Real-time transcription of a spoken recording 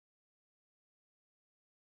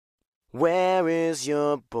Where is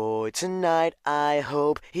your boy tonight? I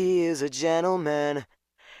hope he is a gentleman.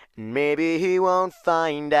 Maybe he won't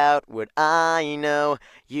find out what I know.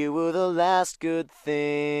 You were the last good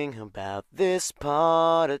thing about this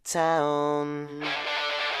part of town.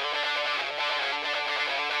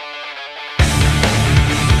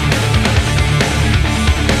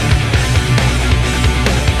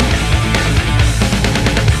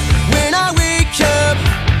 When I wake up,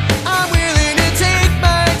 I'm willing to take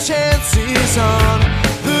my chances on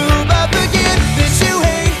who I forget that you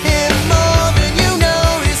hate him more than you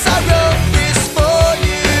notice. I wrote this for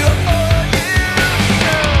you.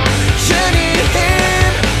 You need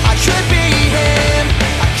him, I could be him,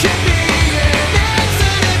 I could be an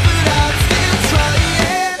accident, but I'm still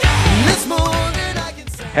trying. There's more than I can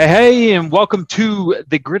say. Hey, and welcome to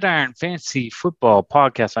the Gridiron Fantasy Football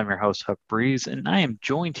Podcast. I'm your host, Huck Breeze, and I am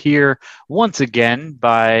joined here once again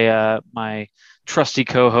by my trusty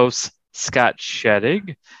co-host, Scott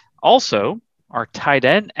Sheddig. Also, our tight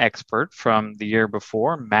end expert from the year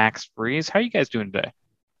before, Max Breeze. How are you guys doing today?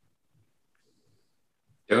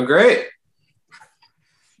 Doing great.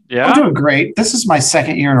 Yeah, I'm doing great. This is my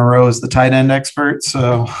second year in a row as the tight end expert,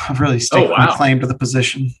 so I've really taken claim to the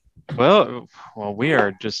position. well, we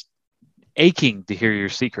are just aching to hear your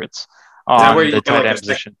secrets Is that on where the you get tight like end a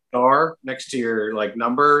position. star next to your like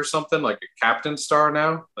number or something, like a captain star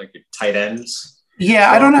now, like your tight ends?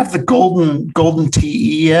 Yeah, I don't have the golden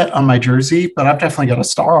TE yet on my jersey, but I've definitely got a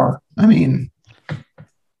star. I mean,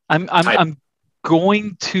 I'm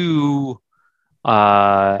going to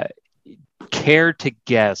care to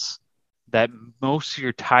guess that most of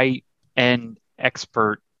your tight end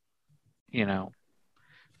expert,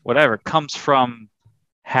 whatever, comes from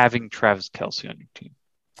having Travis Kelce on your team.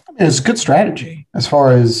 it's a good strategy as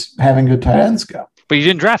far as having good tight ends go. But you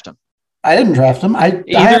didn't draft him. I didn't draft him.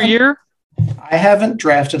 Either year? I haven't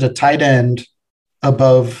drafted a tight end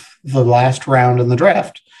above the last round in the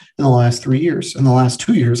draft in the last 3 years. In the last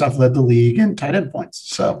 2 years, I've led the league in tight end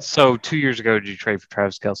points. So 2 years ago, did you trade for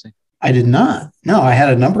Travis Kelce? I did not. No, I had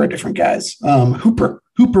a number of different guys. Hooper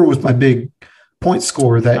was my big point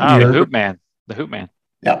scorer that year. The Hoop Man.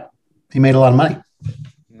 Yeah, he made a lot of money.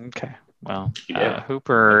 Okay. Well,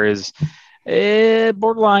 Hooper is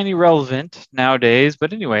borderline irrelevant nowadays.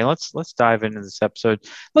 But anyway, let's dive into this episode.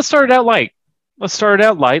 Let's start it out light. Let's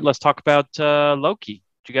talk about Loki.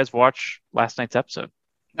 Did you guys watch last night's episode?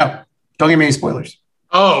 No, don't give me any spoilers.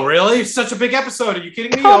 Oh, really? Such a big episode. Are you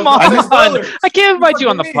kidding me? Come on. Spoilers. I can't invite you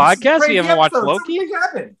on the It's a podcast. crazy You haven't watched episode. Loki? Something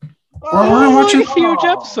happened. We're gonna watch It's it. a huge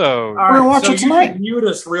episode. All We're gonna right, watch so it tonight. You can mute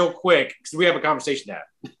us real quick because we have a conversation now.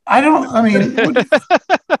 I'm gonna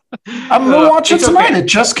watch it It's tonight. okay. It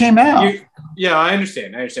just came out. Yeah, I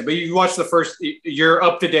understand. But you watched the first. You're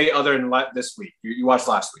up to date other than this week. You watched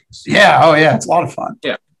last week's. Yeah. Oh yeah. It's a lot of fun.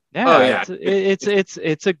 Yeah, Oh, yeah.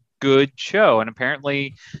 It's a good show, and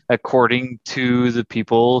apparently, according to the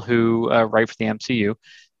people who write for the MCU,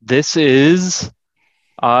 this is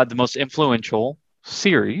the most influential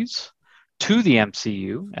series to the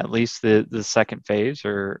MCU, at least the second phase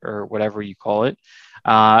or whatever you call it,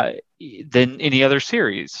 than any other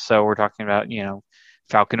series. So we're talking about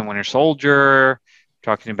Falcon and Winter Soldier,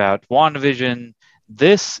 talking about WandaVision.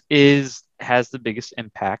 This has the biggest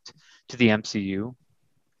impact to the MCU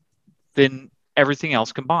than everything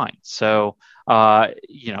else combined. So,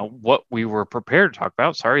 what we were prepared to talk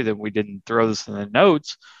about, sorry that we didn't throw this in the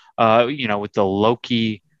notes, with the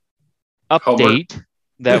Loki update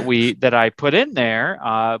that I put in there,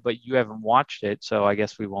 but you haven't watched it. So I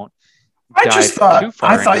guess we won't dive too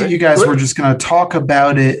far. I thought you guys were just going to talk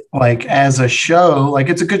about it like as a show. Like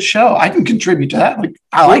it's a good show. I can contribute to that. Like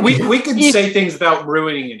I like it. We can say things without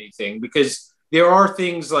ruining anything because there are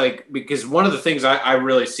things because one of the things I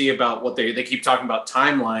really see about what they keep talking about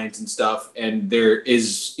timelines and stuff, and there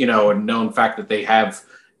is a known fact that they have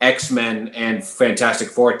X-Men and Fantastic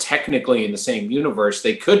Four technically in the same universe.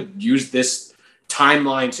 They could use this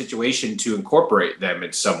timeline situation to incorporate them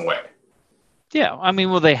in some way. Yeah, I mean,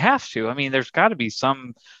 well, they have to. I mean, there's got to be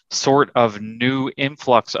some sort of new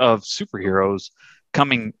influx of superheroes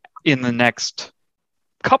coming in the next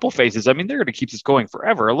couple phases. I mean, they're going to keep this going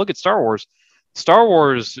forever. Look at Star Wars. Star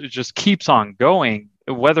Wars just keeps on going,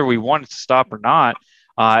 whether we want it to stop or not.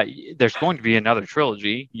 There's going to be another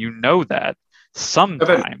trilogy. You know that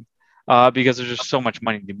sometime because there's just so much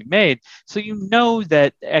money to be made. So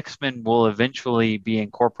that X-Men will eventually be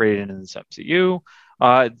incorporated into this MCU.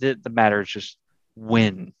 The matter is just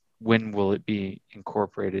when will it be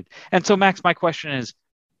incorporated? And so, Max, my question is,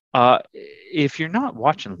 if you're not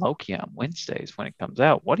watching Loki on Wednesdays when it comes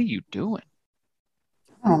out, what are you doing?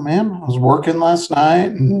 Oh man, I was working last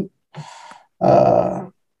night and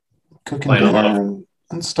cooking dinner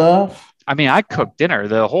and stuff. I mean, I cook dinner.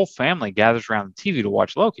 The whole family gathers around the TV to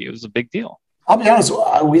watch Loki. It was a big deal. I'll be honest,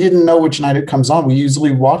 we didn't know which night it comes on. We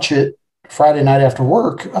usually watch it Friday night after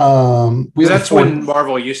work. That's when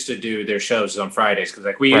Marvel used to do their shows on Fridays. Because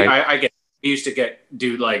like we used to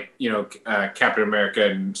do like Captain America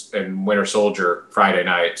and Winter Soldier Friday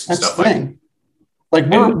nights. And that's stuff the thing. Like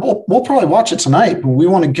we'll probably watch it tonight, but we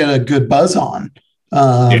want to get a good buzz on.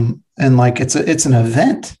 And like it's an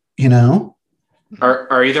event, you know.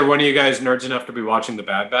 Are either one of you guys nerds enough to be watching The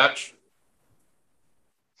Bad Batch?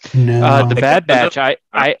 No, The Bad Batch. I've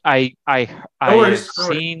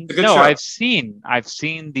seen the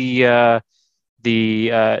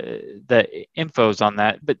infos on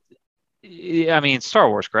that, but I mean, Star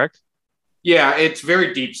Wars, correct? Yeah, it's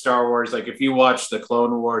very deep Star Wars. Like if you watch the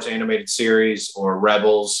Clone Wars animated series or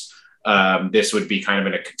Rebels, this would be kind of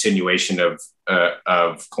in a continuation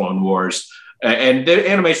of Clone Wars. And the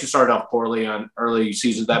animation started off poorly on early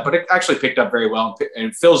seasons of that, but it actually picked up very well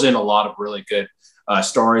and fills in a lot of really good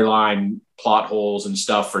storyline plot holes and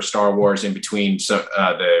stuff for Star Wars in between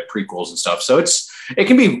the prequels and stuff. So it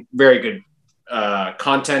can be very good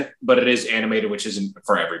content, but it is animated, which isn't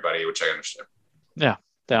for everybody, which I understand. Yeah.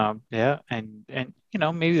 And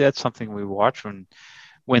maybe that's something we watch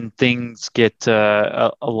when things get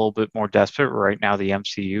a little bit more desperate. Right now, the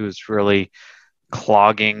MCU is really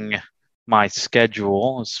clogging my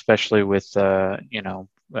schedule, especially with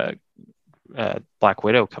Black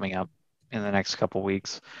Widow coming up in the next couple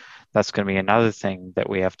weeks. That's going to be another thing that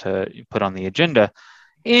we have to put on the agenda.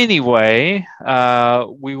 Anyway,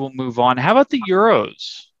 we will move on. How about the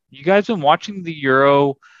Euros? You guys been watching the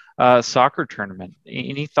Euro soccer tournament?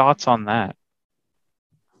 Any thoughts on that?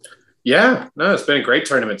 Yeah, no, it's been a great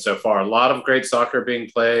tournament so far. A lot of great soccer being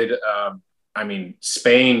played. I mean,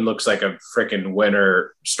 Spain looks like a freaking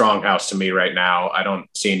winner stronghouse to me right now. I don't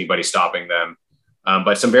see anybody stopping them.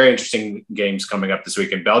 But some very interesting games coming up this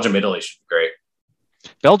week. And Belgium, Italy should be great.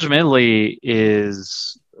 Belgium, Italy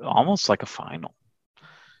is almost like a final.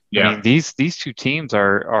 Yeah. I mean, these two teams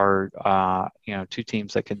are two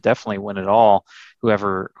teams that could definitely win it all.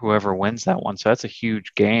 Whoever wins that one. So that's a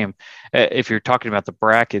huge game. If you're talking about the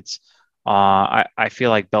brackets, I feel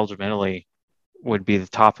like Belgium, Italy would be the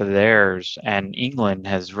top of theirs, and England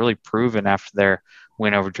has really proven after their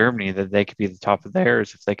win over Germany that they could be the top of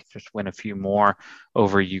theirs if they could just win a few more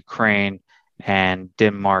over Ukraine and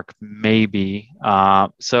Denmark, maybe.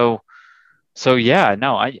 So yeah,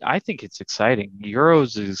 no, I think it's exciting.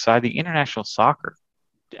 Euros is exciting. International soccer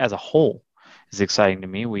as a whole is exciting to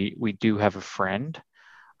me. We do have a friend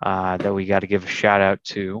that we got to give a shout out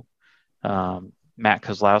to, Matt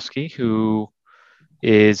Kozlowski, who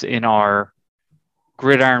is in our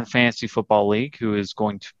Gridiron Fantasy Football League, who is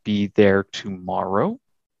going to be there tomorrow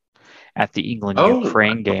at the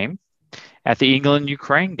England-Ukraine game. At the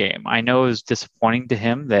England-Ukraine game. I know it was disappointing to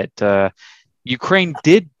him that Ukraine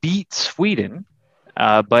did beat Sweden,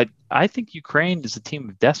 but I think Ukraine is a team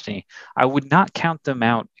of destiny. I would not count them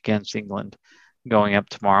out against England going up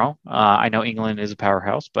tomorrow. I know England is a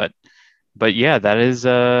powerhouse, but yeah, that is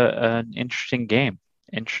an interesting game.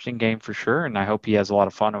 Interesting game for sure, and I hope he has a lot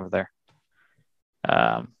of fun over there.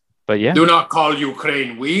 But yeah. Do not call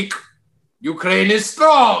Ukraine weak. Ukraine is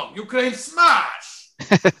strong. Ukraine smash.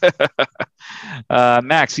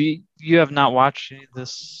 Max, you have not watched any of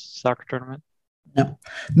this soccer tournament?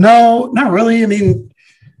 No, not really. I mean,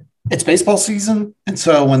 it's baseball season, and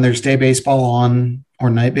so when there's day baseball on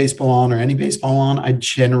or night baseball on or any baseball on, I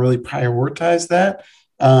generally prioritize that.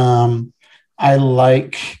 I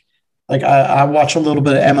I watch a little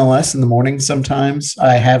bit of MLS in the morning sometimes.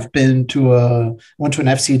 I have went to an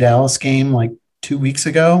FC Dallas game like 2 weeks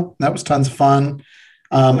ago. That was tons of fun.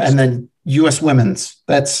 And then U.S. Women's.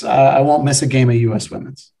 I won't miss a game of U.S.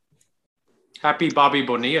 Women's. Happy Bobby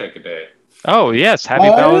Bonilla Day. Oh, yes. Happy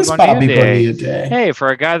Bobby Bonilla Day. Hey, for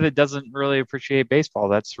a guy that doesn't really appreciate baseball,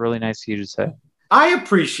 that's really nice of you to say. I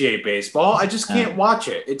appreciate baseball. I just can't watch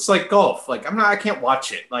it. It's like golf. Like I can't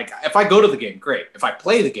watch it. Like if I go to the game, great. If I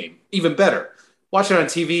play the game, even better. Watch it on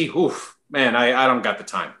TV, oof, man, I don't got the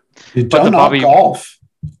time. Golf.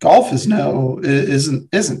 Golf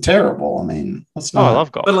isn't terrible. I mean, let's not. I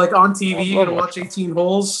love golf. But like on TV, you can watch 18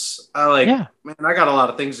 holes. Man, I got a lot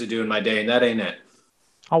of things to do in my day, and that ain't it.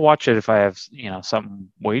 I'll watch it if I have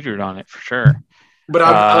something wagered on it for sure. But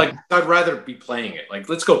I'd rather be playing it. Like,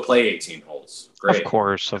 let's go play 18 holes. Great.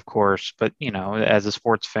 Of course. But, as a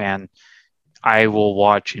sports fan, I will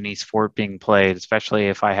watch any sport being played, especially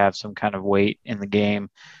if I have some kind of weight in the game.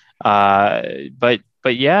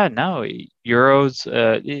 But yeah, no,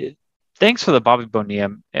 Euros. Thanks for the Bobby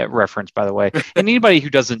Bonilla reference, by the way. And anybody who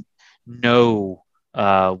doesn't know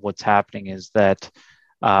what's happening is that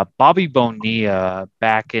Bobby Bonilla,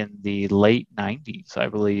 back in the late 90s, I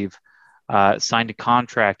believe, signed a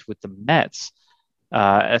contract with the Mets,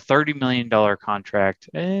 a $30 million contract.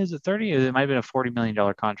 Is it 30? It might have been a $40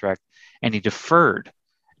 million contract. And he deferred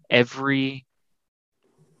every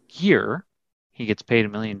year. He gets paid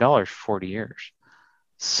 $1 million for 40 years.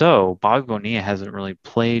 So Bobby Bonilla hasn't really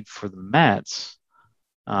played for the Mets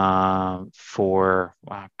for,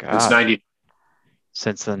 wow, God,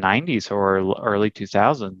 since the 90s or early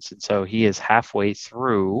 2000s. And so he is halfway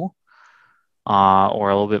through, or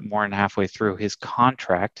a little bit more than halfway through his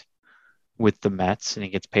contract with the Mets, and he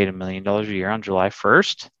gets paid $1 million a year on July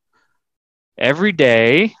 1st every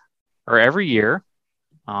day or every year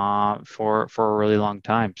for a really long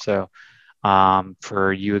time. So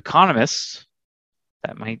for you economists,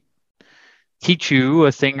 that might teach you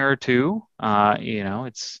a thing or two.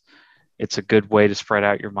 It's a good way to spread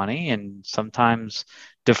out your money, and sometimes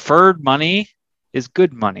deferred money is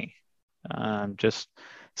good money. Just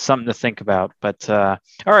something to think about. But all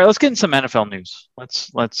right, let's get in some NFL news.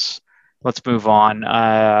 Let's move on.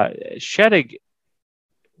 Shedig,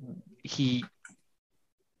 he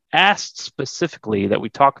asked specifically that we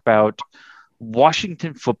talk about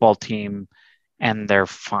Washington football team and their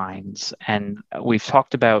fines. And we've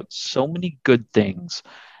talked about so many good things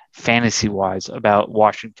fantasy-wise about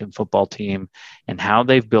Washington football team and how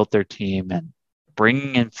they've built their team and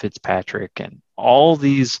bringing in Fitzpatrick and all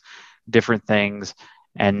these different things.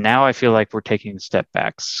 And now I feel like we're taking a step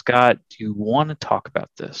back. Scott, do you want to talk about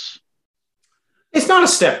this? It's not a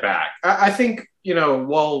step back. I think,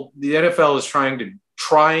 while the NFL is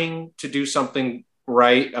trying to do something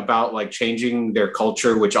right about like changing their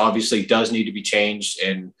culture, which obviously does need to be changed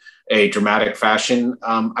in a dramatic fashion,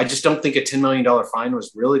 I just don't think a $10 million fine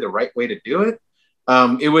was really the right way to do it.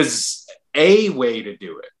 It was a way to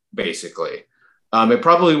do it, basically. It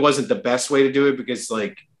probably wasn't the best way to do it because,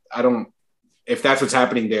 like, if that's what's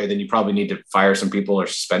happening there, then you probably need to fire some people or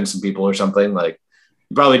suspend some people or something. Like,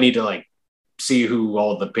 you probably need to, like, see who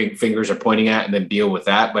all the pink fingers are pointing at and then deal with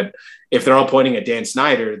that. But if they're all pointing at Dan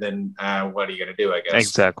Snyder, then what are you going to do, I guess?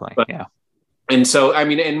 Exactly. But, yeah. And so, I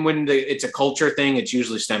mean, and when it's a culture thing, it's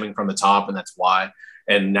usually stemming from the top, and that's why.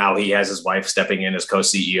 And now he has his wife stepping in as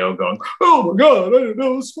co-CEO going, "Oh my God, I didn't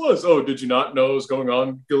know this was. Oh, did you not know what was going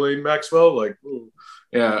on, Ghislaine Maxwell?" Like, oh.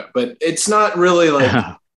 Yeah, but it's not really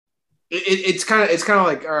like, it's kind of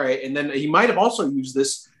like, all right. And then he might have also used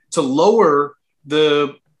this to lower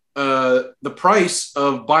the price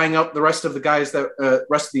of buying up the rest of the guys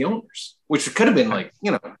rest of the owners, which could have been like,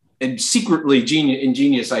 a secretly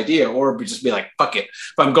ingenious idea, or just be like, fuck it.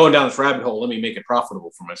 If I'm going down this rabbit hole, let me make it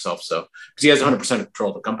profitable for myself. So, because he has 100%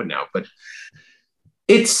 control of the company now, but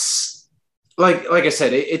it's like I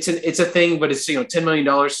said, it's a thing, but it's, $10 million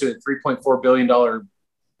to a $3.4 billion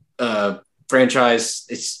franchise.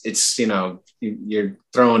 It's you're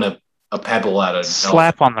throwing a pebble at a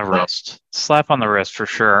slap on the wrist for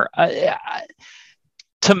sure.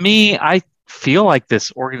 To me, I feel like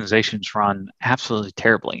this organization's run absolutely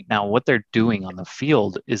terribly. Now, what they're doing on the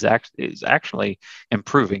field is actually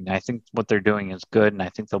improving. I think what they're doing is good, and I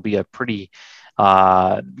think they'll be a pretty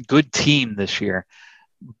good team this year.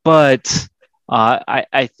 But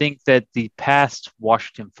I think that the past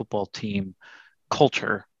Washington football team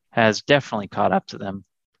culture has definitely caught up to them.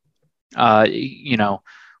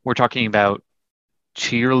 We're talking about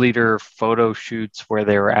cheerleader photo shoots where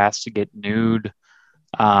they were asked to get nude,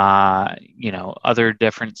 other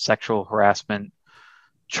different sexual harassment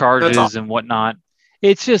charges and whatnot.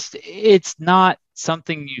 It's not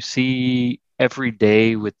something you see every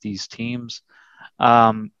day with these teams.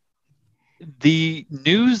 The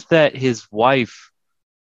news that his wife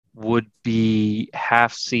would be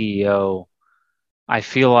half CEO, I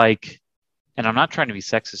feel like, and I'm not trying to be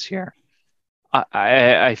sexist here,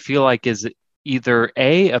 I feel like is either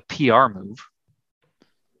a PR move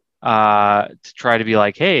to try to be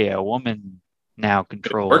like, hey, a woman now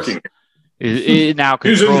controls. It now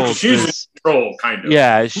controls. She's in control, kind of.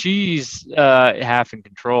 Yeah, she's half in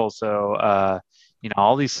control. So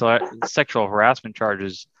all these sexual harassment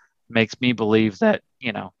charges makes me believe that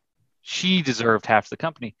she deserved half the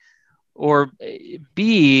company. Or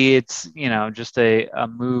B, it's just a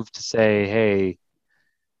move to say, hey,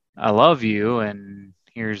 I love you, and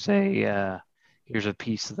here's a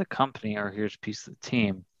piece of the company, or here's a piece of the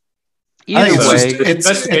team. Either way, the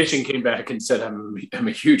investigation came back and said I'm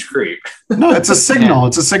a huge creep. No, it's a signal. Yeah.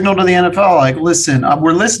 It's a signal to the NFL. Like, listen,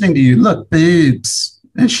 we're listening to you. Look, boobs,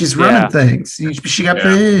 and she's running things. She got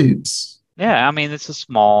boobs. Yeah, I mean, it's a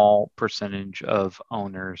small percentage of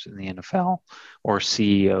owners in the NFL or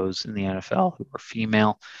CEOs in the NFL who are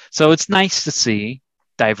female. So it's nice to see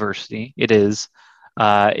diversity. It is.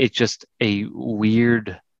 It's just a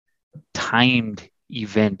weird timed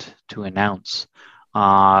event to announce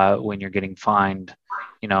when you're getting fined.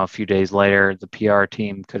 A few days later, the PR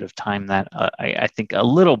team could have timed that, I think, a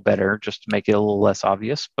little better just to make it a little less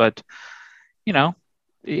obvious. But you know,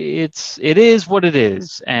 it is what it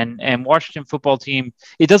is. And Washington football team,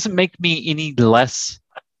 it doesn't make me any less.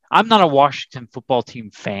 I'm not a Washington football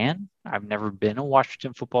team fan. I've never been a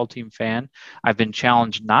Washington football team fan. I've been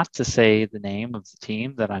challenged not to say the name of the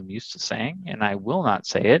team that I'm used to saying, and I will not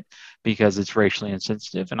say it because it's racially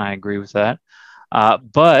insensitive, and I agree with that.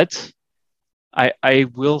 But I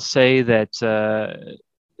will say that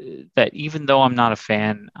even though I'm not a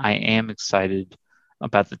fan, I am excited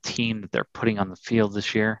about the team that they're putting on the field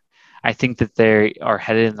this year. I think that they are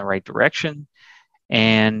headed in the right direction,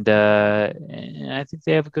 and I think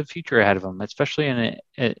they have a good future ahead of them, especially in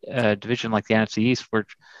a division like the NFC East, where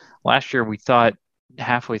last year we thought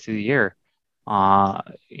halfway through the year,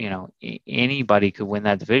 anybody could win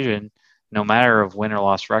that division, no matter of win or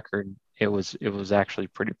loss record. It was actually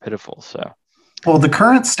pretty pitiful. So. Well, the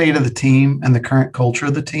current state of the team and the current culture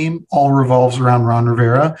of the team all revolves around Ron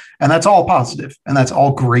Rivera, and that's all positive and that's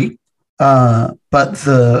all great. But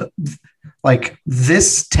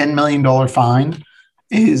this $10 million fine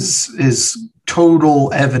is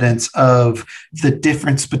total evidence of the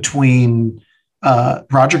difference between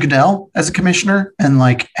Roger Goodell as a commissioner and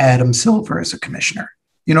like Adam Silver as a commissioner.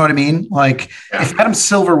 You know what I mean? Like if Adam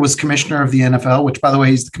Silver was commissioner of the NFL, which by the way,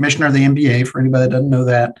 he's the commissioner of the NBA for anybody that doesn't know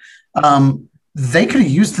that, they could have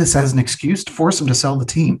used this as an excuse to force him to sell the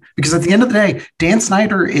team. Because at the end of the day, Dan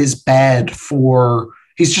Snyder is bad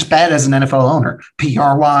he's just bad as an NFL owner,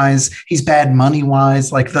 PR wise. He's bad money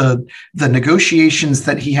wise. Like the negotiations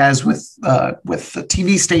that he has with the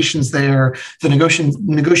TV stations there, the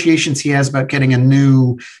negotiations he has about getting a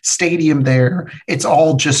new stadium there. It's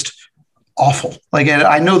all just awful. Like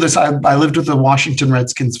I know this. I lived with a Washington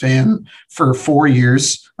Redskins fan for 4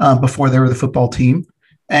 years before they were the football team,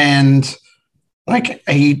 and like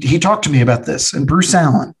he talked to me about this and Bruce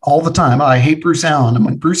Allen all the time. I hate Bruce Allen. And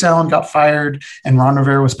when Bruce Allen got fired and Ron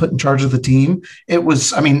Rivera was put in charge of the team, it was,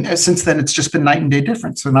 since then it's just been night and day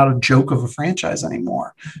difference. They're not a joke of a franchise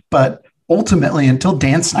anymore. But ultimately, until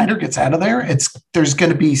Dan Snyder gets out of there, there's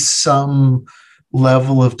going to be some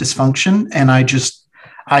level of dysfunction. And I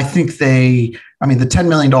think the $10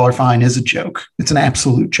 million fine is a joke. It's an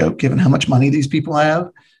absolute joke given how much money these people have.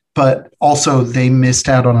 But also they missed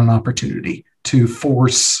out on an opportunity to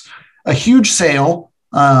force a huge sale,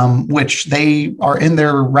 which they are in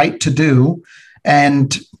their right to do,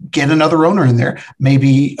 and get another owner in there.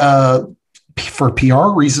 Maybe for PR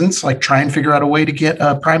reasons, like try and figure out a way to get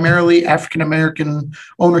a primarily African-American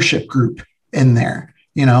ownership group in there.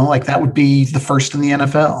 Like that would be the first in the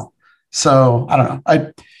NFL. So I don't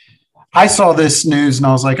know. I saw this news and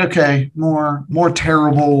I was like, okay, more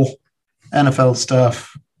terrible NFL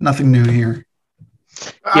stuff. Nothing new here.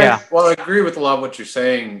 Yeah. I agree with a lot of what you're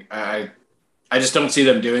saying. I just don't see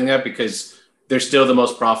them doing that because they're still the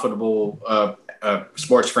most profitable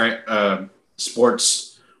sports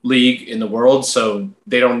league in the world. So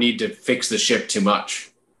they don't need to fix the ship too much.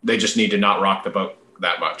 They just need to not rock the boat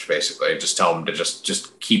that much, basically. Just tell them to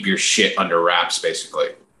just keep your shit under wraps,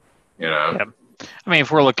 basically. Yeah. If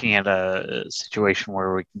we're looking at a situation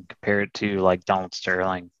where we can compare it to like Donald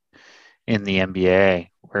Sterling in the NBA,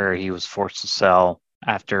 where he was forced to sell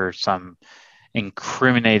after some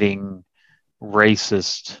incriminating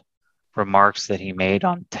racist remarks that he made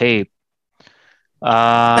on tape.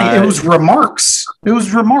 It was remarks.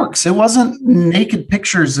 It wasn't naked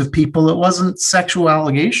pictures of people. It wasn't sexual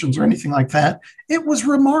allegations or anything like that. It was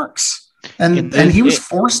remarks. And he was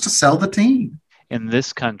forced to sell the team. In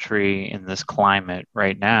this country, in this climate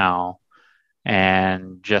right now,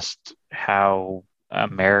 and just how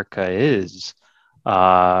America is,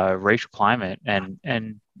 racial climate,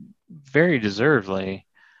 and very deservedly,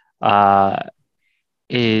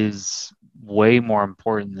 is way more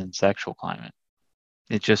important than sexual climate.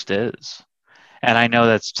 It just is. And I know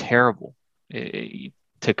that's terrible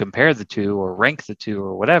to compare the two or rank the two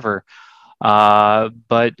or whatever.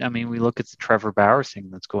 But we look at the Trevor Bauer thing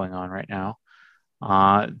that's going on right now.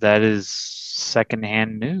 That is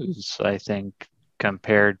secondhand news, I think,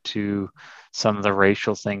 compared to some of the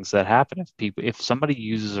racial things that happen. If somebody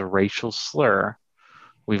uses a racial slur,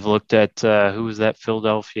 we've looked at who was that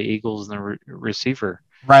Philadelphia Eagles and the receiver,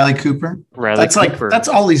 Riley Cooper. That's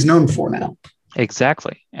all he's known for now.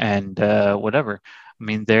 Exactly, and whatever.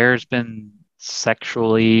 There's been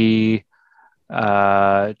sexually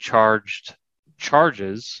charged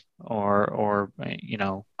charges or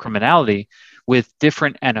criminality with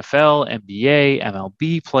different NFL, NBA,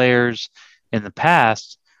 MLB players in the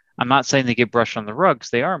past. I'm not saying they get brushed on the rug,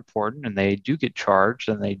 because they are important and they do get charged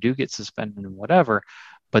and they do get suspended and whatever.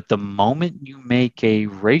 But the moment you make a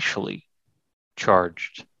racially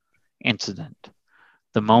charged incident,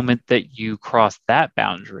 the moment that you cross that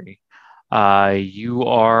boundary, you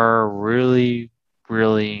are really,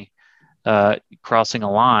 really crossing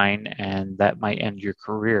a line, and that might end your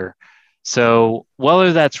career. So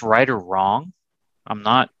whether that's right or wrong, I'm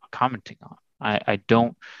not commenting on. I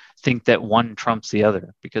don't think that one trumps the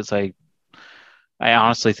other, because I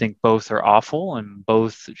honestly think both are awful and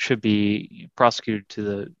both should be prosecuted to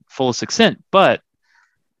the fullest extent. But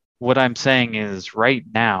what I'm saying is, right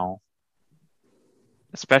now,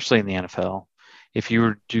 especially in the NFL, if you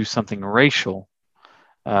were to do something racial,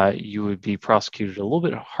 you would be prosecuted a little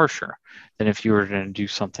bit harsher than if you were going to do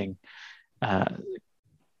something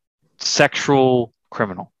sexual,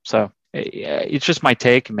 criminal. So it's just my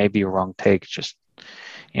take. It may be a wrong take. It's just,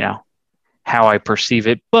 how I perceive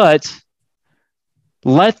it. But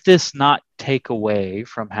let this not take away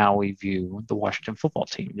from how we view the Washington football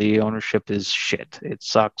team. The ownership is shit. It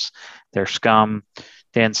sucks. They're scum.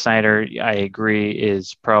 Dan Snyder, I agree,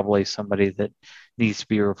 is probably somebody that needs to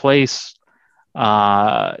be replaced.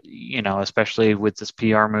 Especially with this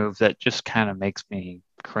PR move that just kind of makes me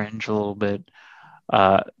cringe a little bit.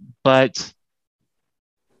 But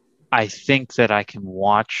I think that I can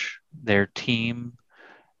watch their team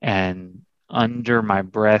and under my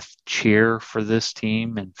breath cheer for this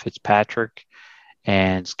team and Fitzpatrick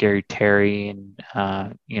and Scary Terry and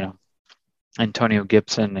Antonio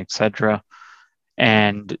Gibson, etc.,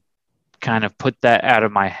 and kind of put that out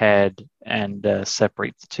of my head and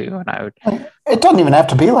separate the two. And I would. It doesn't even have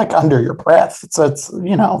to be like under your breath. It's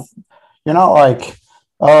you're not like,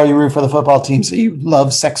 oh, you root for the football team, so you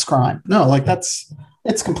love sex crime. No, like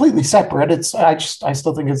it's completely separate. I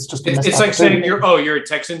still think it's just. It's like saying you're a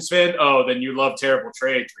Texans fan. Oh, then you love terrible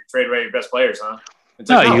trades. You trade away your best players, huh? It's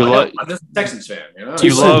like, I'm a Texans fan.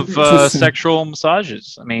 You love sexual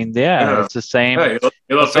massages. I mean, it's the same. Yeah,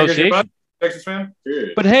 you love association. Texans fan.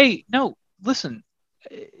 Dude. But hey, no, listen.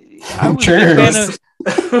 I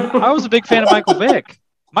was a big fan of Michael Vick.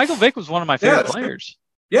 Michael Vick was one of my favorite players.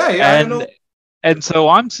 Yeah. And so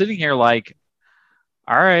I'm sitting here like,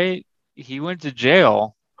 all right, he went to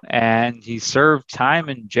jail and he served time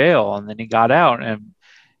in jail, and then he got out and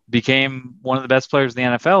became one of the best players in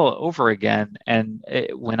the NFL over again. And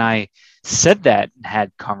when I said that and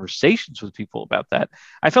had conversations with people about that,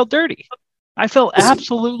 I felt dirty. I felt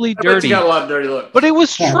absolutely dirty. You got a lot of dirty looks. But it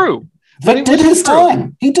was true. Vic did his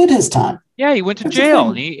time. He did his time. Yeah, he went to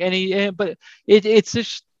jail, but it's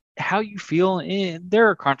just how you feel. There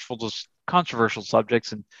are controversial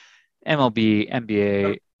subjects in MLB,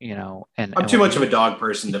 NBA, and I'm too much of a dog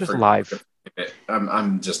person to live.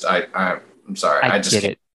 I'm sorry. I just get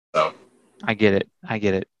it. So I get it.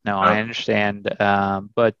 No, I understand.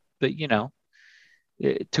 But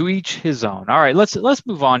to each his own. All right, let's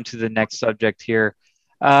move on to the next subject here.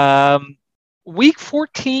 Week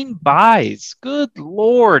 14 buys. Good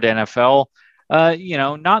Lord, NFL.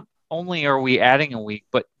 Not only are we adding a week,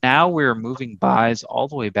 but now we're moving buys all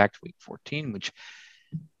the way back to week 14, which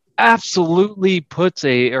absolutely throws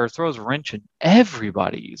a wrench in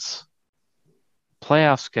everybody's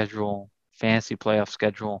playoff schedule, fantasy playoff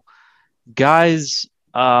schedule. Guys,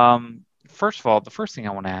 first of all, the first thing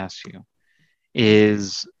I want to ask you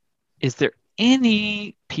is there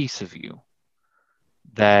any piece of you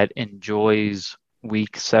that enjoys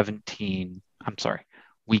week 18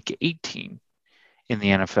 in the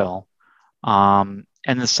NFL? And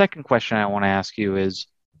the second question I want to ask you is,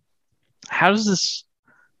 how does this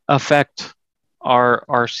affect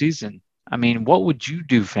our season? I mean, what would you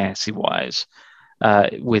do fantasy wise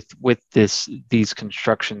with these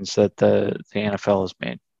constructions that the NFL has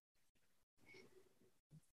made?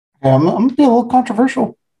 Yeah, I'm gonna be a little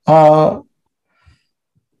controversial.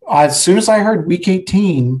 As soon as I heard week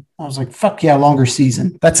 18, I was like, fuck yeah, longer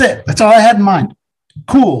season. That's it. That's all I had in mind.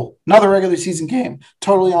 Cool. Another regular season game.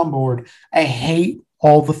 Totally on board. I hate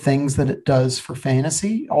all the things that it does for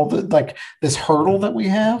fantasy, all the this hurdle that we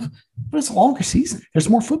have, but it's a longer season.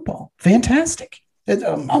 There's more football. Fantastic.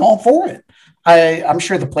 I'm all for it. I'm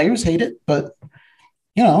sure the players hate it, but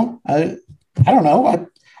I don't know.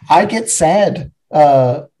 I get sad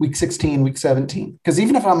week 16, week 17, because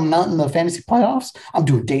even if I'm not in the fantasy playoffs, I'm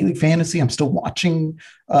doing daily fantasy. I'm still watching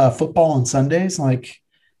football on Sundays. Like,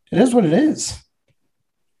 it is what it is.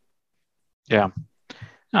 Yeah,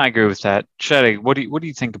 I agree with that. Shetty, what do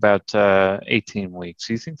you think about 18 weeks?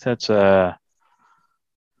 Do you think that's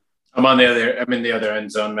I'm in the other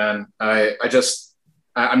end zone, man.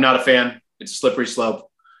 I'm not a fan. It's a slippery slope.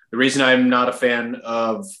 The reason I'm not a fan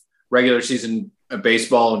of regular season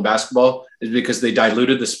baseball and basketball is because they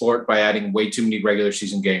diluted the sport by adding way too many regular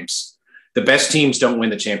season games. The best teams don't win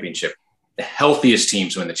the championship. The healthiest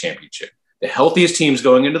teams win the championship. The healthiest teams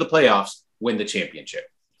going into the playoffs win the championship.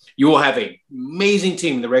 You will have an amazing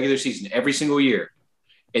team in the regular season every single year.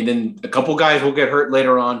 And then a couple guys will get hurt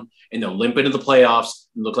later on and they'll limp into the playoffs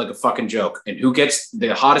and look like a fucking joke. And who gets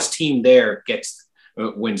the hottest team there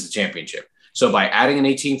wins the championship. So by adding an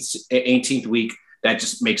 18th week, that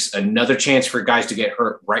just makes another chance for guys to get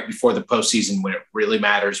hurt right before the postseason when it really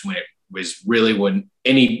matters, when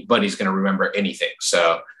anybody's going to remember anything.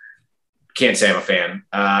 So can't say I'm a fan.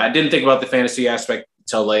 I didn't think about the fantasy aspect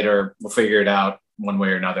until later. We'll figure it out one way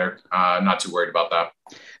or another. I'm not too worried about that.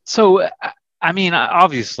 So, I mean,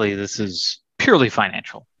 obviously this is purely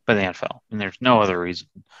financial by the NFL, and there's no other reason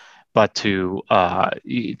but to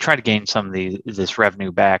try to gain some of this revenue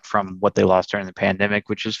back from what they lost during the pandemic,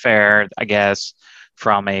 which is fair, I guess,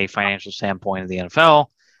 from a financial standpoint of the NFL.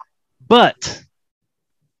 But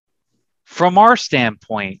from our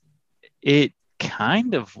standpoint, it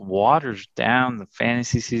kind of waters down the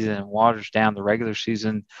fantasy season and waters down the regular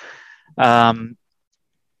season. We're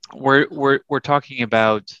talking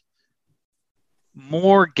about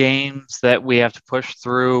more games that we have to push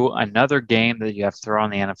through, another game that you have to throw on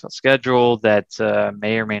the NFL schedule that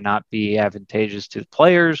may or may not be advantageous to the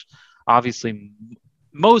players. Obviously,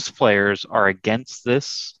 most players are against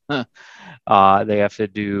this. They have to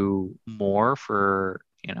do more for,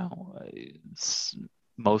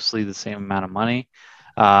 mostly the same amount of money.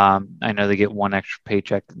 I know they get one extra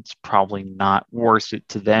paycheck. It's probably not worth it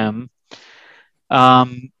to them.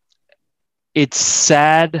 It's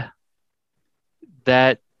sad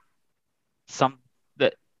that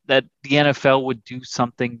that the NFL would do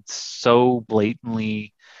something so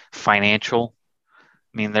blatantly financial.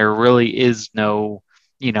 I mean, there really is no,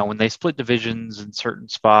 when they split divisions in certain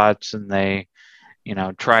spots and they,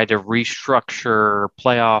 try to restructure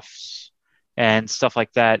playoffs and stuff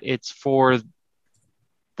like that, it's for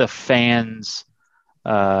the fans,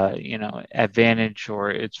 advantage,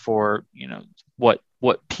 or it's for,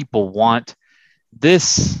 what people want.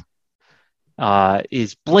 This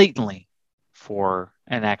is blatantly for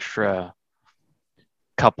an extra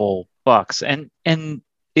couple bucks, and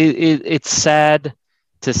it's sad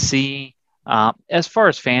to see. As far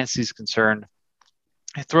as fantasy is concerned,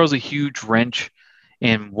 it throws a huge wrench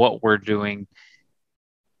in what we're doing.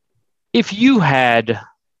 If you had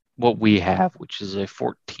what we have, which is a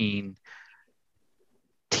 14-team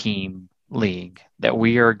league that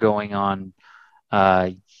we are going on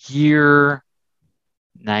year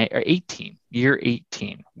 18.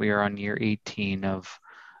 We are on year 18 of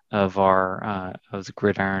our of the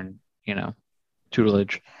gridiron,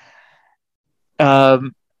 tutelage. How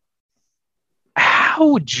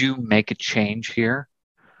would you make a change here?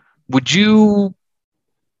 Would you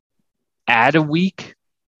add a week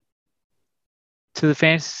to the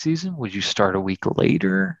fantasy season? Would you start a week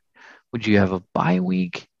later? Would you have a bye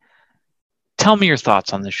week? Tell me your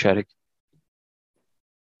thoughts on this, Sheddick.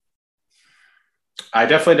 I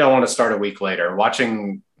definitely don't want to start a week later.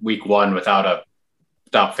 Watching week one without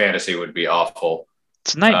fantasy would be awful.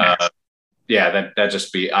 It's a nightmare. That'd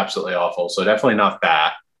just be absolutely awful. So definitely not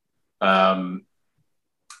that.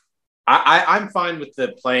 I'm fine with the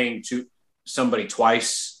playing to somebody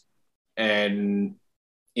twice and,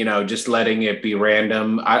 just letting it be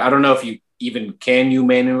random. I don't know if you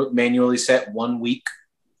manually set 1 week.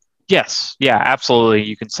 Yes. Yeah, absolutely.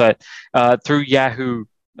 You can set through Yahoo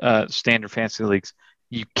standard fantasy leagues.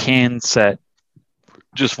 You can set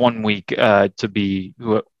just 1 week to be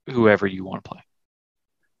whoever you want to play.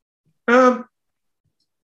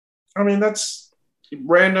 That's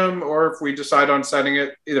random, or if we decide on setting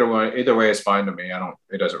it, either way is fine to me.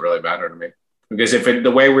 It doesn't really matter to me, because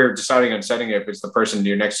the way we're deciding on setting it, if it's the person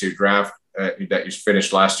you're next to draft that you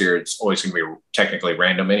finished last year, it's always going to be technically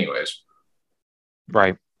random anyways.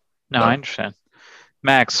 Right. No, I understand.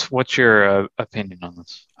 Max, what's your opinion on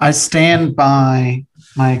this? I stand by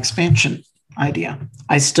my expansion idea.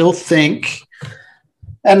 I still think,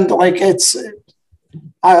 and we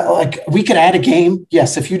could add a game.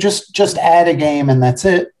 Yes, if you just add a game and that's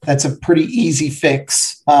it, that's a pretty easy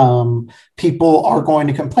fix. People are going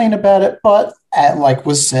to complain about it, but like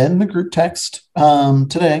was said in the group text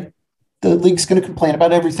today, the league's going to complain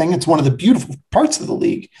about everything. It's one of the beautiful parts of the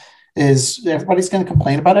league is everybody's going to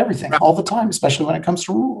complain about everything all the time, especially when it comes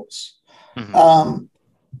to rules. Mm-hmm.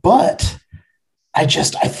 But I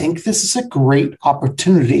think this is a great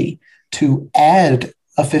opportunity to add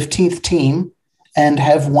a 15th team and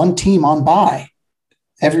have one team on bye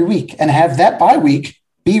every week and have that bye week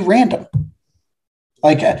be random.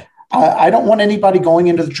 Like, I don't want anybody going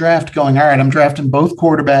into the draft going, all right, I'm drafting both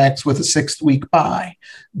quarterbacks with a 6th week bye.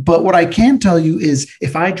 But what I can tell you is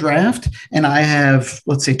if I draft and I have,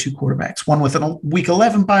 let's say, 2 quarterbacks, one with a week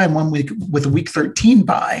 11 bye and one week with a week 13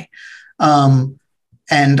 bye,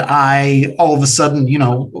 and I all of a sudden,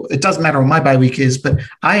 it doesn't matter what my bye week is, but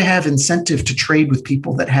I have incentive to trade with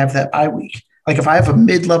people that have that bye week. Like if I have a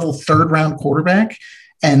mid-level 3rd round quarterback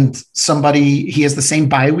and he has the same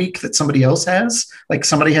bye week that somebody else has, like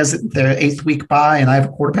somebody has their 8th week bye and I have a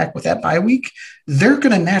quarterback with that bye week, they're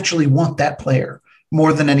going to naturally want that player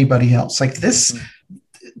more than anybody else. Like this,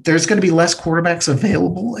 there's going to be less quarterbacks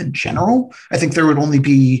available in general. I think there would only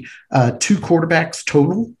be 2 quarterbacks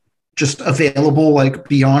total just available, like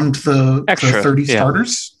beyond the 30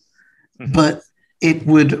 starters. Mm-hmm. But it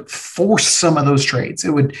would force some of those trades.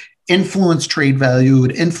 It would influence trade value. It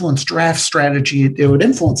would influence draft strategy. It would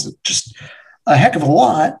influence it just a heck of a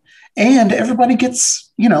lot. And everybody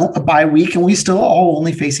gets, a bye week, and we still all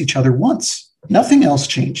only face each other once. Nothing else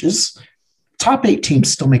changes. Top 8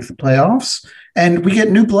 teams still make the playoffs, and we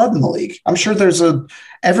get new blood in the league. I'm sure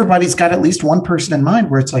everybody's got at least one person in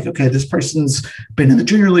mind where it's like, okay, this person's been in the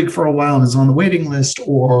junior league for a while and is on the waiting list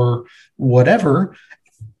or whatever.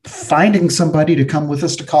 Finding somebody to come with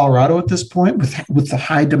us to Colorado at this point with the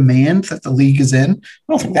high demand that the league is in,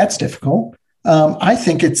 I don't think that's difficult. I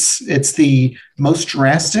think it's the most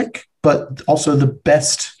drastic, but also the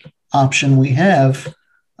best option we have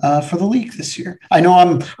for the league this year. I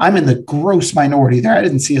know I'm in the gross minority there. I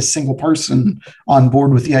didn't see a single person on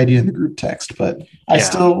board with the idea in the group text, but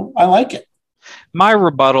I like it. My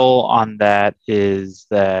rebuttal on that is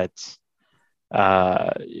that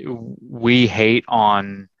we hate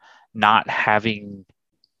on not having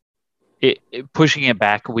it, pushing it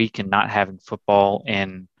back a week and not having football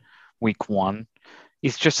in week 1.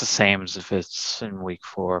 It's just the same as if it's in week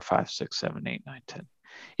 4, 5, 6, 7, 8, 9, 10.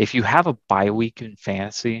 If you have a bye week in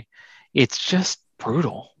fantasy, it's just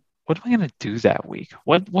brutal. What am I going to do that week?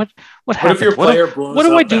 What happens? What if your player blows what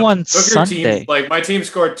do up I do on Sunday? Team, like my team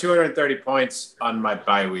scored 230 points on my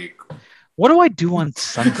bye week. What do I do on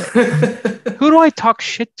Sunday? Who do I talk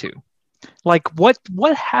shit to? Like what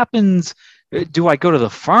happens? Do I go to the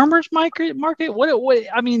farmer's market? What?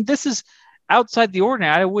 I mean, this is outside the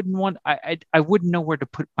ordinary. I wouldn't know where to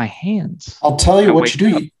put my hands. I'll tell you what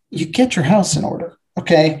you do. You get your house in order.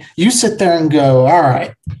 Okay. You sit there and go, all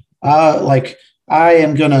right. I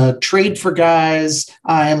am going to trade for guys.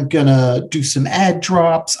 I am going to do some ad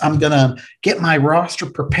drops. I'm going to get my roster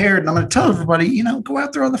prepared. And I'm going to tell everybody, go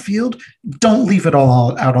out there on the field. Don't leave it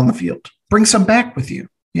all out on the field. Bring some back with you.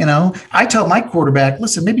 I tell my quarterback,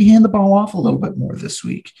 listen, maybe hand the ball off a little bit more this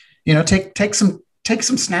week. Take some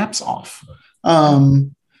snaps off.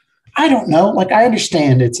 I don't know. Like, I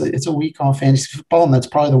understand it's a week off fantasy football, and that's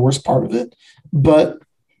probably the worst part of it. But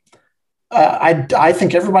I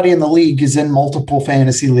think everybody in the league is in multiple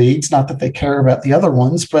fantasy leagues. Not that they care about the other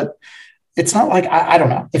ones, but it's not like I don't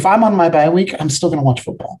know. If I'm on my bye week, I'm still going to watch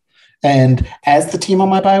football. And as the team on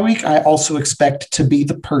my bye week, I also expect to be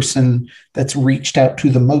the person that's reached out to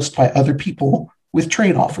the most by other people with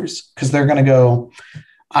trade offers, because they're going to go,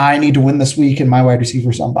 I need to win this week and my wide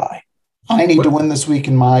receivers on bye. I need to win this week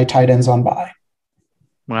and my tight ends on bye.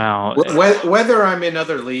 Wow. Whether I'm in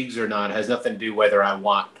other leagues or not has nothing to do whether I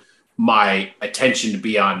want my attention to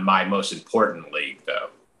be on my most important league, though,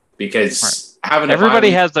 because having everybody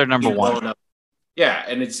has their number one. Yeah,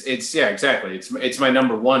 and it's exactly. It's my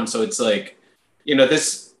number one. So it's like,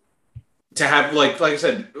 this to have like I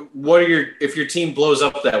said, if your team blows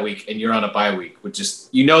up that week and you're on a bye week, which is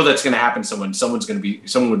that's going to happen. Someone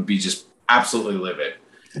would be just absolutely livid.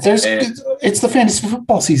 It's the fantasy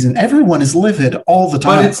football season. Everyone is livid all the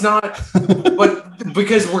time. But it's not. But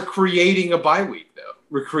because we're creating a bye week, though,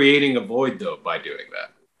 we're creating a void though by doing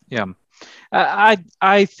that. Yeah.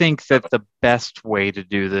 I think that the best way to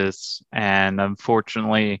do this, and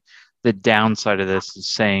unfortunately the downside of this, is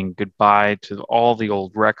saying goodbye to all the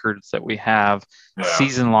old records that we have,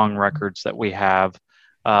 season-long records that we have,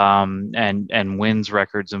 and wins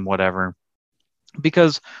records and whatever.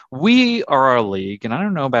 Because we are a league, and I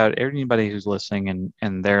don't know about anybody who's listening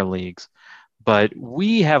in their leagues, but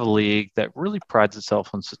we have a league that really prides itself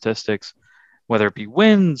on statistics, whether it be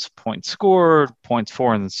wins, points scored, points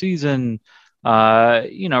for in the season,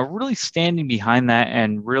 really standing behind that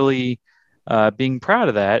and really being proud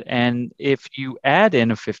of that. And if you add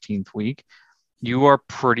in a 15th week, you are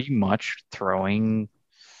pretty much throwing,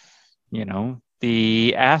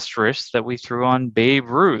 the asterisk that we threw on Babe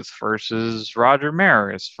Ruth versus Roger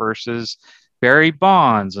Maris versus Barry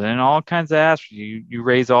Bonds and all kinds of aspects. You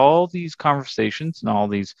raise all these conversations and all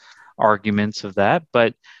these arguments of that,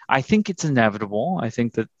 but I think it's inevitable. I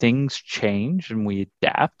think that things change and we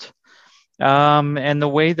adapt. And the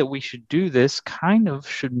way that we should do this kind of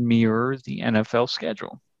should mirror the NFL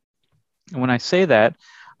schedule. And when I say that,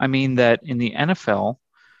 I mean that in the NFL,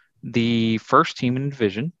 the first team in a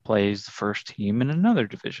division plays the first team in another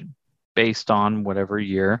division based on whatever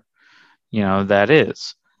year, that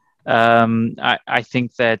is. I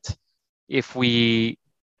think that if we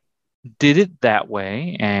did it that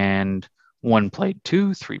way and one played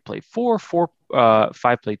 2, 3 played 4, 5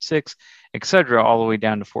 played 6, etc., all the way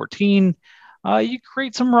down to 14, you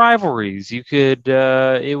create some rivalries. You could,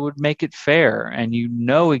 it would make it fair, and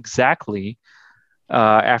exactly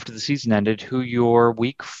after the season ended who your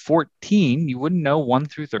week 14, you wouldn't know 1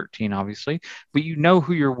 through 13, obviously, but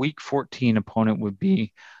who your week 14 opponent would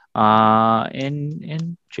be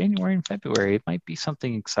in January and February. It might be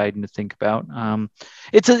something exciting to think about.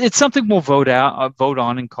 It's something we'll vote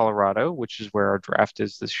on in Colorado, which is where our draft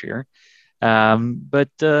is this year. But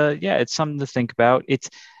it's something to think about. It's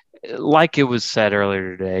like it was said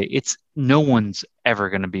earlier today. It's no one's ever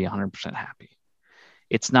going to be 100% happy.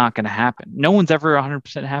 It's not going to happen. No one's ever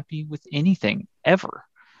 100% happy with anything ever.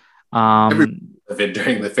 During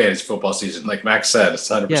the fantasy football season, like Max said, it's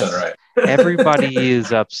 100% yes, right. Everybody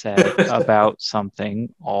is upset about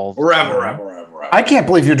something all the time. I can't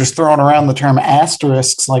believe you're just throwing around the term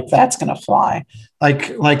asterisks like that's going to fly.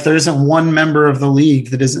 Like there isn't one member of the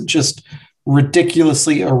league that isn't just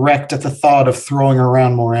ridiculously erect at the thought of throwing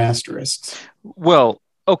around more asterisks. Well,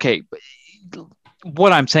 okay.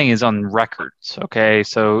 What I'm saying is on records. Okay.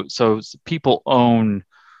 So people own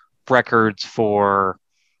records for,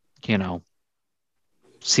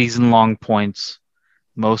 season-long points,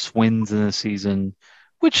 most wins in the season,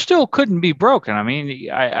 which still couldn't be broken. I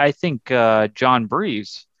mean, I think John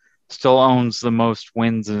Breeze still owns the most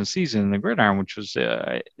wins in the season in the gridiron, which was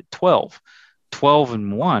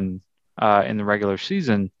 12-1 in the regular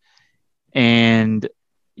season. And,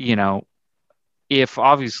 if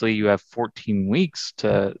obviously you have 14 weeks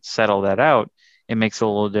to settle that out, it makes it a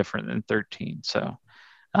little different than 13. So,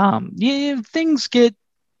 things get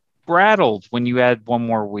rattled when you add one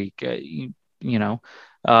more week. It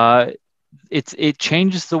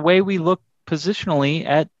changes the way we look positionally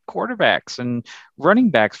at quarterbacks and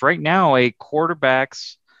running backs. Right now, a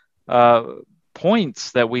quarterback's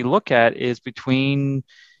points that we look at is between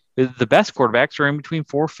the best quarterbacks are in between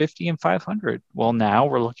 450 and 500. Well, now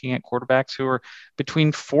we're looking at quarterbacks who are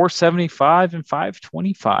between 475 and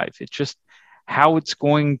 525. It's just how it's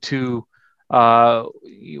going to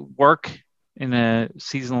work in a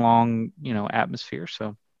season-long, atmosphere.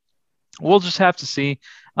 So we'll just have to see.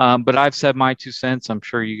 But I've said my 2 cents. I'm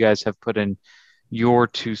sure you guys have put in your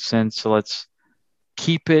 2 cents. So let's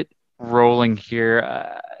keep it rolling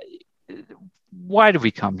here. Why did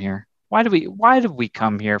we come here? Why did we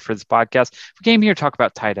come here for this podcast? We came here to talk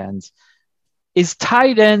about tight ends. Is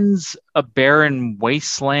tight ends a barren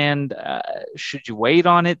wasteland? Should you wait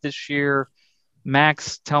on it this year?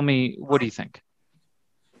 Max, tell me, what do you think?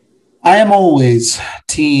 I am always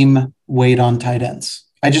team wait on tight ends.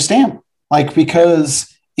 I just am.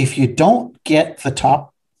 Because if you don't get the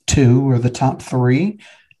top 2 or the top 3,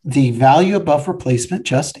 the value above replacement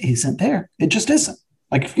just isn't there. It just isn't.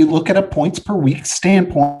 If you look at a points per week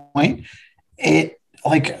standpoint, you've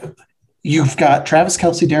got Travis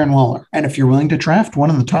Kelce, Darren Waller. And if you're willing to draft one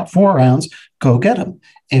in the top 4 rounds, go get him.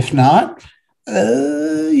 If not,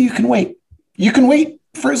 you can wait. You can wait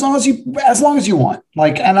for as long as you want.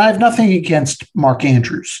 And I have nothing against Mark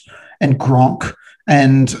Andrews and Gronk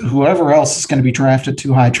and whoever else is going to be drafted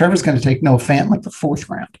too high. Trevor's going to take Noah Fant the 4th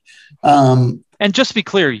round. And just to be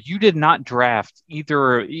clear, you did not draft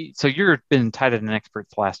either. So you've been tight end expert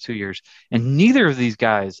the last 2 years, and neither of these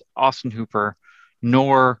guys, Austin Hooper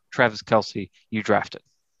nor Travis Kelce, you drafted.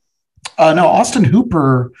 No, Austin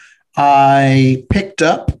Hooper, I picked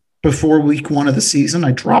up before week 1 of the season.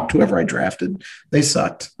 I dropped whoever I drafted. They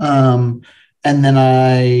sucked. And then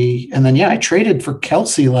I traded for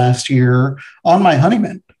Kelce last year on my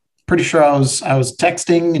honeymoon. Pretty sure I was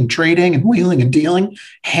texting and trading and wheeling and dealing,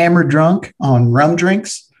 hammered drunk on rum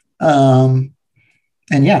drinks. I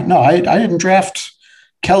didn't draft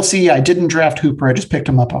Kelce. I didn't draft Hooper. I just picked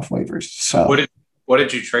him up off waivers. So what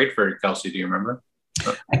did you trade for Kelce? Do you remember?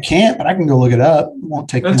 I can't, but I can go look it up. It won't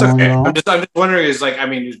take me long okay. at all. I'm just wondering, it's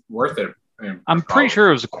worth it. I'm pretty sure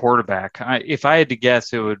it was a quarterback. If I had to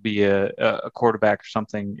guess, it would be a quarterback or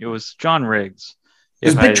something. It was John Riggs. It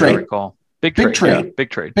was big trade. Recall. Big trade. Yeah, big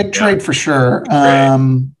trade. Big trade for sure.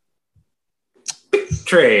 Big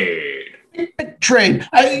trade. Big trade.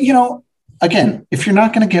 again, if you're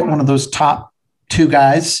not going to get one of those top two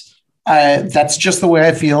guys, that's just the way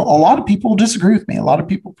I feel. A lot of people disagree with me. A lot of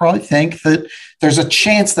people probably think that there's a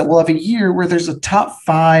chance that we'll have a year where there's a top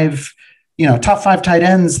five tight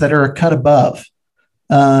ends that are a cut above.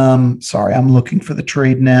 Sorry, I'm looking for the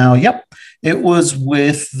trade now. Yep. It was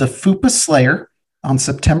with the Fupa Slayer on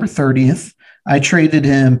September 30th. I traded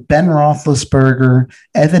him Ben Roethlisberger,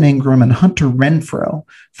 Evan Ingram, and Hunter Renfrow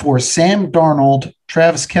for Sam Darnold,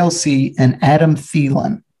 Travis Kelce, and Adam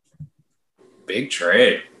Thielen. Big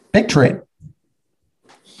trade. Big trade.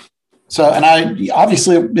 So, and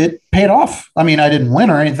obviously it paid off. I mean, I didn't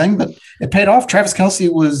win or anything, but it paid off. Travis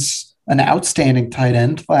Kelce was an outstanding tight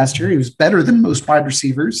end last year. He was better than most wide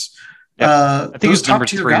receivers. Yep. I think he was number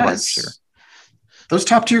 3 guys. Those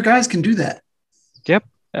top tier guys can do that. Yep.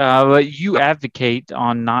 But you advocate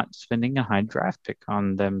on not spending a high draft pick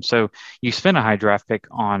on them. So you spent a high draft pick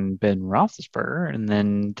on Ben Roethlisberger and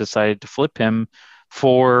then decided to flip him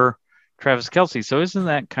for Travis Kelce. So isn't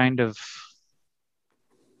that kind of,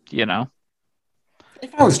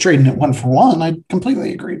 If I was trading it 1-for-1, I'd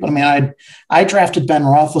completely agree. But I mean, I drafted Ben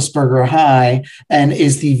Roethlisberger high, and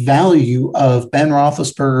is the value of Ben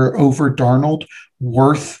Roethlisberger over Darnold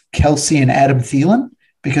worth Kelce and Adam Thielen?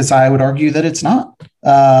 Because I would argue that it's not.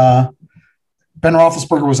 Ben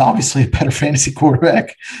Roethlisberger was obviously a better fantasy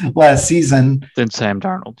quarterback last season than Sam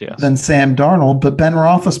Darnold, yes. But Ben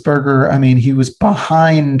Roethlisberger, I mean, he was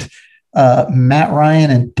behind Matt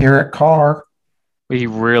Ryan and Derek Carr. He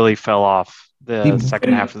really fell off the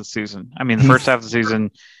second half of the season. I mean, the first half of the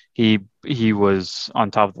season, he was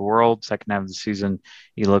on top of the world. Second half of the season,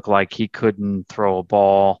 he looked like he couldn't throw a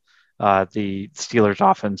ball. The Steelers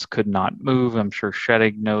offense could not move. I'm sure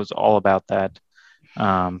Sheddick knows all about that.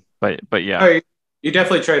 But yeah. You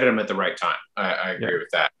definitely traded him at the right time. I agree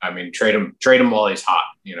with that. I mean, trade him while he's hot,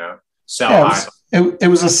 sell high. It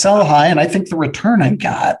was a sell high, and I think the return I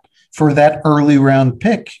got for that early round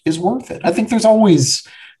pick is worth it. I think there's always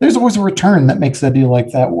a return that makes a deal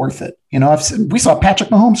like that worth it. We saw Patrick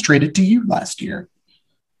Mahomes traded to you last year.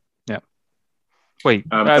 Wait,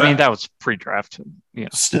 I mean, that was pre-draft.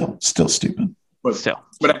 Still stupid. But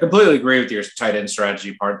I completely agree with your tight end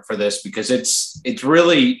strategy part for this, because it's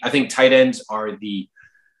really, I think tight ends are the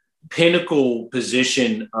pinnacle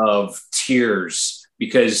position of tiers,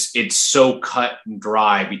 because it's so cut and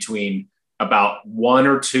dry between about 1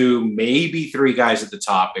 or 2, maybe 3 guys at the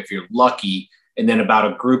top if you're lucky, and then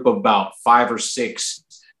about a group of about 5 or 6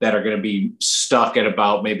 that are going to be stuck at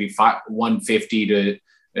about maybe 150 to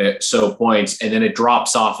so points, and then it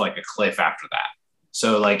drops off like a cliff after that.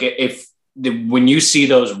 So like when you see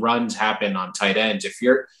those runs happen on tight ends, if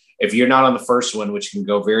you're not on the first one, which can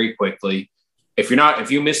go very quickly, if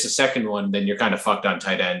you miss the second one, then you're kind of fucked on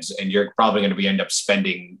tight ends, and you're probably going to end up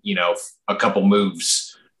spending a couple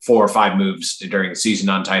moves, 4 or 5 moves during the season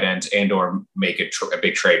on tight ends, and or make a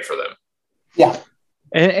big trade for them. Yeah,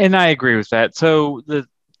 and I agree with that. So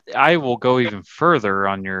I will go even further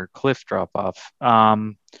on your cliff drop off.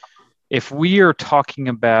 If we are talking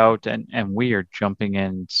about, and we are jumping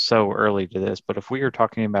in so early to this, but if we are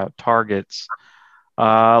talking about targets,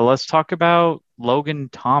 let's talk about Logan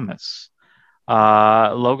Thomas.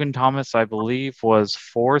 Logan Thomas, I believe, was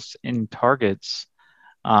 4th in targets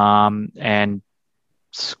and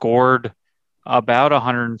scored about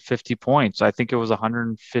 150 points. I think it was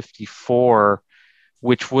 154,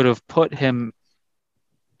 which would have put him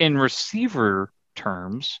in receiver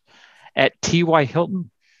terms at T.Y.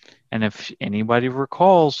 Hilton. And if anybody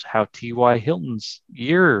recalls how T.Y. Hilton's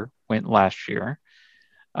year went last year,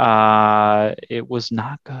 it was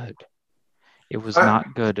not good. It was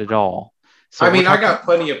not good at all. So I got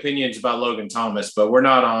plenty of opinions about Logan Thomas, but we're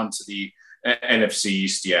not on to the NFC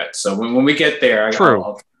East yet. So when we get there,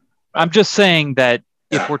 I'm just saying that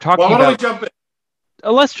if we're talking why don't about... we jump in?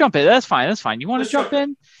 Let's jump in. That's fine. You want to jump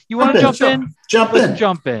in? You want to jump in? Let's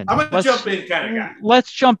jump in. I'm a jump in kind of guy. Let's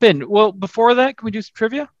jump in. Well, before that, can we do some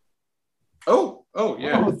trivia? Oh,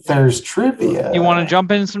 yeah. Oh, there's trivia. You want to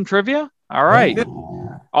jump in some trivia? All right. Yeah.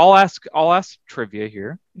 I'll ask trivia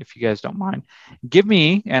here, if you guys don't mind. Give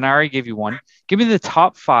me, and I already gave you one, give me the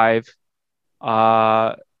top 5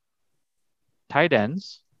 tight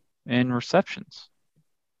ends in receptions.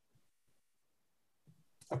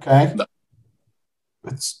 Okay.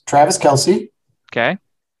 It's Travis Kelce. Okay.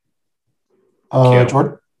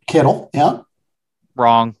 Jordan Kittle. Yeah.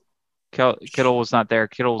 Wrong. Kittle was not there.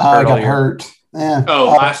 Kittle was hurt. Got earlier. Hurt. Yeah.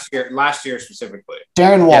 Last year specifically.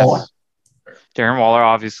 Darren Waller. Yes. Darren Waller,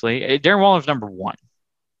 obviously. Darren Waller's number 1.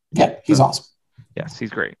 Yeah, he's awesome. Yes, he's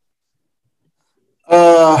great.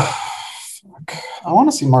 I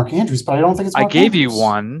want to see Mark Andrews, but I don't think it's Mark I gave Andrews. you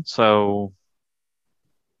one, so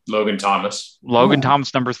Logan Thomas. Logan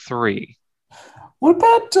Thomas, number 3. What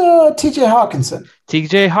about TJ Hawkinson?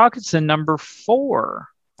 TJ Hawkinson, number 4.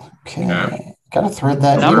 Okay. Yeah. Got to thread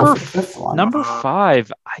that needle for the fifth one. Number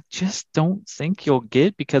 5, I just don't think you'll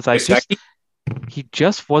get because he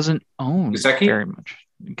just wasn't owned Gesicki? very much.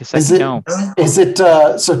 Is it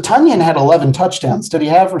so Tunyon had 11 touchdowns. Did he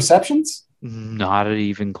have receptions? Not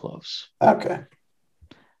even close. Okay.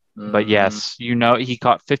 But yes, he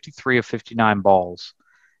caught 53 of 59 balls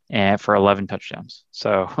and for 11 touchdowns.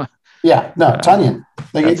 So yeah, no, Tunyon.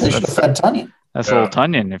 They should have fed Tunyon. That's a little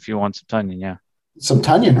Tunyon if you want some Tunyon, yeah. Some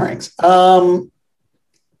Tunyon rings.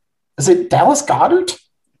 Is it Dallas Goedert?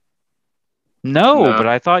 No, but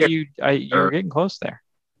I thought you were getting close there.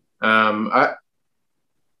 Noah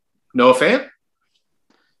Fant?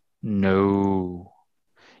 No.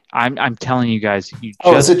 I'm telling you guys,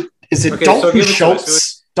 is it Okay, Dalton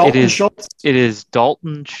Schultz? Schultz? It is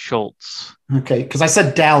Dalton Schultz. Okay, because I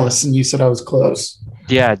said Dallas and you said I was close.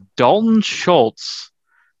 Yeah, Dalton Schultz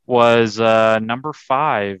was number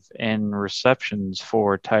 5 in receptions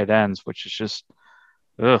for tight ends, which is just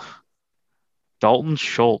Dalton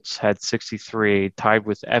Schultz had 63, tied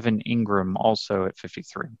with Evan Ingram also at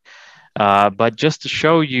 53. But just to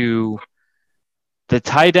show you the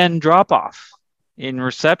tight end drop-off in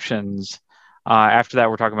receptions, after that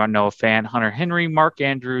we're talking about Noah Fant, Hunter Henry, Mark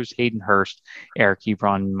Andrews, Hayden Hurst, Eric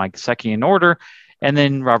Ebron, Mike Gesicki in order, and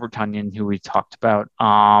then Robert Tunyon, who we talked about.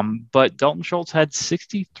 But Dalton Schultz had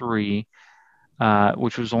 63,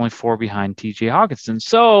 which was only 4 behind TJ Hawkinson.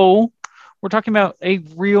 So we're talking about a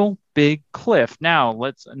real big cliff. Now,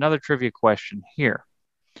 another trivia question here.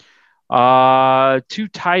 2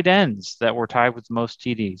 tight ends that were tied with the most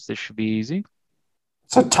TDs. This should be easy.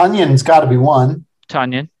 So Tunyon's got to be one.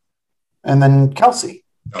 Tunyon. And then Kelsey.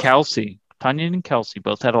 Tunyon and Kelsey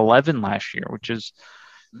both had 11 last year, which is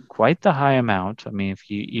quite the high amount. I mean,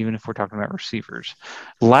 even if we're talking about receivers.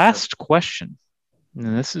 Last question.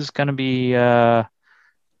 And this is going to be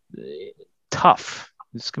tough.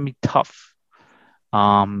 This is going to be tough.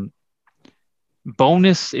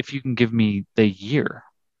 Bonus if you can give me the year.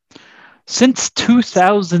 Since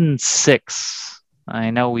 2006,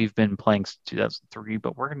 I know we've been playing since 2003,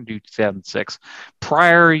 but we're going to do 2006.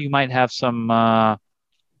 Prior, you might have some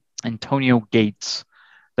Antonio Gates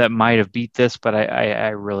that might have beat this, but I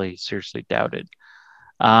really seriously doubt it.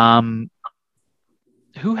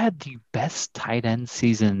 Who had the best tight end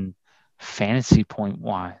season fantasy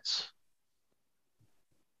point-wise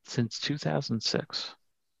since 2006?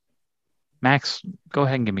 Max, go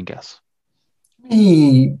ahead and give me a guess.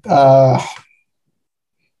 I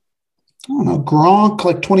don't know, Gronk,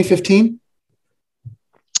 like 2015?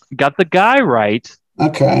 Got the guy right.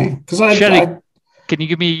 Okay. Because can you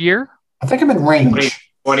give me a year? I think I'm in range.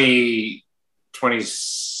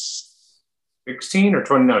 2016 or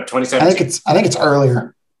 2017? I think it's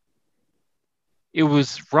earlier. It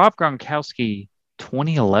was Rob Gronkowski,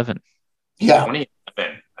 2011. Yeah.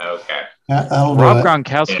 2011. Okay. Yeah, Rob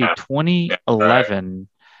Gronkowski, 2011.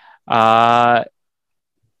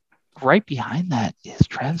 Right behind that is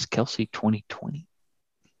Travis Kelce, 2020.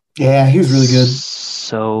 Yeah, he was really good.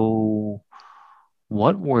 So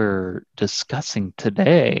what we're discussing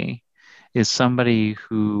today is somebody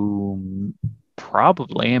who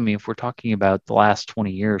probably, I mean, if we're talking about the last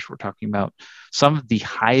 20 years, we're talking about some of the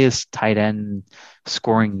highest tight end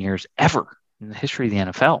scoring years ever in the history of the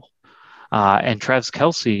NFL. And Travis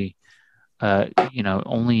Kelce,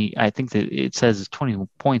 only, I think that it says it's 20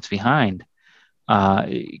 points behind.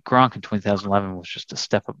 Gronk in 2011 was just a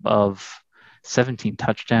step above. 17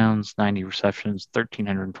 touchdowns, 90 receptions,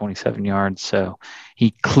 1,327 yards. So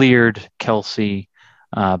he cleared Kelce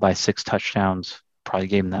by 6 touchdowns, probably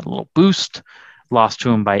gave him that little boost. Lost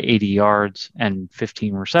to him by 80 yards and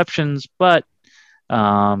 15 receptions, but,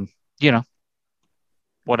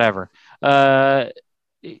 whatever.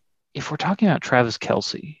 If we're talking about Travis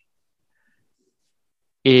Kelce,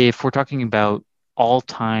 if we're talking about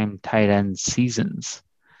all-time tight end seasons,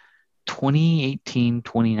 2018,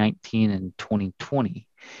 2019, and 2020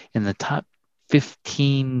 in the top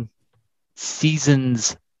 15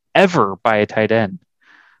 seasons ever by a tight end.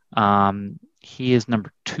 He is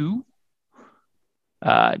number 2,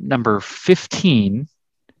 number 15,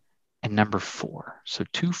 and number 4. So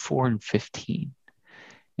 2, 4, and 15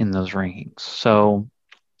 in those rankings. So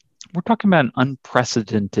we're talking about an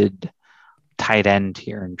unprecedented tight end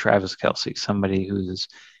here in Travis Kelce, somebody who's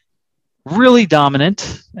really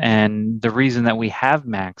dominant, and the reason that we have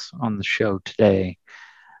Max on the show today.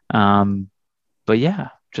 But yeah,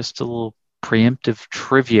 just a little preemptive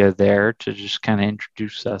trivia there to just kind of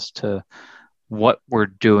introduce us to what we're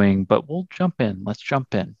doing, but we'll jump in. Let's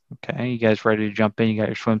jump in. Okay. You guys ready to jump in? You got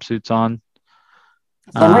your swimsuits on?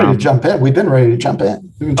 So I'm ready to jump in. We've been ready to jump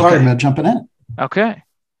in. We've been talking about jumping in. Okay.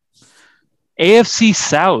 AFC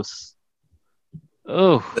South.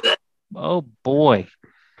 Oh boy.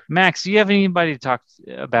 Max, do you have anybody to talk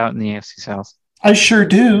about in the AFC South? I sure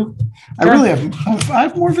do. Okay. I really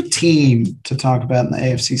have more of a team to talk about in the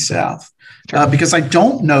AFC South because I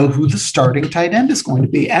don't know who the starting tight end is going to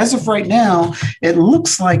be. As of right now, it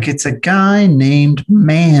looks like it's a guy named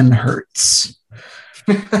Manhurts.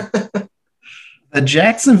 The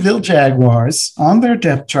Jacksonville Jaguars on their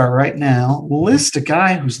depth chart right now list a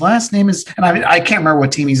guy whose last name is, and I can't remember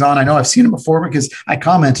what team he's on. I know I've seen him before because I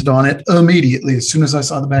commented on it immediately as soon as I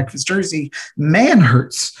saw the back of his jersey.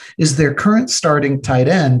 Manhurts is their current starting tight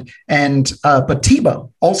end, and but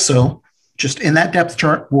Tebow also just in that depth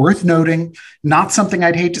chart, worth noting. Not something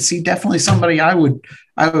I'd hate to see. Definitely somebody I would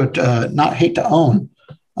not hate to own.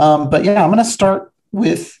 But yeah, I'm going to start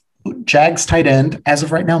with Jags tight end, as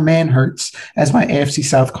of right now, Manhurts, as my AFC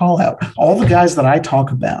South call out. All the guys that I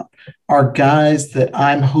talk about are guys that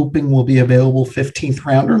I'm hoping will be available 15th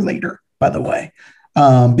round or later, by the way,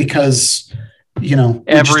 because,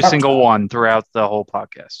 every single one throughout the whole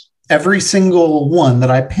podcast. Every single one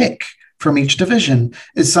that I pick from each division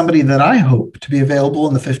is somebody that I hope to be available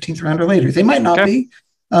in the 15th round or later. They might not be,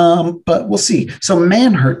 but we'll see. So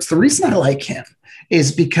Manhurts, the reason I like him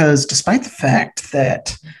is because despite the fact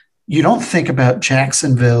that you don't think about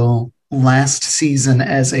Jacksonville last season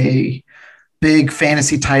as a big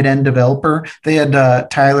fantasy tight end developer. They had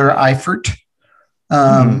Tyler Eifert,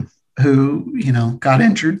 who, got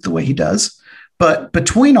injured the way he does. But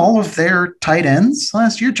between all of their tight ends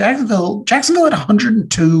last year, Jacksonville had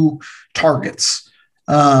 102 targets.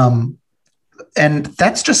 And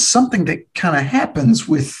that's just something that kind of happens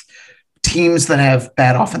with teams that have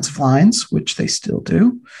bad offensive lines, which they still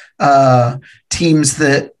do. Teams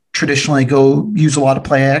that traditionally go use a lot of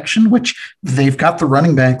play action, which they've got the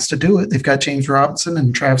running backs to do it. They've got James Robinson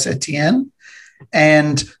and Travis Etienne,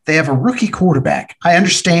 and they have a rookie quarterback. I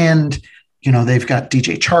understand, they've got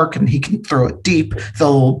DJ Chark and he can throw it deep.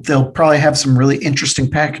 They'll probably have some really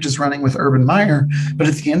interesting packages running with Urban Meyer, but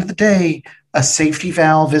at the end of the day, a safety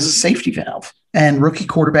valve is a safety valve. And rookie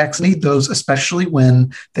quarterbacks need those, especially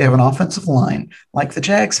when they have an offensive line like the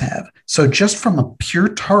Jags have. So just from a pure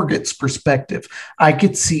targets perspective, I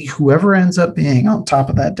could see whoever ends up being on top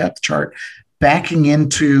of that depth chart backing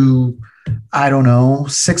into,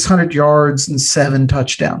 600 yards and 7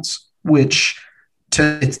 touchdowns, which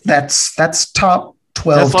that's top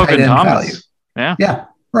 12 tight end value. Yeah,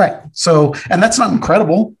 right. So, and that's not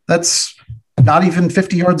incredible. That's not even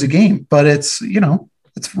 50 yards a game, but it's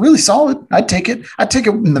really solid. I'd take it. I'd take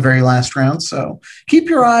it in the very last round. So keep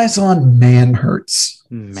your eyes on Manhurts.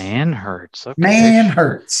 Manhurts. Okay.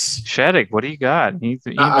 Manhurts. Shaddick, what do you got?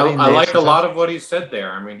 I like a lot of what he said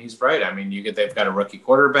there. I mean, he's right. I mean, they've got a rookie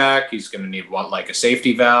quarterback. He's going to need a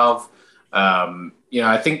safety valve.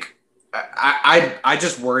 I think I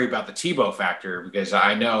just worry about the Tebow factor because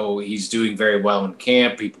I know he's doing very well in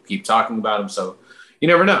camp. People keep talking about him. So you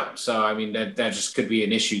never know. So, I mean, that just could be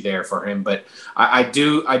an issue there for him. But I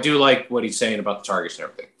do like what he's saying about the targets and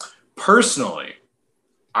everything. Personally,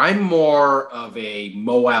 I'm more of a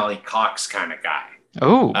Mo Alley Cox kind of guy.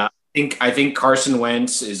 Oh. I think Carson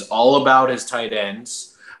Wentz is all about his tight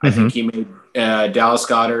ends. I think he made Dallas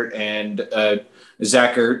Goedert and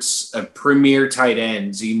Zach Ertz premier tight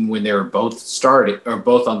ends, even when they were both started or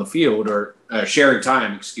both on the field or sharing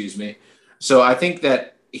time, excuse me. So I think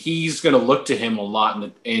that he's going to look to him a lot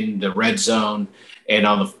in the red zone and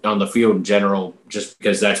on the field in general, just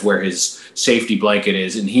because that's where his safety blanket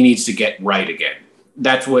is, and he needs to get right again.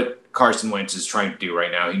 That's what Carson Wentz is trying to do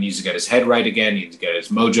right now. He needs to get his head right again. He needs to get his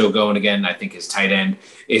mojo going again. I think his tight end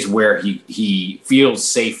is where he feels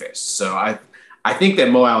safest. So I think that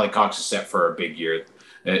Mo Alley Cox is set for a big year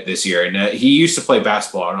this year, and he used to play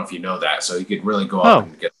basketball. I don't know if you know that, so he could really go up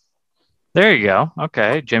and get. There you go.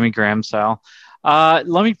 Okay, Jimmy Graham style. Let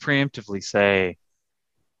me preemptively say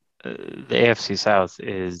the AFC South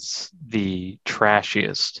is the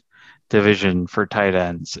trashiest division for tight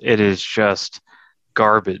ends. It is just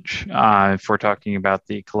garbage. If we're talking about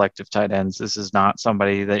the collective tight ends, this is not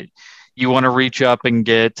somebody that you want to reach up and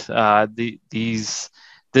get.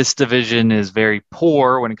 This division is very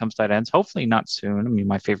poor when it comes to tight ends. Hopefully not soon. I mean,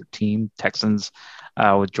 my favorite team, Texans,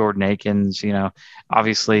 with Jordan Akins,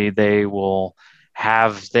 obviously they will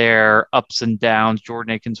have their ups and downs.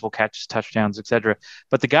 Jordan Akins will catch his touchdowns, etc.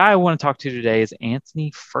 But the guy I want to talk to today is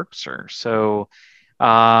Anthony Firkser. So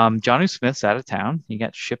Jonnu Smith's out of town. He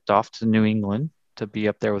got shipped off to New England to be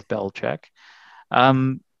up there with Belichick.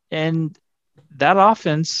 And that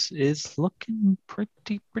offense is looking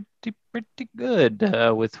pretty good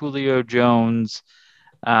with Julio Jones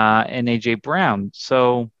and AJ Brown.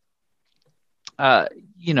 So,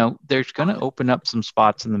 there's going to open up some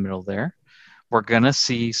spots in the middle there. We're going to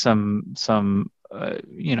see some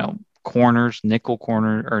corners, nickel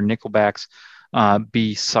corner or nickelbacks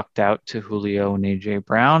be sucked out to Julio and AJ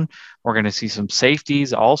Brown. We're going to see some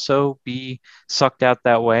safeties also be sucked out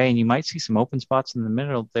that way, and you might see some open spots in the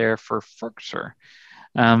middle there for Firkser.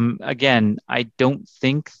 Again, I don't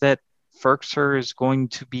think that Firkser is going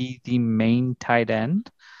to be the main tight end.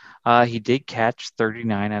 He did catch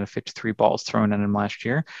 39 out of 53 balls thrown at him last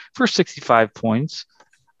year for 65 points.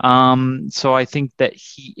 So I think that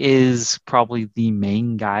he is probably the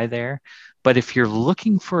main guy there. But if you're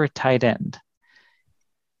looking for a tight end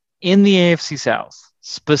in the AFC South,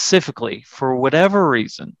 specifically for whatever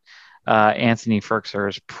reason, Anthony Firkser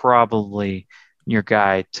is probably your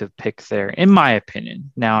guy to pick there, in my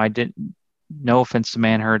opinion. Now, no offense to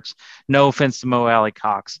Manhurts, no offense to Mo Alley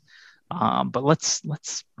Cox, but let's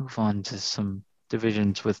move on to some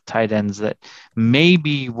divisions with tight ends that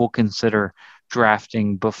maybe we'll consider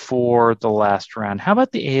drafting before the last round. How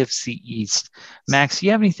about the AFC East? Max, do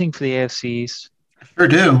you have anything for the AFC East? I sure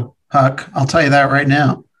do, Huck. I'll tell you that right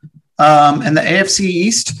now. And the AFC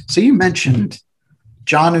East, so you mentioned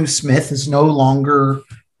Jonnu Smith is no longer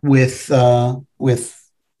with the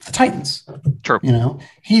Titans. True.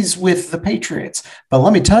 He's with the Patriots. But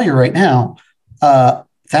let me tell you right now,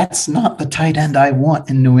 that's not the tight end I want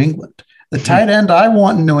in New England. The tight end I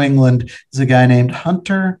want in New England is a guy named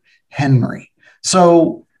Hunter Henry.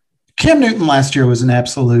 So Cam Newton last year was an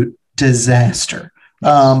absolute disaster.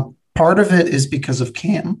 Part of it is because of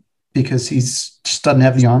Cam, because he's just doesn't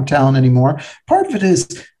have the arm talent anymore. Part of it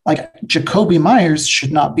is like Jacoby Myers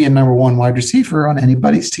should not be a number one wide receiver on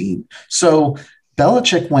anybody's team. So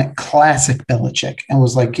Belichick went classic Belichick and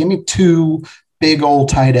was like, give me two big old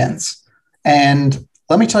tight ends. And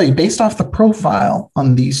let me tell you, based off the profile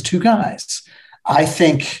on these two guys, I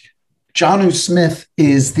think Jonnu Smith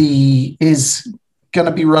is going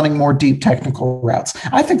to be running more deep technical routes.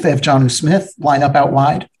 I think they have Jonnu Smith line up out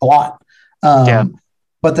wide a lot.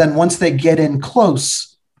 But then once they get in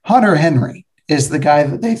close, Hunter Henry is the guy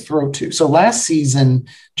that they throw to. So last season,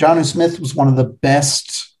 Jonnu Smith was one of the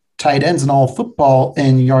best tight ends in all of football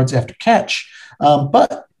in yards after catch,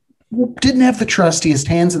 but didn't have the trustiest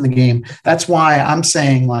hands in the game. That's why I'm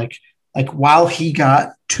saying like while he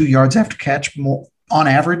got 2 yards after catch more on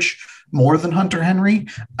average, more than Hunter Henry,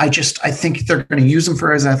 I think they're going to use him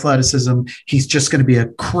for his athleticism. He's just going to be a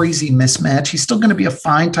crazy mismatch. He's still going to be a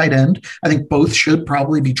fine tight end. I think both should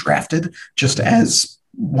probably be drafted just as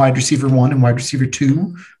wide receiver 1 and wide receiver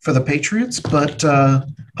 2 for the Patriots. But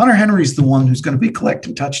Hunter Henry's the one who's going to be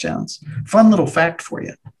collecting touchdowns. Fun little fact for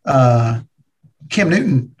you. Cam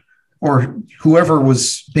Newton, or whoever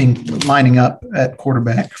was lining up at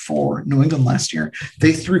quarterback for New England last year,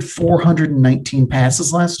 they threw 419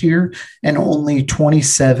 passes last year, and only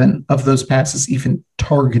 27 of those passes even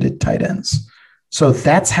targeted tight ends. So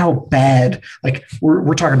that's how bad. Like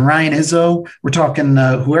we're talking Ryan Izzo, we're talking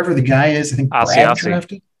whoever the guy is. I think Brad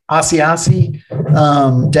drafted Asiasi,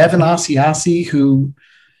 Devin Asiasi, who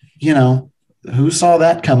who saw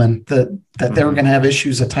that coming, that they were going to have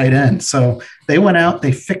issues at tight end. So they went out,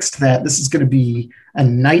 they fixed that. This is going to be a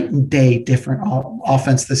night and day different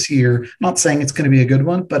offense this year. I'm not saying it's going to be a good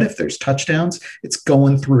one, but if there's touchdowns, it's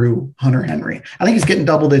going through Hunter Henry. I think he's getting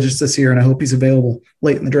double digits this year, and I hope he's available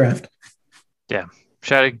late in the draft. Yeah.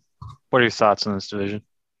 Shaddy, what are your thoughts on this division?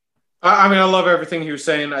 I mean, I love everything he was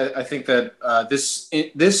saying. I think that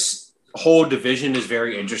this whole division is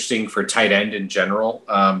very interesting for tight end in general,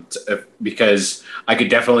 because I could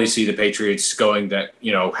definitely see the Patriots going that,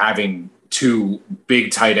 having two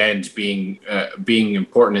big tight ends being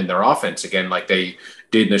important in their offense again, like they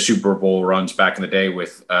did in the Super Bowl runs back in the day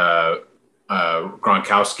with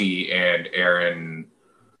Gronkowski and Aaron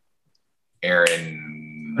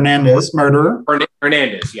Hernandez, murderer.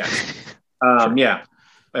 Hernandez, yes.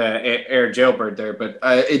 Aaron Jailbird there, but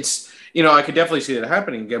it's. I could definitely see that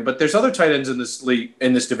happening again. But there's other tight ends in this league,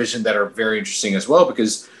 in this division, that are very interesting as well,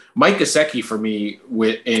 because Mike Gesicki for me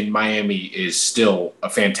in Miami is still a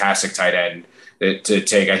fantastic tight end to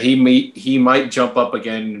take. He might jump up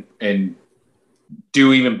again and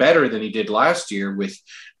do even better than he did last year, with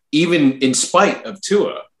even in spite of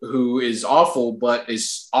Tua, who is awful, but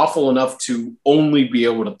is awful enough to only be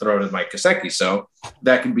able to throw to Mike Gesicki. So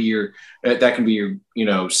that can be your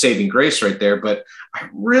saving grace right there. But I'm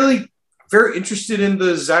really very interested in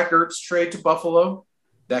the Zach Ertz trade to Buffalo.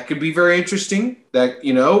 That could be very interesting. That,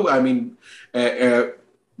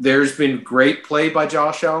 there's been great play by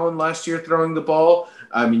Josh Allen last year throwing the ball.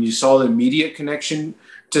 I mean, you saw the immediate connection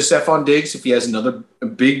to Stephon Diggs. If he has another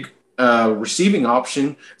big receiving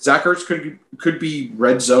option, Zach Ertz could be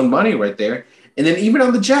red zone money right there. And then even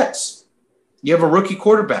on the Jets, you have a rookie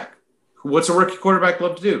quarterback. What's a rookie quarterback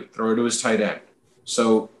love to do? Throw it to his tight end.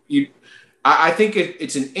 So I think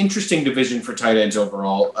it's an interesting division for tight ends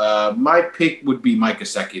overall. My pick would be Mike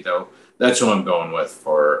Gesicki, though. That's who I'm going with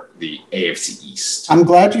for the AFC East. I'm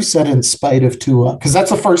glad you said in spite of Tua, because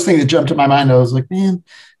that's the first thing that jumped to my mind. I was like, man,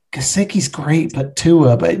 Gesicki's great, but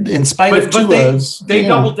Tua, but in spite of Tua, they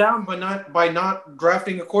doubled down by not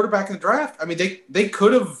drafting a quarterback in the draft. I mean, they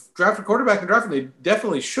could have drafted a quarterback in the draft, and they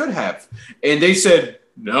definitely should have. And they said,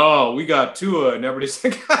 no, we got Tua, and everybody's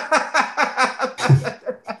like,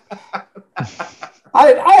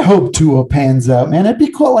 I hope Tua pans out, man. It'd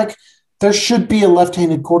be cool. Like, there should be a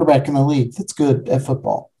left-handed quarterback in the league that's good at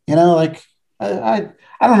football. You know, like I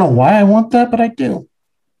don't know why I want that, but I do.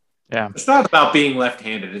 Yeah, it's not about being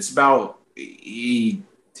left-handed. It's about his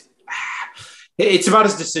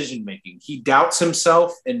decision making. He doubts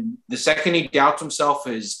himself, and the second he doubts himself,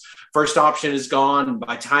 his first option is gone.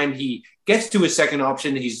 By the time he gets to his second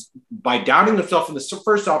option, by doubting himself in the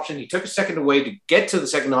first option, he took a second away to get to the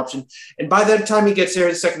second option, and by the time he gets there,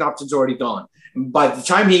 his second option's already gone. And by the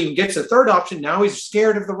time he even gets to the third option, now he's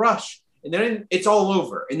scared of the rush. And then it's all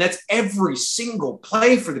over. And that's every single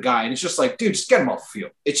play for the guy. And it's just like, dude, just get him off the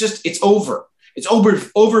field. It's over. It's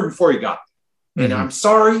over before you got it. And I'm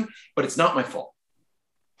sorry, but it's not my fault.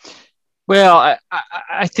 Well,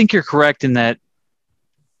 I think you're correct in that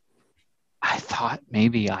I thought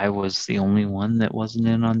maybe I was the only one that wasn't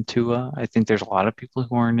in on Tua. I think there's a lot of people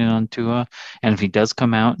who aren't in on Tua. And if he does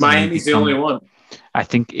come out... Miami's the only one. I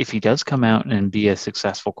think if he does come out and be a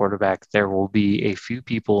successful quarterback, there will be a few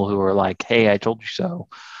people who are like, hey, I told you so.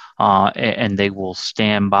 And they will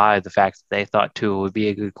stand by the fact that they thought Tua would be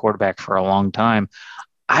a good quarterback for a long time.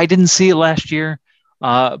 I didn't see it last year.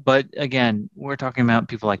 But again, we're talking about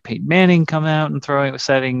people like Peyton Manning coming out and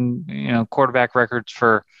setting, quarterback records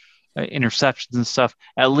for interceptions and stuff.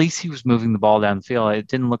 At least he was moving the ball down the field. It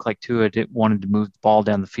didn't look like Tua wanted to move the ball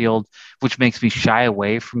down the field, which makes me shy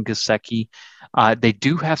away from Gesicki. They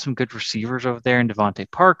do have some good receivers over there in Devontae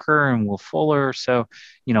Parker and Will Fuller. So,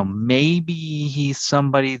 maybe he's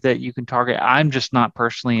somebody that you can target. I'm just not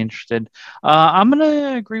personally interested. I'm going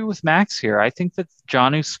to agree with Max here. I think that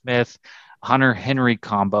Jonnu Smith, Hunter Henry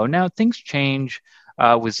combo. Now things change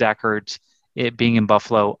with Zach Ertz. It being in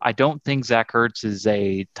Buffalo, I don't think Zach Ertz is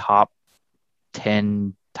a top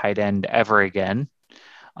 10 tight end ever again.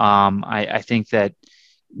 I think that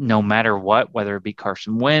no matter what, whether it be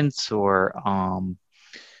Carson Wentz or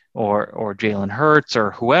Jalen Hurts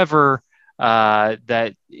or whoever,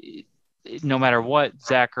 that no matter what,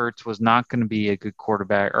 Zach Ertz was not going to be a good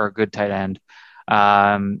quarterback or a good tight end.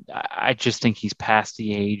 I just think he's past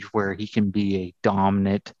the age where he can be a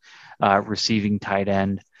dominant receiving tight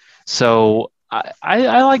end. So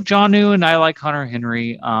I like Jonnu and I like Hunter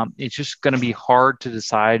Henry. It's just going to be hard to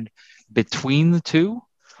decide between the two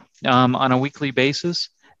on a weekly basis.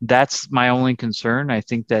 That's my only concern. I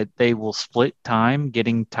think that they will split time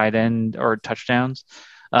getting tight end or touchdowns.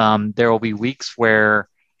 There will be weeks where,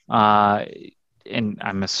 and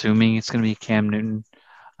I'm assuming it's going to be Cam Newton.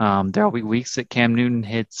 There will be weeks that Cam Newton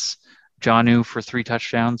hits Jonnu for 3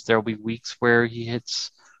 touchdowns. There will be weeks where he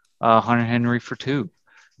hits Hunter Henry for 2.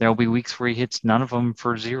 There will be weeks where he hits none of them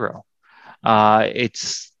for 0.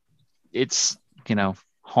 It's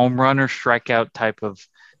home run or strikeout type of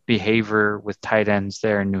behavior with tight ends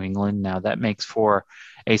there in New England. Now that makes for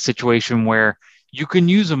a situation where you can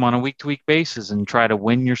use them on a week-to-week basis and try to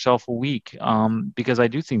win yourself a week because I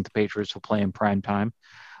do think the Patriots will play in prime time.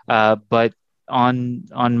 But on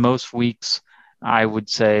most weeks, I would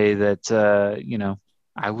say that,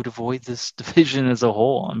 I would avoid this division as a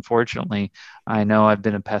whole. Unfortunately, I know I've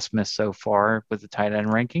been a pessimist so far with the tight end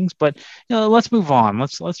rankings, but let's move on.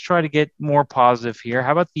 Let's try to get more positive here.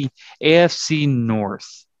 How about the AFC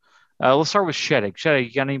North? Let's start with Sheddick. Sheddick,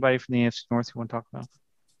 you got anybody from the AFC North you want to talk about?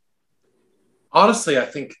 Honestly, I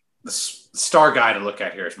think the star guy to look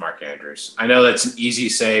at here is Mark Andrews. I know that's an easy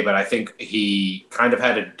say, but I think he kind of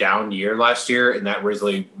had a down year last year, and that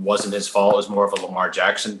really wasn't his fault. It was more of a Lamar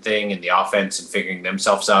Jackson thing and the offense and figuring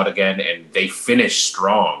themselves out again, and they finished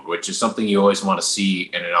strong, which is something you always want to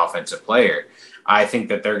see in an offensive player. I think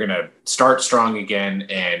that they're going to start strong again,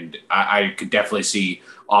 and I could definitely see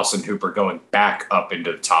Austin Hooper going back up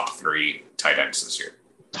into the top 3 tight ends this year.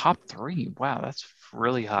 Top 3? Wow, that's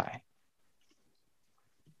really high.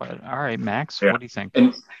 But all right, Max, yeah. What do you think?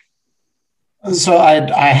 And So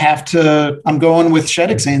I have to. I'm going with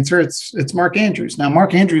Sheddick's answer. It's Mark Andrews. Now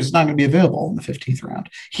Mark Andrews is not going to be available in the 15th round.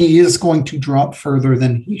 He is going to drop further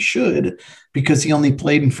than he should because he only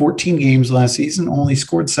played in 14 games last season, only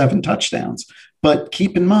scored 7 touchdowns. But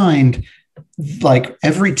keep in mind, like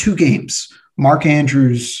every 2 games, Mark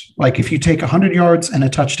Andrews, like if you take 100 yards and a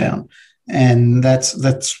touchdown, and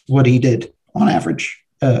that's what he did on average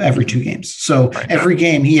every 2 games. So every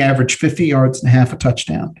game he averaged 50 yards and half a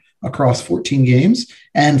touchdown across 14 games.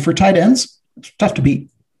 And for tight ends, it's tough to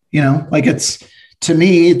beat. Like to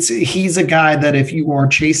me, he's a guy that if you are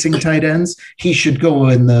chasing tight ends, he should go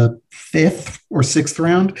in the 5th or 6th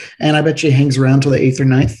round. And I bet you he hangs around till the 8th or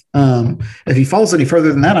 9th. If he falls any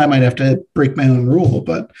further than that, I might have to break my own rule.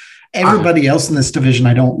 But everybody else in this division,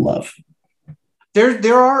 I don't love.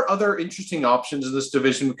 There are other interesting options in this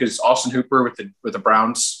division because Austin Hooper with the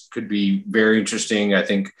Browns could be very interesting. I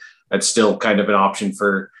think that's still kind of an option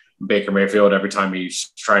for Baker Mayfield every time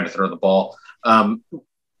he's trying to throw the ball.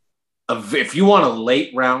 If you want a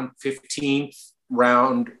late round, 15th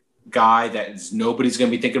round guy that is nobody's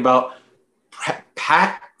going to be thinking about,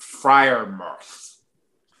 Pat Freiermuth.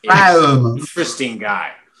 Interesting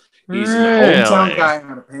guy. He's a hometown guy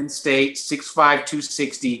out of Penn State, 6'5",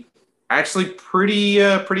 260. Actually pretty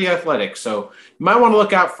athletic. So you might want to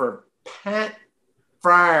look out for Pat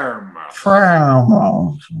Freiermuth.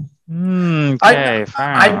 Okay,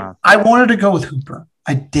 I wanted to go with Hooper.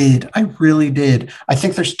 I did. I really did. I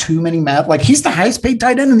think there's too many math. Like he's the highest paid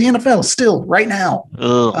tight end in the NFL still right now.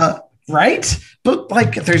 Right? But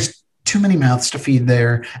like there's too many mouths to feed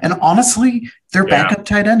there. And honestly, their backup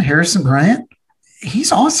tight end, Harrison Bryant,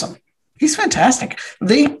 he's awesome. He's fantastic.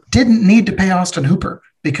 They didn't need to pay Austin Hooper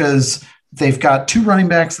because they've got 2 running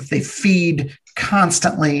backs that they feed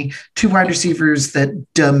constantly, 2 wide receivers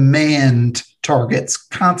that demand targets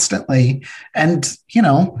constantly. And,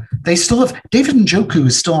 they still have David Njoku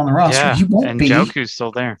is still on the roster. Yeah, he won't be. Njoku's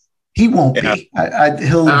still there. He won't be.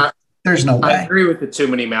 There's no way. I agree with the too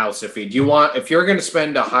many mouths to feed. If you're going to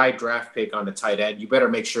spend a high draft pick on a tight end, you better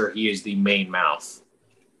make sure he is the main mouth.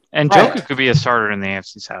 And Njoku could be a starter in the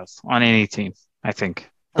AFC South on any team, I think.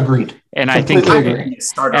 Agreed. And I think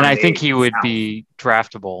he would be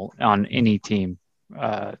draftable on any team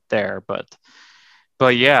there. But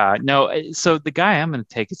yeah, no. So the guy I'm going to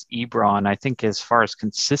take is Ebron. I think as far as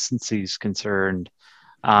consistency is concerned,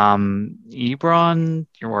 Ebron,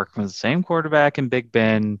 you're working with the same quarterback in Big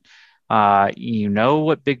Ben. You know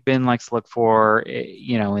what Big Ben likes to look for,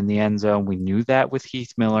 in the end zone. We knew that with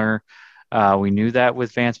Heath Miller. We knew that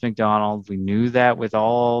with Vance McDonald. We knew that with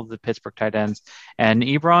all the Pittsburgh tight ends. And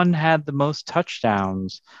Ebron had the most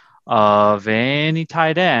touchdowns of any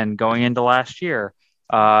tight end going into last year,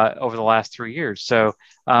 over the last 3 years. So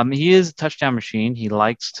he is a touchdown machine. He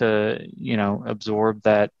likes to, absorb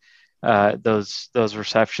that those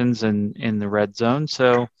receptions in the red zone.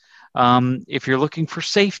 So if you're looking for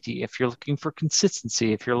safety, if you're looking for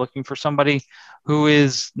consistency, if you're looking for somebody who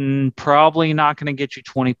is probably not going to get you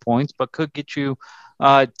 20 points, but could get you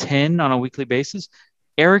 10 on a weekly basis,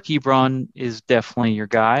 Eric Ebron is definitely your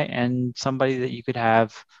guy and somebody that you could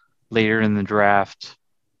have later in the draft,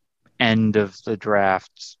 end of the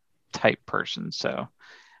draft type person. So,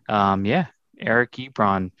 Eric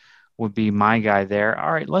Ebron would be my guy there.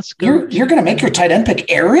 All right, let's go. You're going to make your tight end pick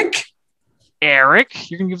Eric?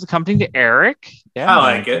 You're going to give the company to Eric? Yeah,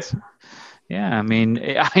 I like it. Yeah, I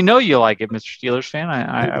mean, I know you like it, Mr. Steelers fan.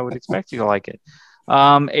 I would expect you to like it.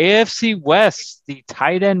 AFC West, the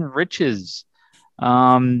tight end riches.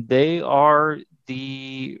 They are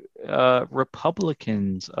the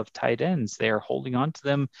Republicans of tight ends. They are holding on to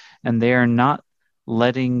them, and they are not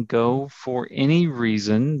letting go for any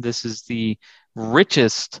reason. This is the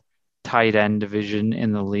richest tight end division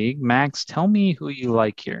in the league. Max, tell me who you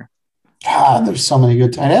like here. There's so many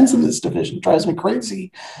good tight ends in this division. It drives me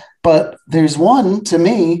crazy. But there's one, to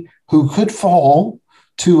me, who could fall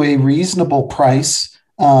to a reasonable price.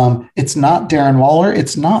 It's not Darren Waller.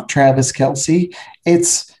 It's not Travis Kelce.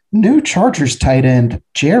 It's new Chargers tight end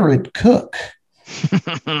Jared Cook.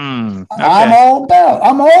 Okay. I'm all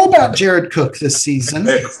about Jared Cook this season.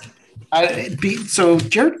 So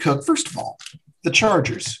Jared Cook, first of all, the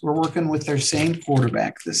Chargers were working with their same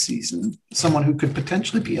quarterback this season, someone who could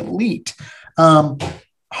potentially be elite.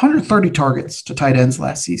 130 targets to tight ends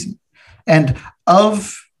last season. And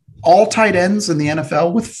of all tight ends in the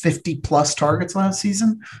NFL with 50-plus targets last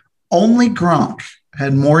season, only Gronk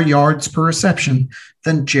had more yards per reception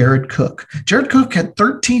than Jared Cook. Jared Cook had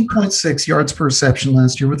 13.6 yards per reception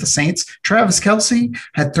last year with the Saints. Travis Kelce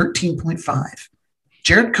had 13.5.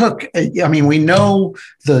 Jared Cook, I mean, we know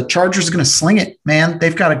the Chargers are going to sling it, man.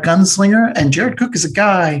 They've got a gunslinger, and Jared Cook is a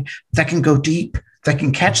guy that can go deep, that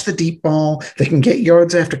can catch the deep ball, that can get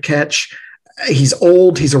yards after catch. He's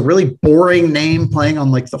old. He's a really boring name playing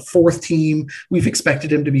on like the fourth team we've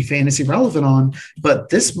expected him to be fantasy relevant on, but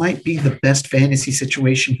this might be the best fantasy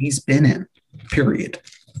situation he's been in, period,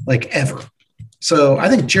 like ever. So I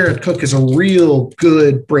think Jared Cook is a real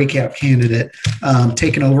good breakout candidate,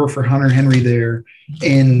 taking over for Hunter Henry there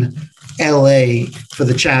in LA for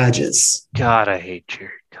the Chargers. God, I hate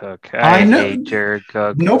Jared Cook. I know. Hate Jared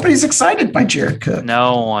Cook. Nobody's excited by Jared Cook.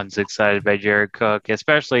 No one's excited by Jared Cook,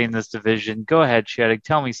 especially in this division. Go ahead, Sheddick.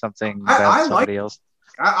 Tell me something about somebody else.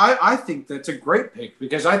 I think that's a great pick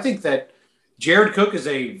because I think that Jared Cook is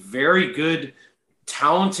a very good,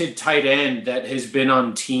 talented tight end that has been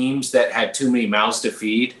on teams that had too many mouths to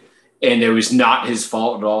feed. And it was not his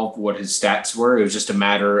fault at all what his stats were. It was just a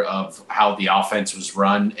matter of how the offense was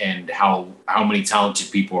run and how many talented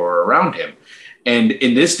people were around him. And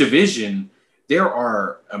in this division, there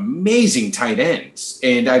are amazing tight ends.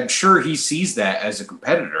 And I'm sure he sees that as a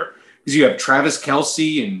competitor because you have Travis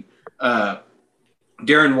Kelce and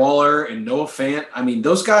Darren Waller and Noah Fant. I mean,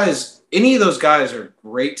 those guys, any of those guys are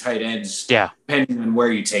great tight ends, depending on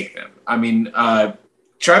where you take them. I mean,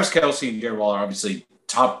 Travis Kelce and Darren Waller are obviously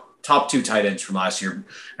top two tight ends from last year.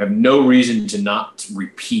 I have no reason to not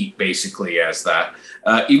repeat basically as that.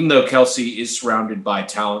 Even though Kelce is surrounded by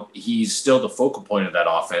talent, he's still the focal point of that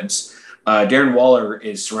offense. Darren Waller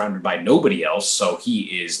is surrounded by nobody else, so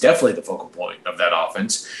he is definitely the focal point of that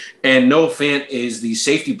offense. And Noah Fant is the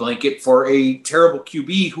safety blanket for a terrible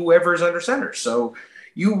QB, whoever is under center. So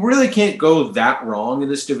you really can't go that wrong in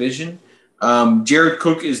this division. Jared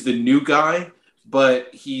Cook is the new guy,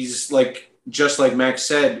 but he's just like Max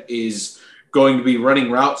said, is going to be running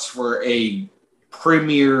routes for a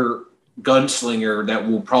premier gunslinger that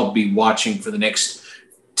we'll probably be watching for the next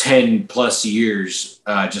 10 plus years,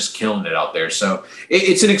 just killing it out there. So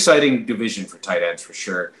it's an exciting division for tight ends for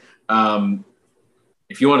sure.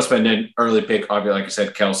 If you want to spend an early pick, obviously, like I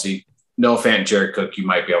said, Kelce, Noah Fant, Jared Cook, you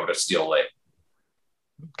might be able to steal late.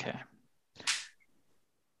 Okay.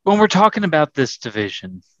 When we're talking about this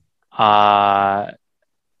division,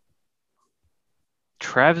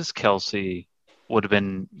 Travis Kelce would have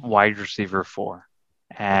been wide receiver 4.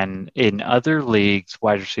 And in other leagues,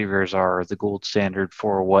 wide receivers are the gold standard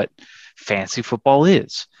for what fantasy football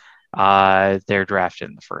is. They're drafted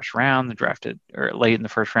in the first round, they're drafted or late in the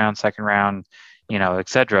first round, second round,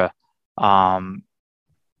 etc. Travis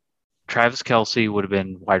Kelce would have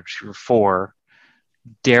been wide receiver 4.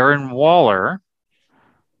 Darren Waller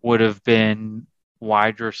would have been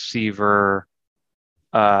wide receiver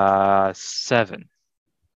 7.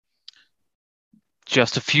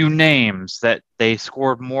 Just a few names that they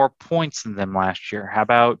scored more points than them last year. How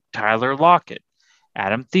about Tyler Lockett,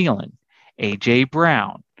 Adam Thielen, A.J.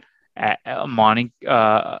 Brown, Amari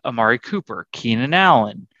Cooper, Keenan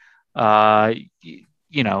Allen,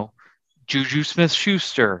 Juju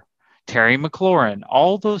Smith-Schuster, Terry McLaurin.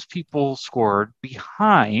 All those people scored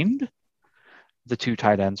behind the 2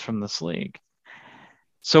 tight ends from this league.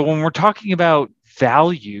 So when we're talking about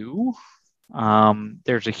value,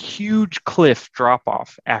 there's a huge cliff drop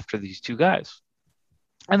off after these 2 guys,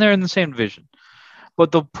 and they're in the same division.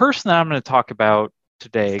 But the person that I'm going to talk about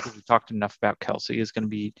today, because we talked enough about Kelce, is going to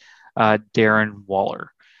be Darren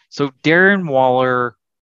Waller. So Darren Waller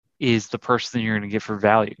is the person that you're going to get for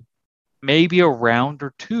value, maybe a round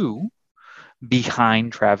or 2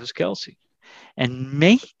 behind Travis Kelce, and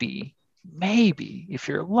maybe if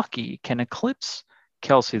you're lucky, can eclipse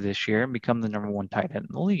Kelce this year and become the number 1 tight end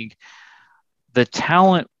in the league. The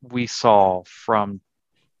talent we saw from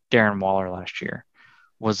Darren Waller last year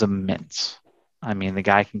was immense. I mean, the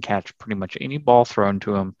guy can catch pretty much any ball thrown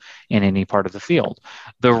to him in any part of the field.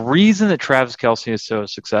 The reason that Travis Kelce is so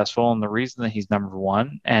successful and the reason that he's number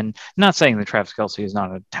 1, and not saying that Travis Kelce is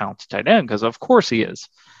not a talented tight end, because of course he is,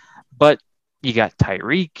 but you got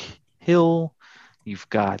Tyreek Hill, you've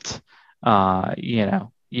got,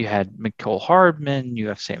 you had Mecole Hardman, you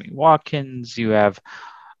have Sammy Watkins, you have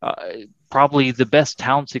probably the best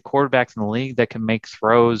talented quarterback in the league that can make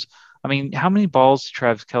throws. I mean, how many balls did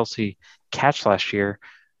Travis Kelce catch last year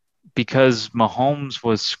because Mahomes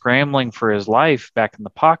was scrambling for his life back in the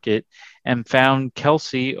pocket and found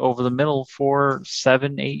Kelce over the middle for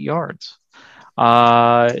 7-8 yards,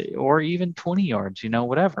 or even 20 yards,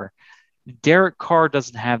 whatever. Derek Carr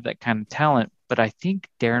doesn't have that kind of talent, but I think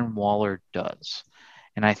Darren Waller does.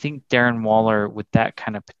 And I think Darren Waller, with that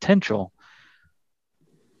kind of potential,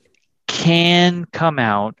 can come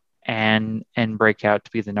out and break out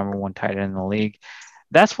to be the number 1 tight end in the league.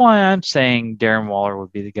 That's why I'm saying Darren Waller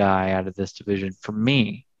would be the guy out of this division for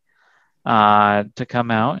me to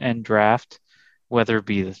come out and draft, whether it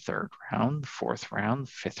be the 3rd round, the 4th round,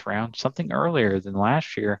 the 5th round, something earlier than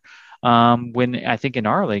last year. When I think in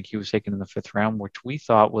our league he was taken in the 5th round, which we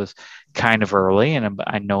thought was kind of early, and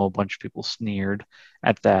I know a bunch of people sneered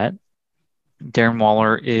at that. Darren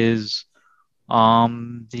Waller is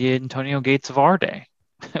the Antonio Gates of our day,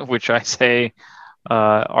 which I say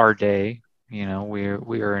our day. You know,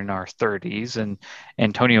 we are in our 30s, and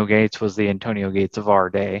Antonio Gates was the Antonio Gates of our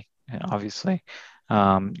day. Obviously,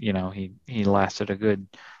 you know, he lasted a good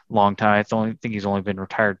long time. I think he's only been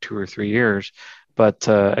retired 2 or 3 years. But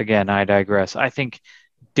again, I digress. I think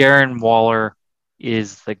Darren Waller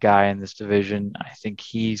is the guy in this division. I think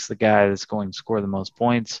he's the guy that's going to score the most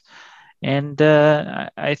points. And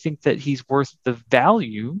I think that he's worth the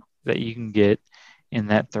value that you can get in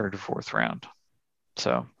that 3rd or 4th round.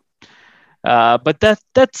 So, but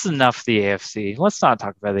that's enough of the AFC. Let's not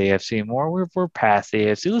talk about the AFC anymore. We're past the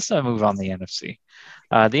AFC. Let's not move on to the NFC.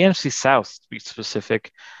 The NFC South, to be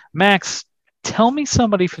specific. Max, tell me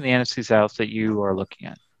somebody from the NFC South that you are looking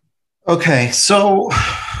at. Okay, so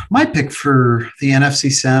my pick for the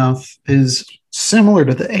NFC South is similar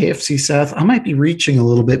to the AFC South. I might be reaching a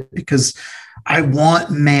little bit because I want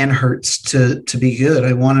Manhurts to be good.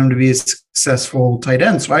 I want him to be a successful tight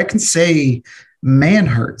end. So I can say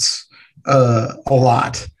Manhurts a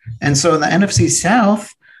lot. And so in the NFC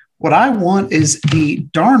South, what I want is the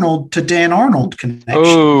Darnold to Dan Arnold connection.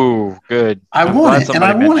 Oh, good. I want it, and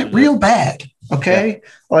I want it real bad. Okay,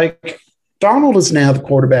 like Darnold is now the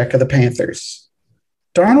quarterback of the Panthers.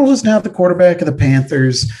 The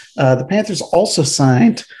Panthers also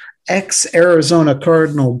signed ex-Arizona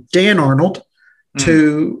Cardinal Dan Arnold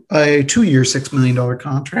to a 2-year, $6 million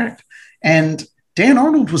contract. And Dan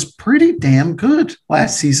Arnold was pretty damn good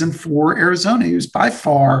last season for Arizona. He was by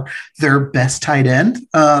far their best tight end.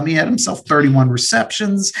 He had himself 31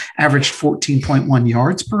 receptions, averaged 14.1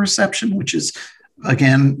 yards per reception, which is,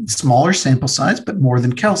 again, smaller sample size, but more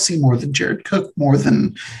than Kelsey, more than Jared Cook, more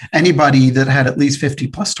than anybody that had at least 50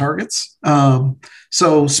 plus targets.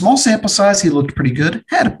 So small sample size, he looked pretty good,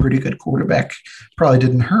 had a pretty good quarterback, probably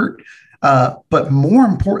didn't hurt. But more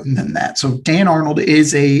important than that, so Dan Arnold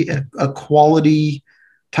is a quality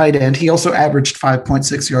tight end. He also averaged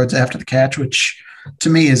 5.6 yards after the catch, which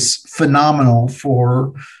to me is phenomenal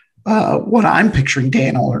for what I'm picturing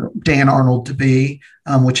Dan Arnold to be,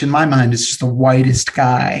 which in my mind is just the whitest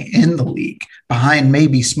guy in the league, behind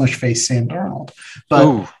maybe smush face Sam Darnold.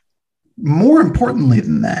 But more importantly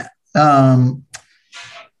than that,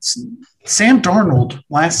 Sam Darnold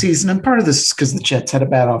last season, and part of this is because the Jets had a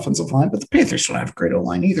bad offensive line, but the Panthers don't have a great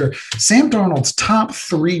O-line either. Sam Darnold's top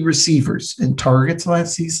 3 receivers in targets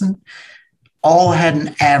last season all had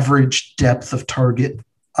an average depth of target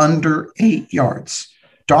under 8 yards.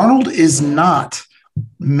 Darnold is not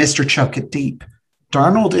Mr. Chuck It Deep.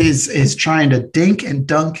 Darnold is trying to dink and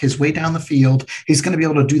dunk his way down the field. He's going to be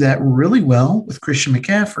able to do that really well with Christian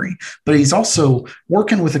McCaffrey, but he's also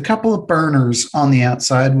working with a couple of burners on the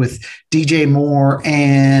outside with DJ Moore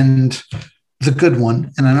and the good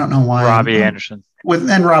one. And I don't know why. Robbie Anderson.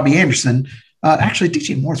 Robbie Anderson. Actually,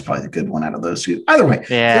 DJ Moore's probably the good one out of those two. Either way,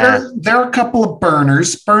 there are a couple of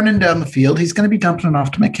burners burning down the field. He's going to be dumping it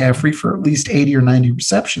off to McCaffrey for at least 80 or 90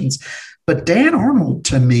 receptions. But Dan Arnold,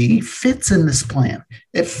 to me, fits in this plan.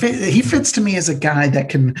 He fits to me as a guy that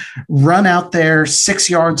can run out there 6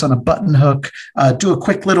 yards on a button hook, do a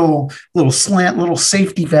quick little slant, little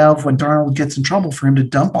safety valve when Darnold gets in trouble for him to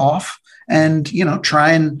dump off and, you know,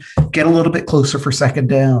 try and get a little bit closer for second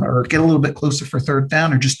down or get a little bit closer for third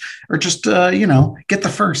down or just you know, get the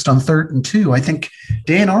first on 3rd and 2. I think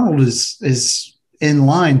Dan Arnold is in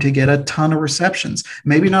line to get a ton of receptions.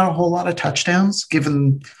 Maybe not a whole lot of touchdowns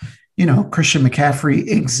given – you know, Christian McCaffrey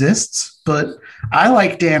exists, but I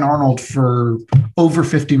like Dan Arnold for over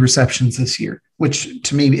 50 receptions this year, which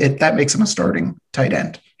to me, that makes him a starting tight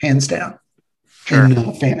end, hands down,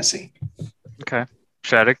 in fantasy. Okay.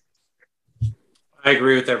 Shattuck? I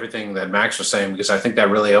agree with everything that Max was saying because I think that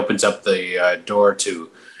really opens up the door to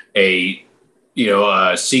a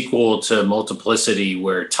sequel to Multiplicity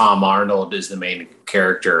where Tom Arnold is the main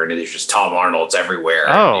character and there's just Tom Arnold's everywhere.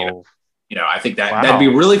 Oh. And, I think that'd be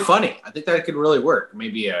really funny. I think that could really work.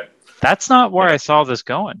 Maybe that's not where I saw this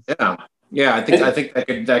going. Yeah. I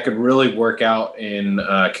think that could really work out in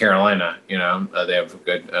Carolina. They have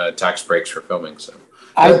good tax breaks for filming. So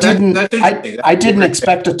I didn't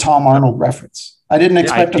expect a Tom Arnold reference. I didn't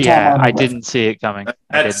expect a Tom Arnold. I didn't see it coming.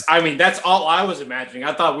 That's all I was imagining.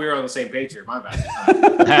 I thought we were on the same page here. My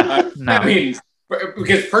bad. No. I mean,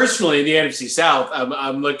 because personally in the NFC South,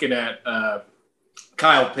 I'm looking at.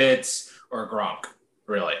 Kyle Pitts or Gronk,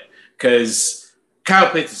 really, because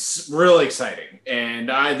Kyle Pitts is really exciting, and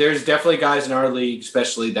there's definitely guys in our league,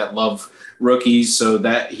 especially that love rookies, so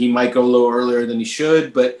that he might go a little earlier than he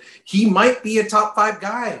should, but he might be a top 5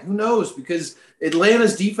 guy. Who knows? Because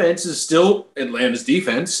Atlanta's defense is still Atlanta's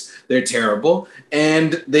defense. They're terrible,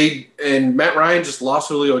 and Matt Ryan just lost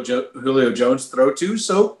Julio Jones' throw too,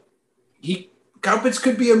 so Kyle Pitts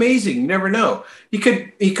could be amazing. You never know. He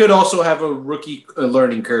could also have a rookie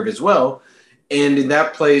learning curve as well. And in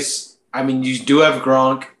that place, I mean, you do have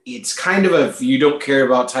Gronk. It's kind of if you don't care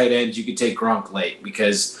about tight ends, you could take Gronk late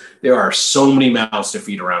because there are so many mouths to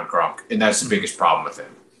feed around Gronk, and that's the biggest problem with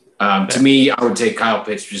him. To me, I would take Kyle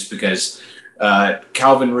Pitts just because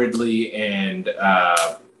Calvin Ridley and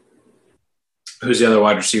who's the other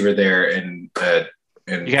wide receiver there? And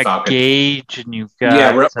you got Falcons. Gage, and you've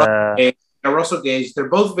got Russell Gage. They're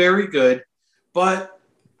both very good, but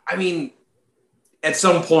I mean, at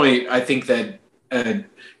some point, I think that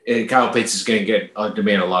Kyle Pitts is going to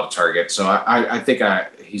demand a lot of targets. So I think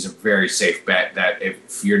he's a very safe bet that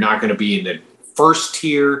if you're not going to be in the first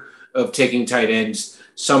tier of taking tight ends,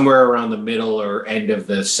 somewhere around the middle or end of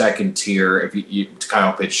the second tier,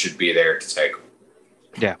 Kyle Pitts should be there to take.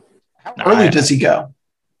 Yeah. How early does he go?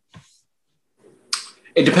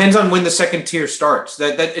 It depends on when the second tier starts.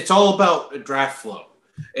 That it's all about draft flow.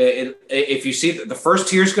 If you see that the first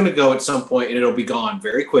tier is going to go at some point and it'll be gone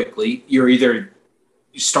very quickly, you're either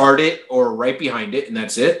start it or right behind it, and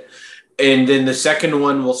that's it. And then the second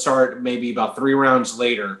one will start maybe about 3 rounds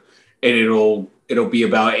later, and it'll be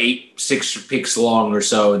about 6 picks long or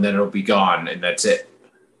so, and then it'll be gone, and that's it.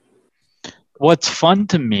 What's fun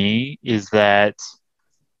to me is that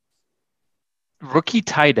rookie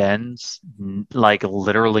tight ends like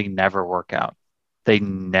literally never work out. They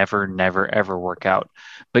never, ever work out.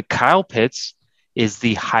 But Kyle Pitts is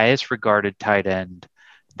the highest regarded tight end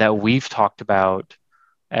that we've talked about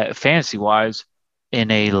fantasy-wise in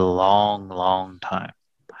a long, long time.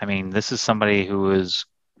 I mean, this is somebody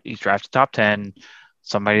he's drafted top 10,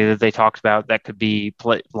 somebody that they talked about that could be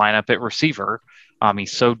line up at receiver.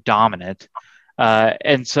 He's so dominant.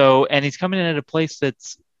 And he's coming in at a place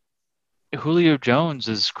that's Julio Jones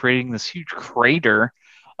is creating this huge crater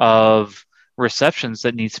of receptions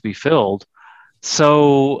that needs to be filled.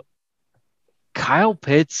 So Kyle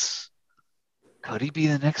Pitts, could he be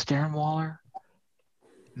the next Darren Waller?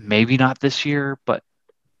 Maybe not this year, but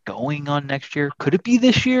going on next year. Could it be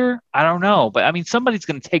this year? I don't know. But I mean, somebody's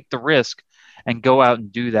going to take the risk and go out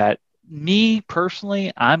and do that. Me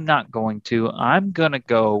personally, I'm not going to. I'm going to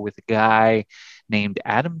go with a guy named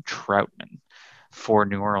Adam Troutman for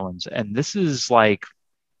New Orleans. And this is like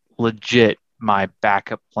legit my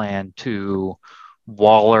backup plan to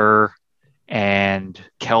Waller and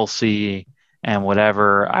Kelsey and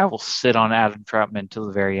whatever. I will sit on Adam Troutman till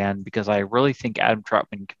the very end because I really think Adam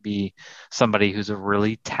Troutman can be somebody who's a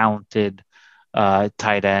really talented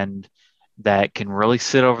tight end that can really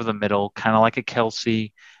sit over the middle, kind of like a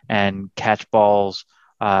Kelsey, and catch balls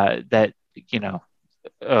that,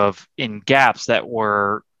 in gaps that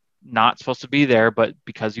were not supposed to be there, but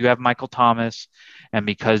because you have Michael Thomas and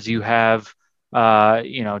because you have,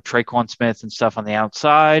 Traquan Smith and stuff on the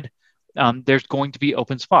outside, there's going to be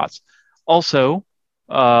open spots. Also,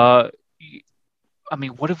 what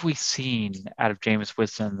have we seen out of Jameis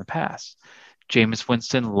Winston in the past? Jameis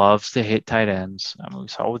Winston loves to hit tight ends. We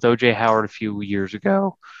saw it with O.J. Howard a few years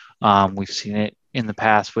ago. We've seen it in the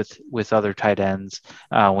past with other tight ends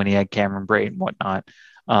when he had Cameron Brate and whatnot.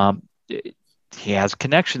 He has a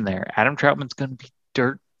connection there. Adam Troutman's going to be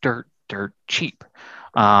dirt cheap.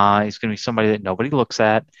 He's going to be somebody that nobody looks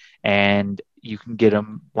at, and you can get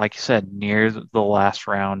him, like you said, near the last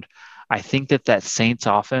round. I think that Saints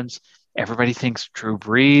offense, everybody thinks Drew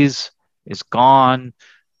Brees is gone.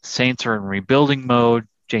 Saints are in rebuilding mode.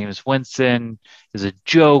 Jameis Winston is a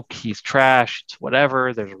joke. He's trash. It's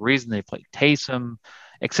whatever. There's a reason they play Taysom,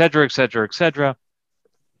 et cetera, et cetera, et cetera.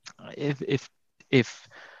 If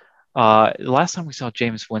the last time we saw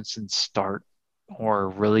Jameis Winston start or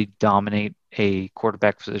really dominate a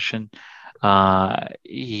quarterback position,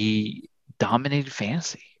 he dominated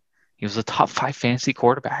fantasy. He was a top 5 fantasy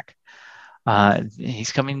quarterback.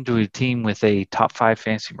 He's coming to a team with a top 5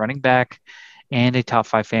 fantasy running back and a top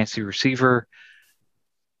 5 fantasy receiver.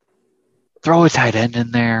 Throw a tight end in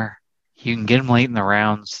there. You can get him late in the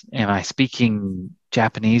rounds. Am I speaking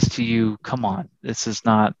Japanese to you? Come on. This is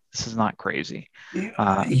not crazy.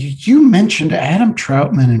 You mentioned Adam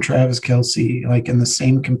Troutman and Travis Kelce like in the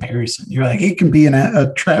same comparison. You're like, he can be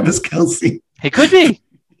a Travis Kelce. He could be.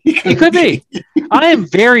 He could be. I am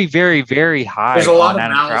very, very, very high There's a lot on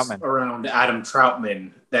of Adam mouths Troutman. around Adam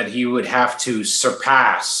Troutman that he would have to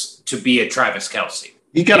surpass to be a Travis Kelce.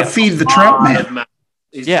 You got to feed the trout man.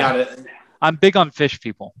 He's Yeah. got to. I'm big on fish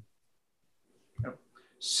people.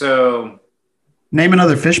 So, Name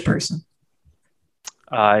another fish person.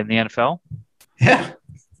 In the NFL, Yeah.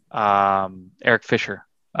 Eric Fisher,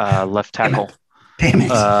 left tackle. Damn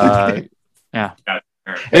it. Yeah.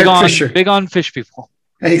 Eric Fisher. Big on fish people.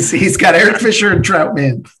 He's got Eric Fisher and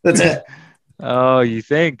Troutman. That's it. Oh, you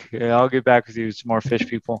think? Yeah, I'll get back with you with some more fish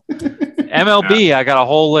people. MLB, I got a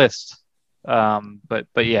whole list.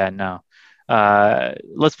 But yeah, no.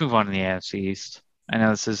 Let's move on to the NFC East. I know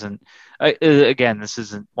this isn't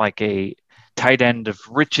like a tight end of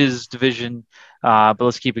riches division, but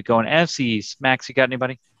let's keep it going. NFC East, Max, you got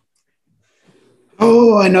anybody?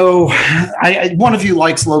 Oh, I know. One of you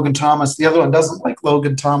likes Logan Thomas. The other one doesn't like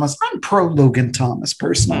Logan Thomas. I'm pro Logan Thomas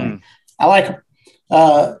personally. I like him.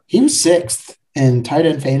 He was 6th in tight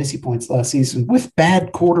end fantasy points last season with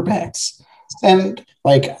bad quarterbacks. And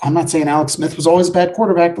I'm not saying Alex Smith was always a bad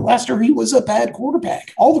quarterback, but last year he was a bad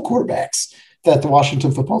quarterback. All the quarterbacks that the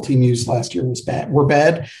Washington football team used last year were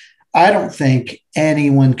bad. I don't think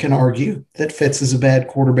anyone can argue that Fitz is a bad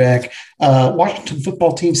quarterback. Washington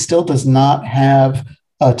football team still does not have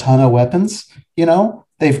a ton of weapons.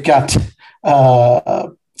 They've got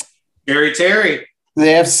Scary Terry.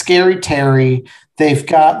 They have Scary Terry. They've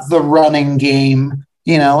got the running game,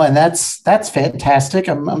 and that's fantastic.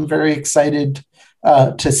 I'm very excited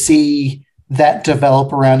to see that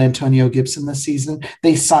develop around Antonio Gibson this season.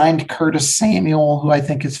 They signed Curtis Samuel, who I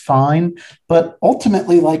think is fine, but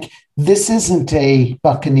ultimately, this isn't a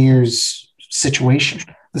Buccaneers situation.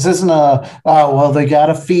 This isn't they got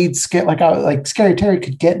to feed Scary Terry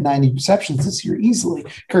could get 90 receptions this year easily.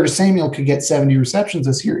 Curtis Samuel could get 70 receptions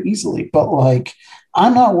this year easily, but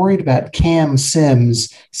I'm not worried about Cam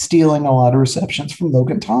Sims stealing a lot of receptions from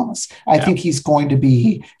Logan Thomas. I think he's going to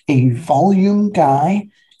be a volume guy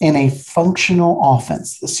in a functional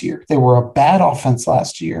offense this year. They were a bad offense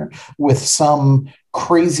last year with some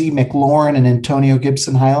crazy McLaurin and Antonio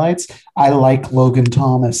Gibson highlights. I like Logan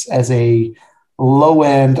Thomas as a low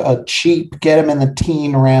end, a cheap, get him in the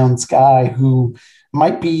teen rounds guy who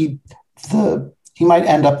might be he might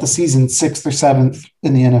end up the season 6th or 7th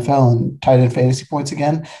in the NFL in tight end fantasy points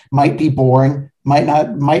again. Might be boring,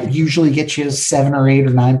 might usually get you 7 or 8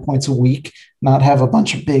 or 9 points a week, not have a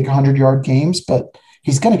bunch of big 100-yard games, but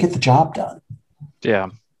he's going to get the job done. Yeah.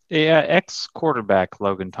 Ex-quarterback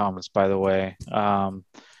Logan Thomas, by the way,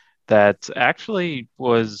 that actually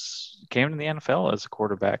came to the NFL as a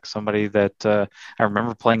quarterback. Somebody that I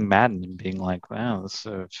remember playing Madden and being like, wow, this is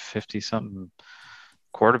a 50-something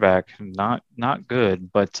quarterback. Not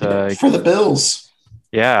good, but for the Bills.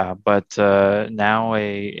 Yeah, but now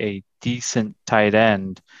a decent tight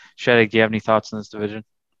end. Sheddy, do you have any thoughts on this division?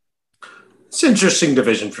 It's an interesting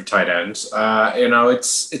division for tight ends.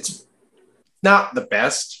 It's not the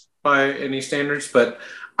best by any standards, but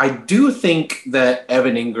I do think that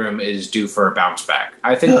Evan Ingram is due for a bounce back.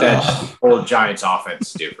 I think that the whole Giants offense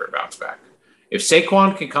is due for a bounce back. If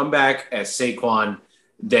Saquon can come back as Saquon,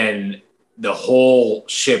 then the whole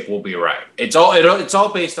ship will be right. It's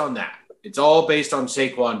all based on that. It's all based on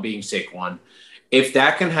Saquon being Saquon. If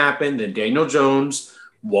that can happen, then Daniel Jones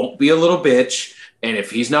won't be a little bitch. And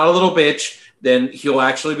if he's not a little bitch, then he'll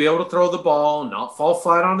actually be able to throw the ball, not fall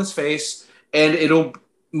flat on his face. And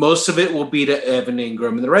most of it will be to Evan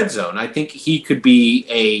Ingram in the red zone. I think he could be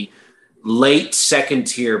a late second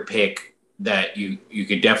tier pick that you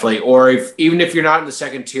could definitely, or even if you're not in the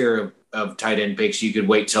second tier of tight end picks, you could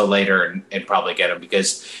wait till later and probably get him,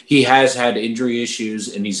 because he has had injury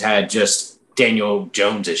issues and he's had just Daniel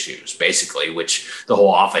Jones issues, basically, which the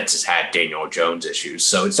whole offense has had Daniel Jones issues.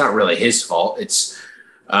 So it's not really his fault. It's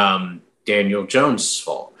Daniel Jones'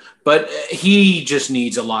 fault. But he just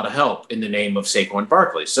needs a lot of help in the name of Saquon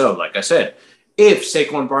Barkley. So, like I said, if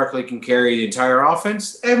Saquon Barkley can carry the entire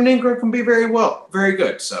offense, Evan Ingram can be very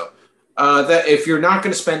good. So that if you're not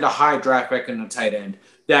going to spend a high draft pick on a tight end,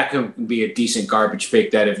 that can be a decent garbage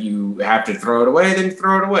pick that if you have to throw it away, then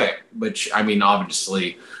throw it away. Which, I mean,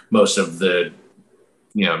 obviously, most of the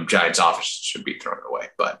Giants' offense should be thrown away,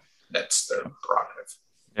 but that's their prerogative.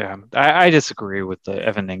 Yeah, I disagree with the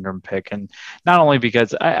Evan Ingram pick, and not only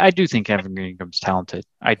because I do think Evan Ingram's talented.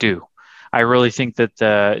 I do. I really think that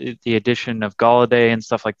the addition of Golladay and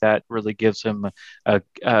stuff like that really gives him a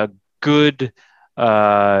good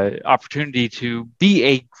opportunity to be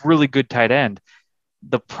a really good tight end.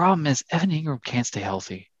 The problem is Evan Ingram can't stay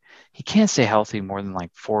healthy. He can't stay healthy more than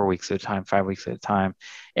 4 weeks at a time, 5 weeks at a time.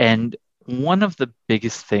 And one of the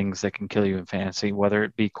biggest things that can kill you in fantasy, whether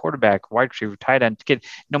it be quarterback, wide receiver, tight end, kid,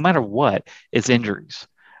 no matter what, is injuries.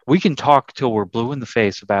 We can talk till we're blue in the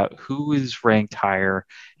face about who is ranked higher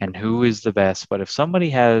and who is the best, but if somebody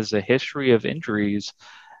has a history of injuries,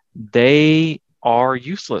 they are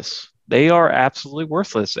useless. They are absolutely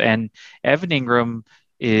worthless. And Evan Ingram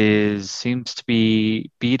seems to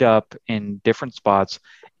be beat up in different spots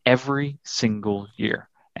every single year.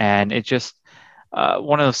 And it just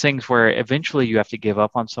one of those things where eventually you have to give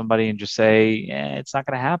up on somebody and just say, it's not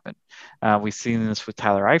going to happen. We've seen this with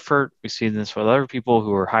Tyler Eifert. We've seen this with other people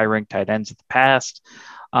who are high ranked tight ends in the past.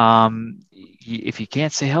 If you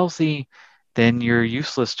can't stay healthy, then you're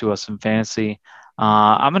useless to us in fantasy.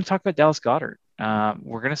 I'm going to talk about Dallas Goedert.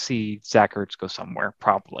 We're going to see Zach Ertz go somewhere,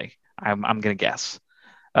 probably. I'm going to guess.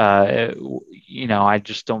 I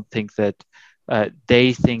just don't think that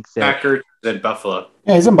they think that. Packers in Buffalo.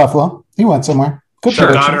 Yeah, he's in Buffalo. He went somewhere. Good Sure,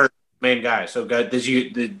 prediction. Goddard, main guy. So good. Wait,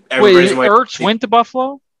 Ertz went to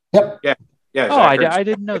Buffalo? Yep. Yeah. Oh, I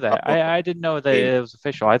didn't know that. I didn't know that it was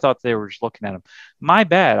official. I thought they were just looking at him. My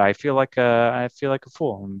bad. I feel like a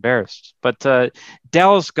fool. I'm embarrassed. But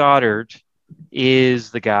Dallas Goedert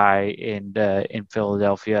is the guy in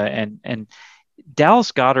Philadelphia, and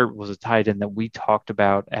Dallas Goedert was a tight end that we talked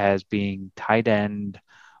about as being tight end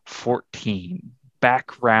 14,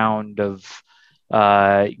 background of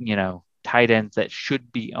tight ends that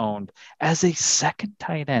should be owned as a second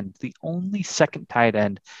tight end, the only second tight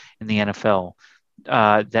end in the NFL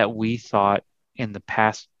that we thought in the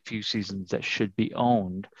past few seasons that should be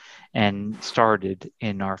owned and started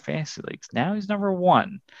in our fantasy leagues. Now he's number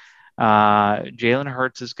one. Jalen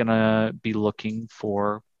Hurts is going to be looking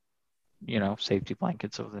for safety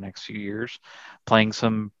blankets over the next few years, playing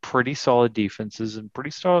some pretty solid defenses and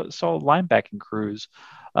pretty solid linebacking crews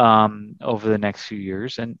over the next few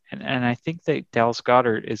years. And I think that Dallas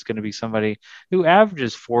Goedert is going to be somebody who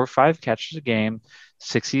averages 4 or 5 catches a game,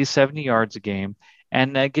 60 to 70 yards a game,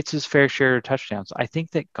 and gets his fair share of touchdowns. I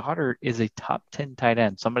think that Goddard is a top 10 tight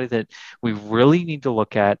end, somebody that we really need to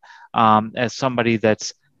look at as somebody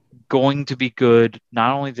that's going to be good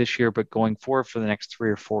not only this year but going forward for the next 3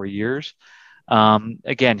 or 4 years.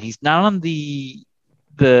 Again, he's not on the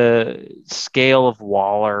scale of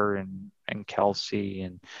Waller and Kelsey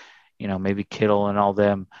and maybe Kittle and all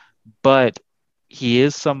them, but he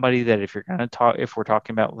is somebody that if we're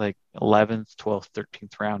talking about like 11th, 12th,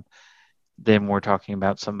 13th round, then we're talking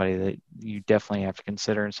about somebody that you definitely have to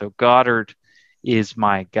consider. And so Goddard is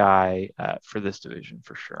my guy for this division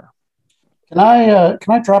for sure. Can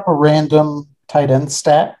I drop a random tight end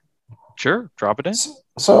stat? Sure, drop it in.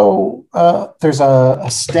 So there's a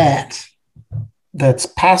stat that's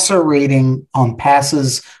passer rating on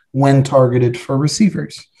passes when targeted for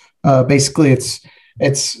receivers. Basically,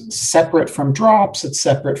 it's separate from drops. It's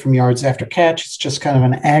separate from yards after catch. It's just kind of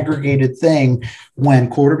an aggregated thing. When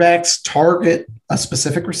quarterbacks target a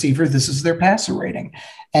specific receiver, this is their passer rating.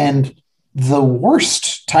 And the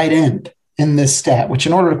worst tight end in this stat, which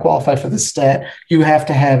in order to qualify for this stat, you have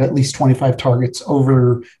to have at least 25 targets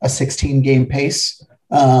over a 16-game pace.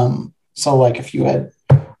 So like if you had,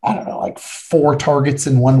 I don't know, like 4 targets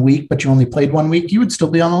in 1 week, but you only played 1 week, you would still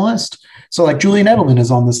be on the list. So like Julian Edelman is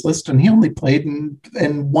on this list and he only played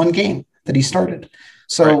in 1 game that he started.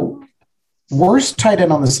 So worst tight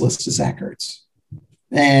end on this list is Zach Ertz.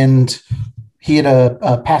 And he had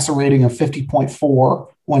a passer rating of 50.4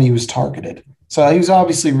 when he was targeted. So he was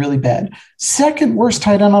obviously really bad. Second worst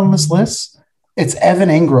tight end on this list, it's Evan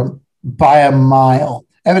Ingram by a mile.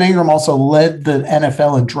 Evan Ingram also led the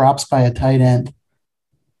NFL in drops by a tight end.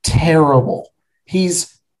 Terrible.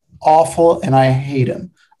 He's awful, and I hate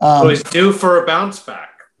him. So he's due for a bounce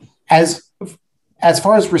back. As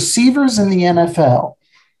far as receivers in the NFL,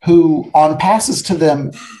 who on passes to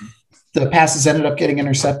them, the passes ended up getting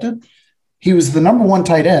intercepted. He was the number 1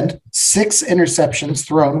 tight end, 6 interceptions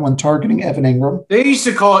thrown when targeting Evan Ingram. They used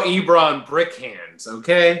to call Ebron brick hands,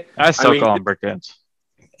 okay? I still call him brick hands.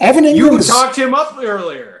 Evan Ingram talked him up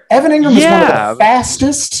earlier. Evan Ingram is one of the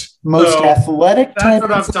fastest, most athletic tight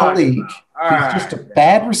ends in the league. He's just a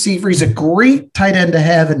bad receiver. He's a great tight end to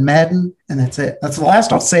have in Madden, and that's it. That's the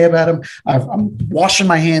last I'll say about him. I'm washing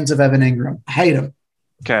my hands of Evan Ingram. I hate him.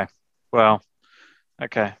 Okay. Well,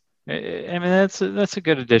 okay. I mean, that's a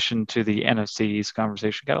good addition to the NFC East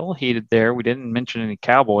conversation. Got a little heated there. We didn't mention any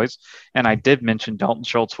Cowboys, and I did mention Dalton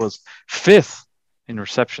Schultz was 5th in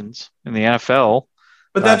receptions in the NFL.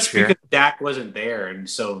 But that's because Dak wasn't there, and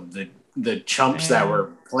so the chumps that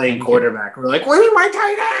were playing quarterback were like, "Where's my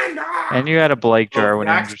tight end?" And you had a Blake Jarwin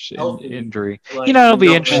injury. It'll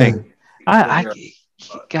be interesting.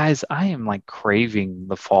 Guys, I am like craving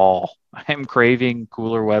the fall. I am craving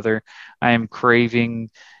cooler weather. I am craving,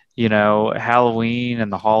 Halloween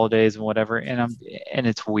and the holidays and whatever. And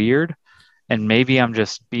it's weird. And maybe I'm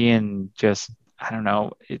just being I don't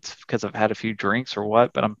know, it's because I've had a few drinks or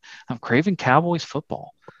what, but I'm craving Cowboys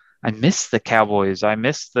football. I miss the Cowboys. I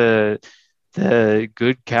miss the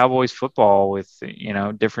good Cowboys football with,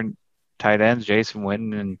 different tight ends, Jason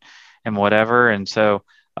Witten and whatever. And so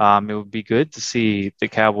it would be good to see the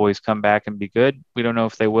Cowboys come back and be good. We don't know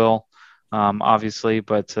if they will, obviously,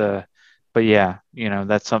 but yeah,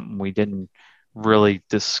 that's something we didn't really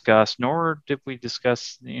discuss, nor did we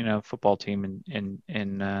discuss, football team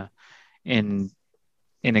in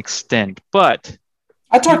extent. But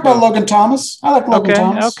I talked about Logan Thomas. I like Logan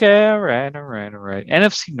Thomas. Okay, all right.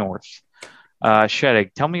 NFC North.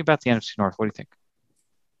 Sheddig, tell me about the NFC North. What do you think?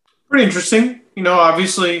 Pretty interesting.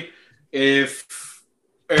 Obviously, if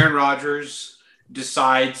Aaron Rodgers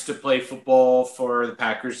decides to play football for the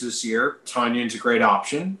Packers this year, Tonyan's a great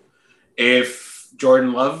option. If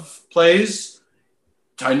Jordan Love plays,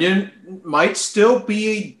 Tonyan might still be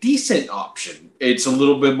a decent option. It's a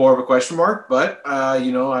little bit more of a question mark, but I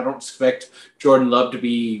don't expect Jordan Love to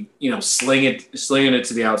be slinging it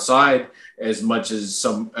to the outside as much as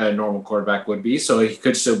some normal quarterback would be. So he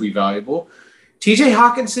could still be valuable. TJ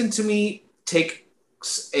Hawkinson, to me,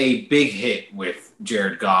 takes a big hit with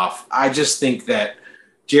Jared Goff. I just think that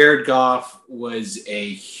Jared Goff was a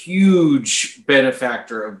huge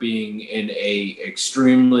benefactor of being in a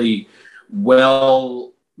extremely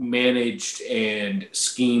well managed and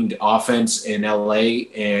schemed offense in LA,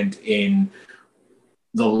 and in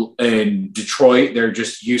Detroit. They're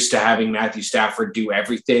just used to having Matthew Stafford do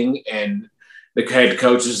everything, and the head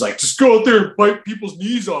coach is like, just go out there and bite people's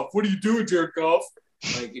knees off. What are you doing, Jared Goff?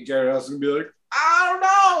 Like, Jared Goff's gonna be like, I don't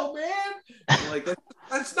know, man. And like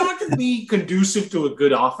that's not going to be conducive to a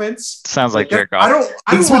good offense. Sounds like Jared Goff.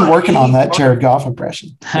 He's been working on that Jared Goff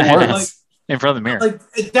impression. In front of the mirror. Like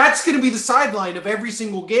that's going to be the sideline of every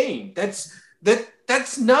single game. That's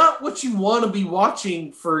not what you want to be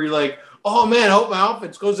watching for. You're like, oh man, I hope my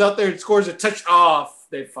offense goes out there and scores a touch. Off,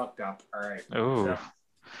 they fucked up. All right. Oh. So,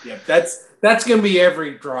 yeah, that's going to be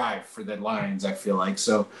every drive for the Lions, I feel like.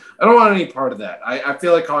 So I don't want any part of that. I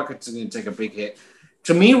feel like Hawkins is going to take a big hit.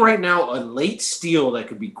 To me, right now, a late steal that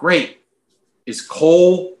could be great is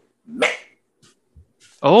Cole Kmet.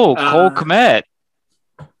 Oh, Cole Kmet.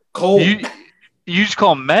 Cole. You just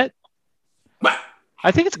call him Met?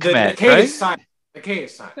 I think it's Kmet, the K right? is silent. The K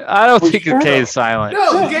is silent. I don't think the K is silent.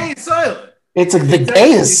 No, the K is silent. The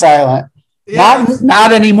K is silent. Yeah.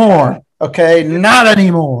 Not anymore. Okay, not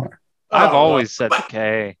anymore. I've always said the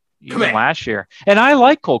K, even last year, and I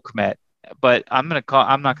like Cole Kmet, but I'm not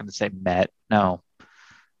gonna say Met. No, I'm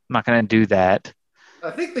not gonna do that.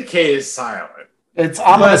 I think the K is silent.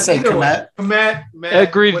 I'm gonna say Kmet. Kmet.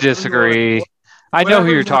 Agree to disagree. I know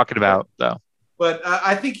who you're talking about, though. But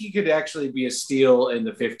I think he could actually be a steal in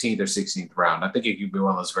the 15th or 16th round. I think he could be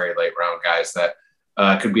one of those very late round guys that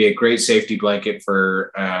could be a great safety blanket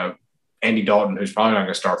for Andy Dalton, who's probably not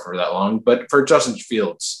going to start for that long, but for Justin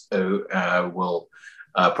Fields, who will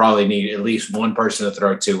probably need at least one person to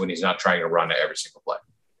throw to when he's not trying to run every single play.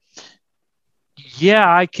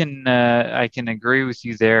 Yeah, I can agree with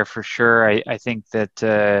you there for sure. I think that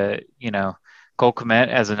Cole Kmet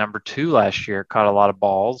as a number 2 last year caught a lot of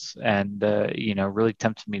balls, and really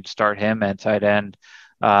tempted me to start him at tight end,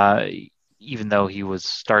 even though he was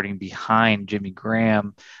starting behind Jimmy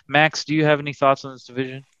Graham. Max, do you have any thoughts on this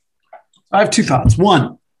division? I have 2 thoughts.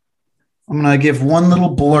 One, I'm going to give one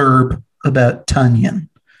little blurb about Tonyan.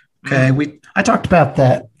 Okay, I talked about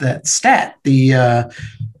that stat, the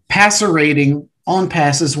passer rating on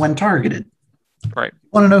passes when targeted. Right. I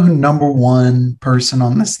want to know who number 1 person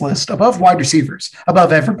on this list, above wide receivers,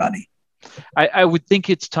 above everybody. I would think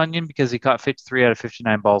it's Tonyan because he caught 53 out of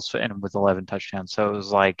 59 balls and with 11 touchdowns. So it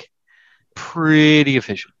was like pretty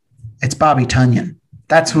efficient. It's Bobby Tonyan.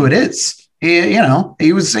 That's who it is.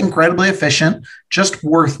 He was incredibly efficient, just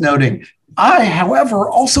worth noting. I, however,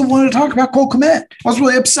 also wanted to talk about Cole Kmet. I was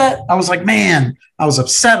really upset. I was like, man, I was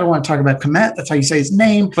upset. I want to talk about Kmet. That's how you say his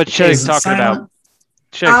name. But Sheddick's talking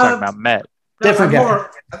about Met. Different guy.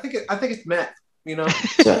 I think it's Met.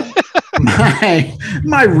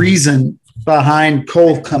 My reason behind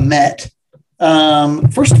Cole Kmet.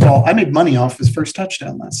 First of all, I made money off his first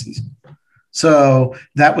touchdown last season, so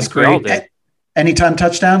that was great. Anytime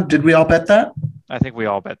touchdown, did we all bet that? I think we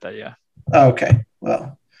all bet that, yeah. Okay,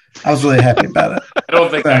 well, I was really happy about it. I don't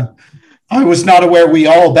think that. I was not aware we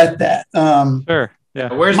all bet that. Sure,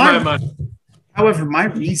 yeah. Where's my money? However, my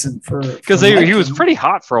reason for because he was pretty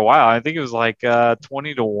hot for a while. I think it was like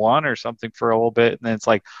 20-1 or something for a little bit, and then it's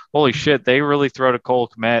like, holy shit, they really throw to Cole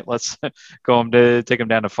Kmet. Let's take him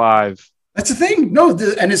down to 5. That's the thing. No,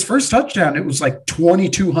 and his first touchdown, it was like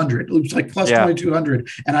 2,200. It was like plus 2,200.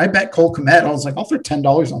 And I bet Cole Kmet, I was like, I'll throw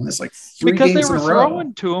 $10 on this, like 3 because games they were in a row.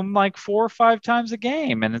 throwing to him like 4 or 5 times a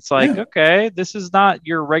game, and it's like, okay, this is not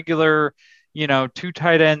your regular, 2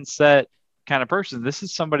 tight end set kind of person. This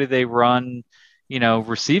is somebody they run,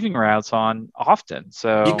 receiving routes on often.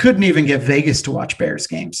 So you couldn't even get Vegas to watch Bears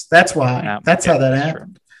games. That's why. No, that's how that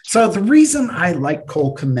happened. True. So the reason I like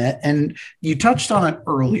Cole Kmet, and you touched on it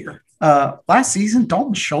earlier. Last season,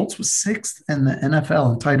 Dalton Schultz was 6th in the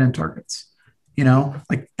NFL in tight end targets.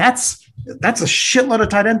 Like that's a shitload of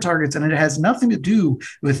tight end targets, and it has nothing to do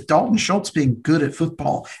with Dalton Schultz being good at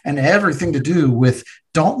football and everything to do with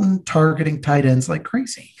Dalton targeting tight ends like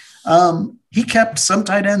crazy. He kept some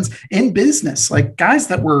tight ends in business, like guys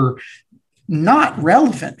that were not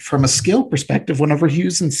relevant from a skill perspective whenever he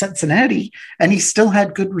was in Cincinnati, and he still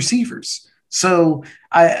had good receivers. So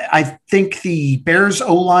I think the Bears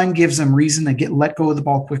O-line gives him reason to let go of the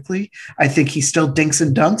ball quickly. I think he still dinks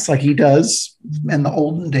and dunks like he does in the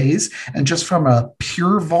olden days. And just from a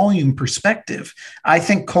pure volume perspective, I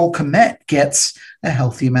think Cole Kmet gets a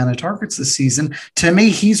healthy amount of targets this season. To me,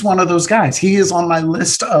 he's one of those guys. He is on my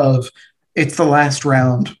list of it's the last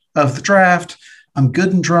round of the draft. I'm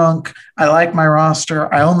good and drunk. I like my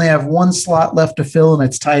roster. I only have 1 slot left to fill, and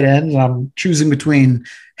it's tight end. And I'm choosing between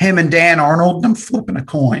him and Dan Arnold, and I'm flipping a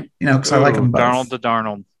coin, because I like them both. Darnold to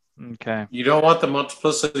Darnold. Okay. You don't want the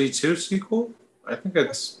Multiplicity 2 sequel? I think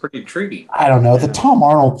that's pretty intriguing. I don't know. The Tom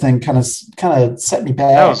Arnold thing kind of set me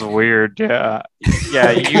back. That was weird. Yeah.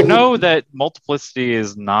 Yeah. That Multiplicity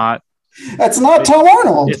is not. That's not Tom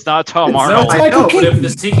Arnold. It's not Tom Arnold. No, I know, but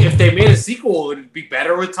if they made a sequel, it would be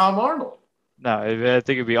better with Tom Arnold. No, I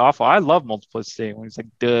think it'd be awful. I love Multiplicity when he's like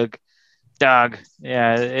Doug.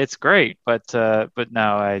 Yeah, it's great, but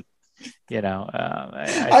no, I think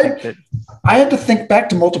that I had to think back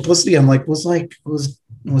to Multiplicity. I'm like, was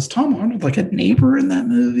Tom Arnold like a neighbor in that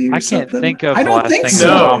movie? Or something? Can't think of I don't think so.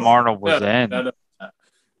 Tom Arnold was in.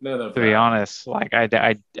 No. To be honest, like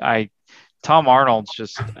I Tom Arnold's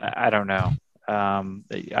just I don't know.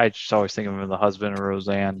 I just always think of him as the husband of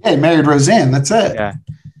Roseanne. Hey, married Roseanne. That's it. Yeah.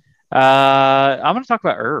 I'm going to talk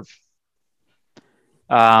about Irv.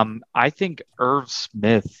 I think Irv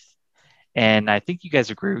Smith, and I think you guys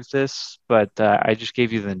agree with this, but I just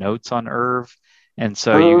gave you the notes on Irv, and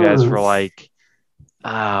so you guys were like,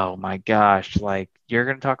 "Oh my gosh!" Like you're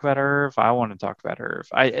going to talk about Irv. I want to talk about Irv.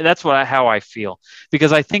 That's how I feel,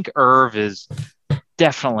 because I think Irv is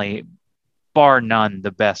definitely, bar none,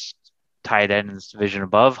 the best tight end in this division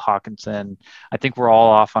above Hawkinson. I think we're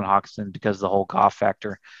all off on Hawkinson because of the whole Goff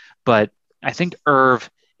factor. But I think Irv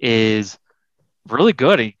is really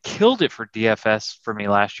good. He killed it for DFS for me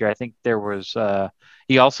last year. I think there was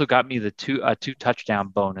he also got me the two touchdown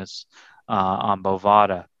bonus on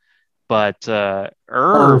Bovada. But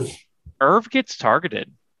Irv gets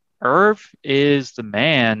targeted. Irv is the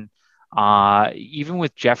man. Even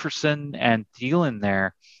with Jefferson and Thielen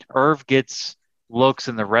there, Irv gets looks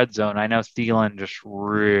in the red zone. I know Thielen just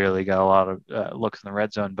really got a lot of looks in the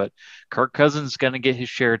red zone, but Kirk Cousins is going to get his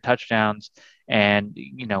share of touchdowns. And,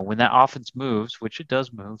 when that offense moves, which it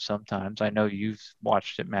does move sometimes, I know you've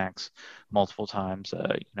watched it, Max, multiple times,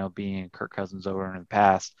 being Kirk Cousins over in the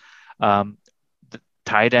past, the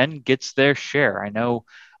tight end gets their share. I know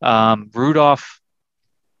Rudolph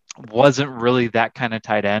wasn't really that kind of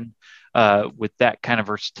tight end with that kind of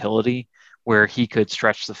versatility, where he could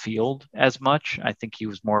stretch the field as much. I think he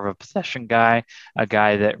was more of a possession guy, a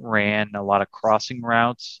guy that ran a lot of crossing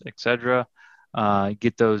routes, etc.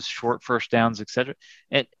 Get those short first downs, etc.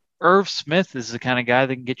 And Irv Smith is the kind of guy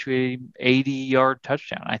that can get you an 80-yard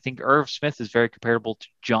touchdown. I think Irv Smith is very comparable to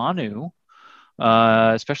Jonnu,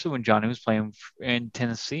 especially when Jonnu was playing in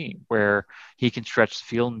Tennessee, where he can stretch the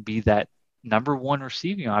field and be that number one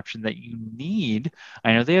receiving option that you need.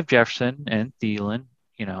 I know they have Jefferson and Thielen,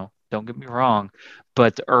 don't get me wrong,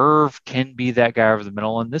 but Irv can be that guy over the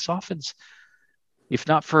middle. And this offense, if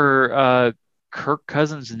not for Kirk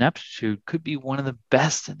Cousins' ineptitude, could be one of the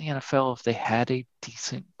best in the NFL if they had a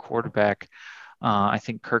decent quarterback. I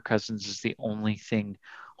think Kirk Cousins is the only thing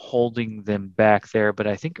holding them back there. But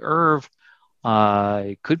I think Irv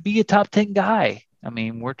could be a top 10 guy. I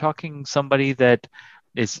mean, we're talking somebody that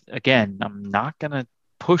is, again, I'm not going to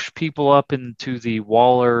push people up into the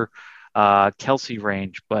Waller Kelsey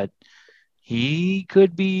range, but he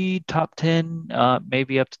could be top 10,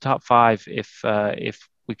 maybe up to top 5 if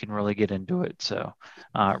we can really get into it. So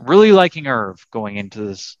really liking Irv going into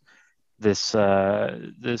this this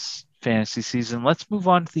fantasy season. Let's move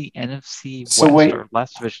on to the NFC So West, wait, our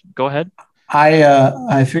last division. Go ahead.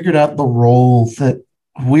 I figured out the role that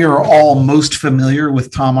we are all most familiar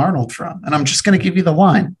with Tom Arnold from, and I'm just going to give you the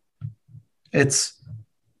line. It's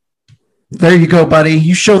there you go, buddy.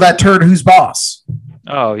 You show that turd who's boss.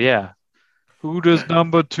 Oh yeah. Who does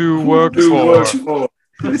number 2 Who work does for? for?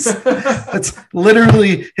 That's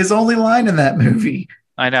literally his only line in that movie.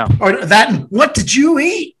 I know. Or that, and what did you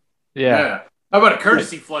eat? Yeah. How about a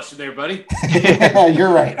courtesy flush in there, buddy? Yeah,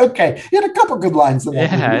 you're right. Okay. You had a couple good lines in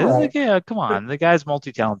that movie. Yeah, You're it's right. like, yeah, come on. The guy's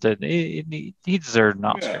multi-talented. He deserved an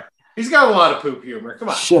Oscar. Yeah. He's got a lot of poop humor. Come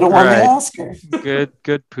on. Should have won Right. the Oscar.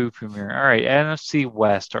 Good poop humor. All right, NFC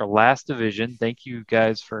West, our last division. Thank you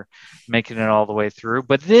guys for making it all the way through.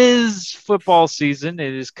 But it is football season.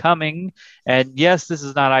 It is coming. And yes, this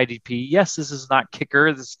is not IDP. Yes, this is not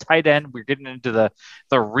kicker. This is tight end. We're getting into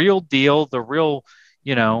the real deal, the real,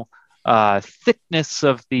 thickness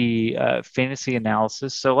of the fantasy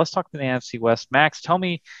analysis. So let's talk to the NFC West. Max, tell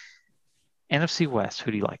me, NFC West,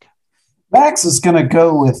 who do you like? Max is going to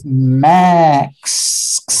go with Max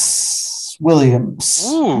Williams.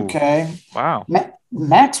 Ooh. Okay. Wow.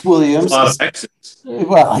 Max Williams. A lot of X's.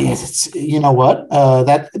 Well, yes, you know what?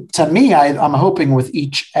 That to me, I'm hoping with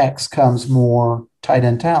each X comes more tight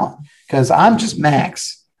end talent because I'm just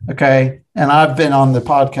Max. Okay. And I've been on the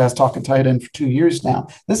podcast talking tight end for 2 years now.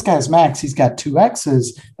 This guy's Max. He's got 2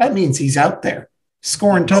 X's. That means he's out there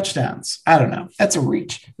scoring touchdowns. I don't know. That's a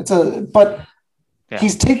reach. But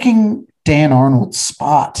he's taking Dan Arnold's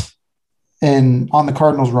spot on the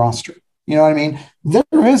Cardinals roster. You know what I mean? There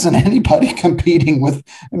isn't anybody competing with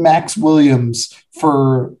Max Williams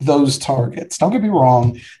for those targets. Don't get me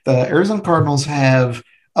wrong. The Arizona Cardinals have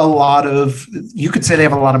a lot of, you could say they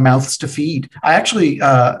have a lot of mouths to feed. I actually, did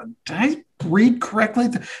I read correctly?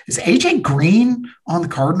 Is AJ Green on the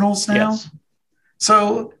Cardinals now? Yes.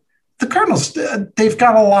 So the Cardinals, they've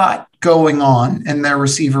got a lot going on in their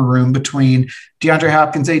receiver room between DeAndre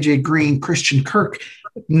Hopkins, AJ Green, Christian Kirk.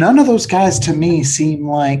 None of those guys to me seem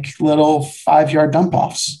like little 5-yard dump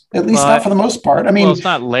offs, at least not for the most part. I mean, it's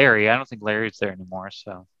not Larry. I don't think Larry's there anymore.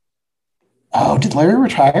 So, did Larry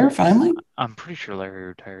retire finally? I'm pretty sure Larry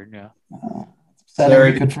retired. Yeah.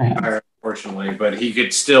 Larry Good for him. Unfortunately, but he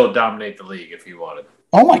could still dominate the league if he wanted.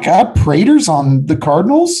 Oh my God, Prater's on the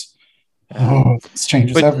Cardinals. Oh, this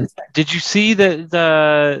changes everything. Did you see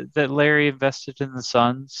that Larry invested in the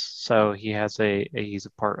Suns? So he's a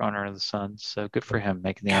part owner of the Suns. So good for him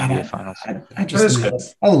making the NBA Finals.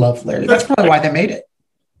 I love Larry. That's probably why they made it.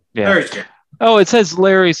 Yeah. Larry's good. Oh, it says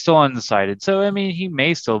Larry's still undecided. So I mean, he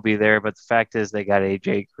may still be there, but the fact is they got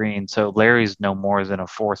AJ Green. So Larry's no more than a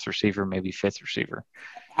 4th receiver, maybe 5th receiver.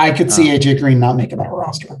 I could see AJ Green not making that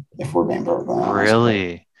roster if we're being perfectly honest.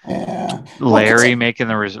 Really? Yeah. Larry making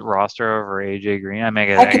the roster over AJ Green? I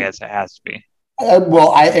guess it has to be.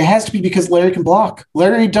 It has to be because Larry can block.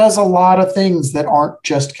 Larry does a lot of things that aren't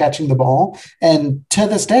just catching the ball. And to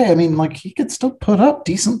this day, I mean, like he could still put up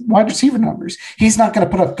decent wide receiver numbers. He's not going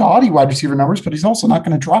to put up gaudy wide receiver numbers, but he's also not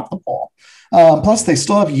going to drop the ball. Plus, they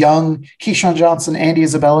still have young Keyshawn Johnson, Andy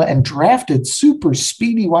Isabella, and drafted super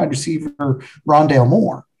speedy wide receiver Rondale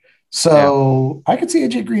Moore. So I could see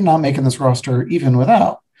AJ Green not making this roster even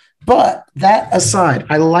without. But that aside,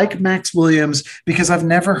 I like Max Williams because I've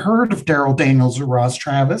never heard of Darrell Daniels or Ross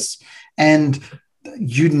Travis. And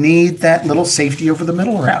you need that little safety over the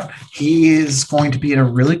middle route. He is going to be in a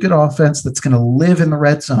really good offense that's going to live in the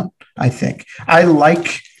red zone, I think. I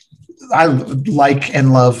like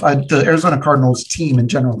and love the Arizona Cardinals team in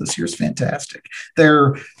general this year is fantastic.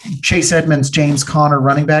 Their Chase Edmonds, James Conner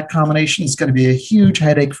running back combination is going to be a huge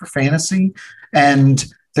headache for fantasy. And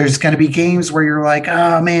there's going to be games where you're like,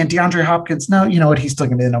 oh man, DeAndre Hopkins. No, you know what? He's still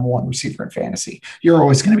going to be the number 1 receiver in fantasy. You're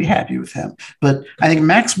always going to be happy with him. But I think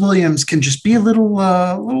Max Williams can just be a little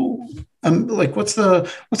like what's the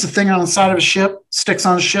thing on the side of a ship? Sticks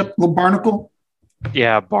on a ship, little barnacle.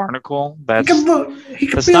 Yeah, barnacle. That's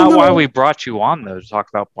not why we brought you on though to talk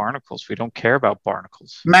about barnacles. We don't care about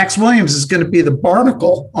barnacles. Max Williams is going to be the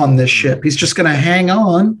barnacle on this ship. He's just going to hang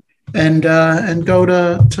on and go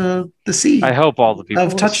to the sea. I hope all the people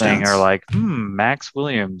listening touchdowns are like, Max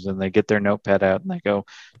Williams, and they get their notepad out and they go,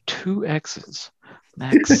 2 X's.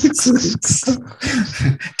 Max.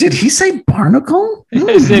 Did he say barnacle? Did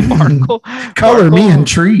he say barnacle? Color me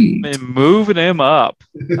intrigued. And moving him up.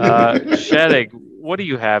 Sheddig, what do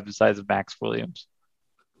you have besides Max Williams?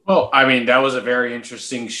 Well, I mean, that was a very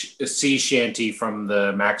interesting sea shanty from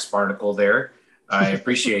the Max Barnacle there. I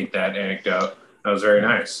appreciate that anecdote. That was very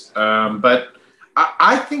nice. But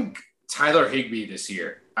I think Tyler Higbee this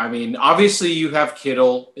year. I mean, obviously you have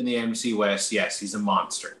Kittle in the NFC West. Yes, he's a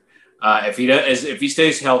monster. If he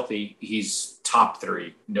stays healthy, he's top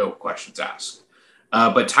 3, no questions asked.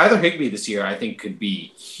 But Tyler Higbee this year, I think, could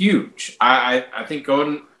be huge. I think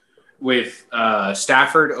going with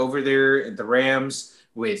Stafford over there at the Rams,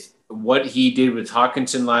 with what he did with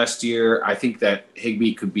Hawkinson last year, I think that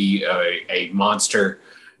Higbee could be a monster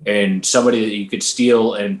and somebody that you could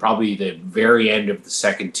steal in probably the very end of the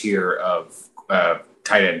second tier of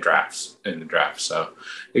tight end drafts in the draft. So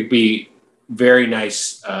it'd be very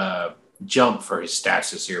nice jump for his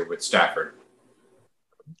stats this year with Stafford.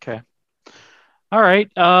 Okay. All right.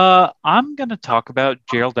 I'm going to talk about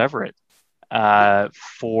Gerald Everett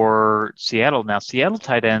for Seattle. Now, Seattle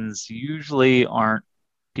tight ends usually aren't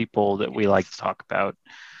people that we like to talk about.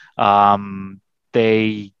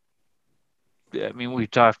 We've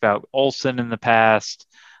talked about Olsen in the past.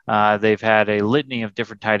 They've had a litany of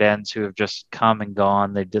different tight ends who have just come and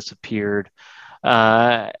gone. They disappeared.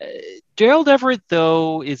 Gerald Everett,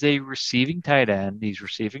 though, is a receiving tight end. He's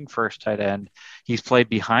receiving first tight end. He's played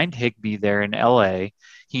behind Higbee there in LA.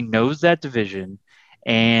 He knows that division,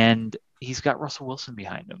 and he's got Russell Wilson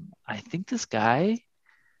behind him. I think this guy,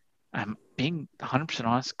 I'm being 100%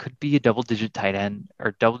 honest, could be a double-digit tight end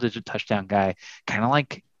or double-digit touchdown guy, kind of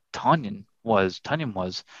like Tonyan was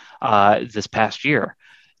this past year.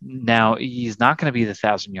 Now, he's not going to be the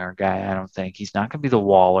 1,000-yard guy, I don't think. He's not going to be the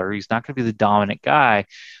Waller. He's not going to be the dominant guy.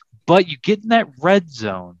 But you get in that red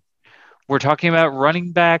zone. We're talking about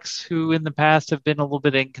running backs who in the past have been a little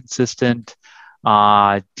bit inconsistent.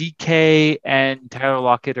 DK and Tyler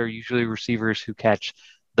Lockett are usually receivers who catch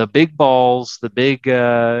the big balls, the big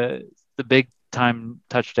time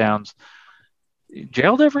touchdowns.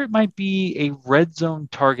 Gerald Everett might be a red zone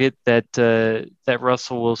target that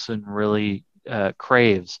Russell Wilson really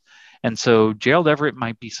craves. And so Gerald Everett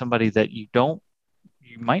might be somebody that you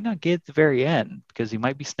might not get at the very end because he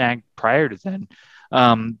might be snagged prior to then.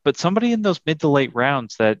 But somebody in those mid to late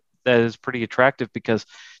rounds that is pretty attractive because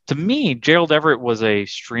to me, Gerald Everett was a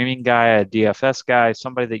streaming guy, a DFS guy,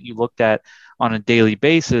 somebody that you looked at on a daily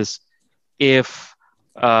basis if,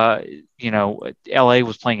 LA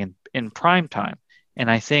was playing in prime time. And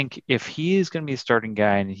I think if he is going to be a starting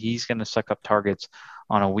guy and he's going to suck up targets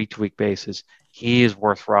on a week-to-week basis, he is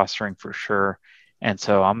worth rostering for sure. And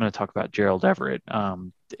so I'm going to talk about Gerald Everett.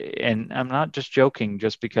 And I'm not just joking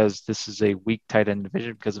just because this is a weak tight end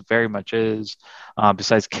division, because it very much is.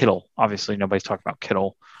 Besides Kittle, obviously nobody's talking about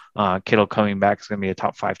Kittle. Kittle coming back is going to be a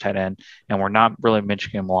top 5 tight end, and we're not really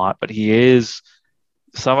mentioning him a lot, but he is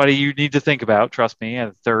somebody you need to think about. Trust me,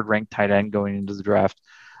 a 3rd-ranked tight end going into the draft.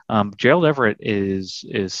 Gerald Everett is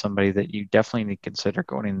somebody that you definitely need to consider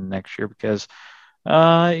going into next year because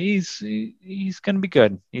he's going to be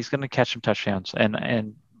good. He's going to catch some touchdowns,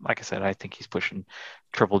 and like I said, I think he's pushing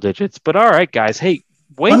triple digits. But all right, guys, hey,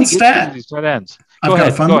 way to get through these tight ends. Go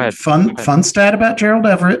ahead. Fun stat about Gerald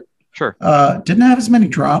Everett. Sure. Didn't have as many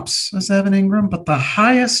drops as Evan Ingram, but the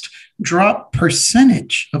highest drop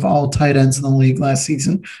percentage of all tight ends in the league last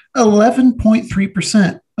season,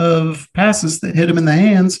 11.3% of passes that hit him in the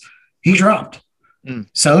hands, he dropped.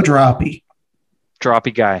 So droppy.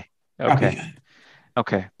 Droppy guy. Okay.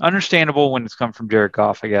 Okay. Understandable when it's come from Jared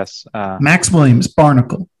Goff, I guess. Max Williams,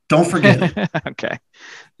 Barnacle. Don't forget it. Okay.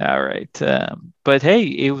 All right. But hey,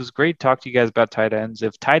 it was great to talk to you guys about tight ends.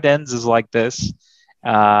 If tight ends is like this,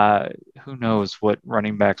 who knows what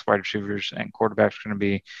running backs, wide receivers, and quarterbacks are going to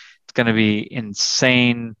be. It's going to be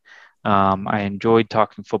insane. I enjoyed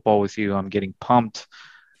talking football with you. I'm getting pumped.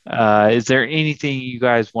 Is there anything you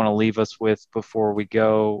guys want to leave us with before we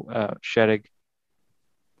go, Shedig?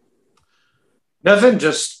 Nothing.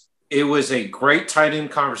 Just it was a great tight end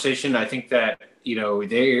conversation. I think that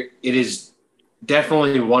it is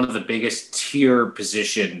definitely one of the biggest tier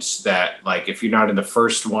positions that, like, if you're not in the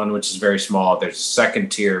first one, which is very small, there's a second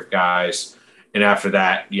tier of guys, and after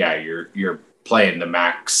that, yeah, you're playing the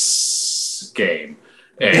max game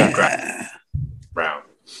and round.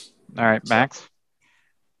 All right, Max.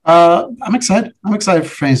 I'm excited. I'm excited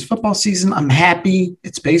for fantasy football season. I'm happy.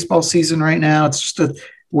 It's baseball season right now. It's just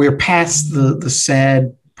we're past the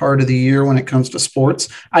sad part of the year when it comes to sports.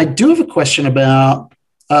 I do have a question about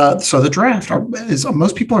the draft.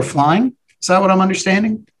 Most people are flying. Is that what I'm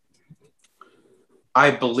understanding?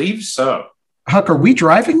 I believe so. Huck, are we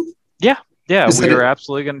driving? Yeah, we are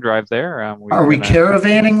absolutely going to drive there. Are we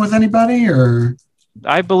caravanning with anybody, or?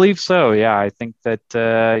 I believe so. Yeah, I think that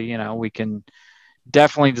we can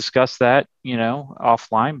definitely discuss that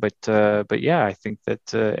offline. But yeah, I think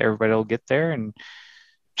that everybody will get there, and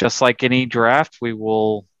just like any draft, we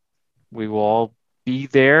will all be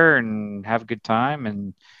there and have a good time,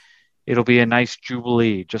 and it'll be a nice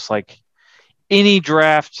jubilee, just like any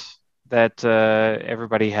draft that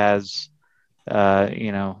everybody has,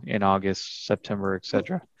 in August, September,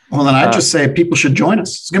 etc. Well, then I just say people should join us.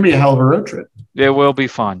 It's going to be a hell of a road trip. It will be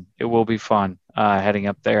fun. It will be fun heading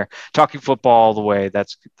up there, talking football all the way.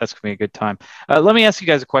 That's going to be a good time. Let me ask you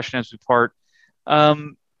guys a question as we part.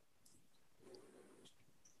 And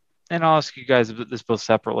I'll ask you guys this both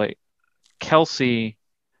separately. Kelsey,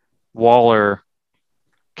 Waller,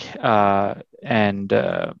 and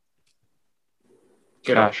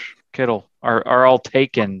Kittle are all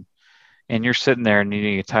taken, and you're sitting there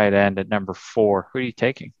needing a tight end at number 4. Who are you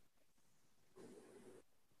taking?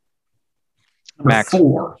 Max.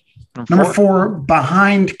 Number four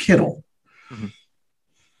behind Kittle. Mm-hmm.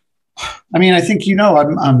 I mean, I think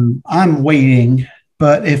I'm waiting,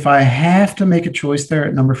 but if I have to make a choice there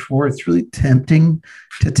at number 4, it's really tempting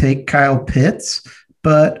to take Kyle Pitts,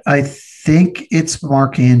 but I think it's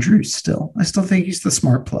Mark Andrews still. I still think he's the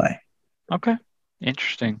smart play. Okay.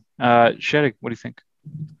 Interesting. Sheddick, what do you think?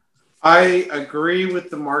 I agree with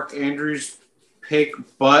the Mark Andrews pick,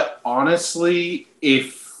 but honestly,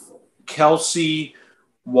 if Kelsey,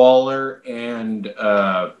 Waller, and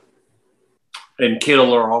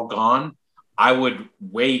Kittle are all gone, I would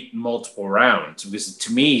wait multiple rounds because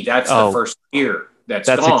to me that's the first tier that's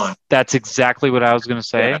gone. That's exactly what I was going to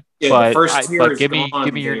say. Yeah, but the first tier give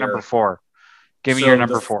me your number 4. Give me your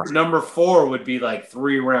number 4. Number 4 would be like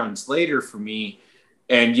 3 rounds later for me,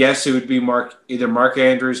 and yes, it would be either Mark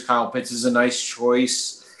Andrews, Kyle Pitts is a nice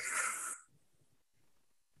choice.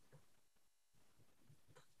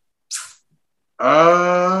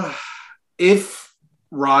 If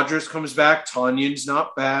Rodgers comes back, Tanyan's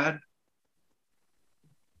not bad.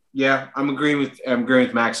 Yeah, I'm agreeing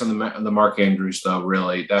with Max on the Mark Andrews though.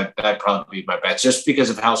 Really, that'd probably be my bet, just because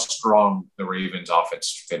of how strong the Ravens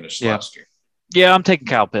offense finished last year. Yeah, I'm taking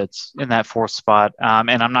Kyle Pitts in that 4th spot, and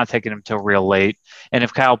I'm not taking him till real late. And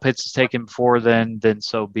if Kyle Pitts is taken before then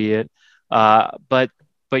so be it. But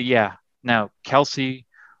yeah, no, Kelsey,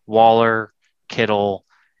 Waller, Kittle.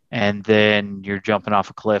 And then you're jumping off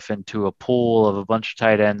a cliff into a pool of a bunch of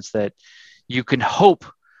tight ends that you can hope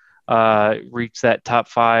reach that top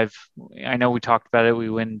 5. I know we talked about it. We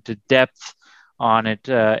went into depth on it.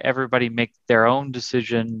 Everybody make their own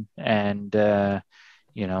decision. And,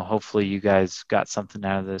 hopefully you guys got something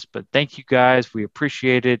out of this. But thank you guys. We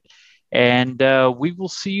appreciate it. And we will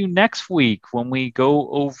see you next week when we go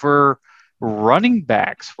over running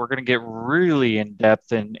backs. We're going to get really in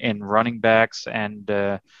depth in running backs, and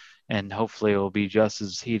hopefully it will be just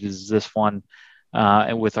as heated as this one.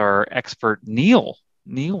 And with our expert Neil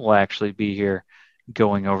will actually be here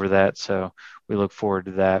going over that. So we look forward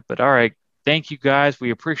to that. But all right, thank you guys. We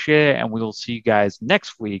appreciate it, and we will see you guys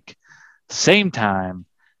next week, same time,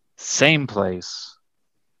 same place.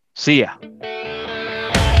 See ya.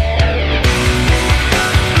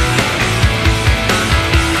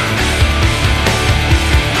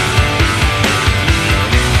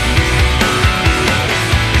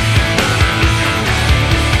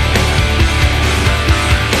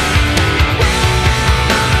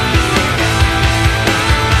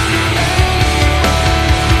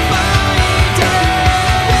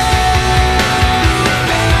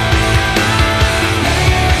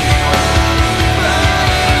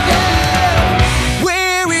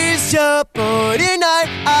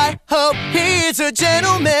 I hope he's a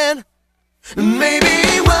gentleman.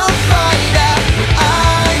 Maybe we'll find out.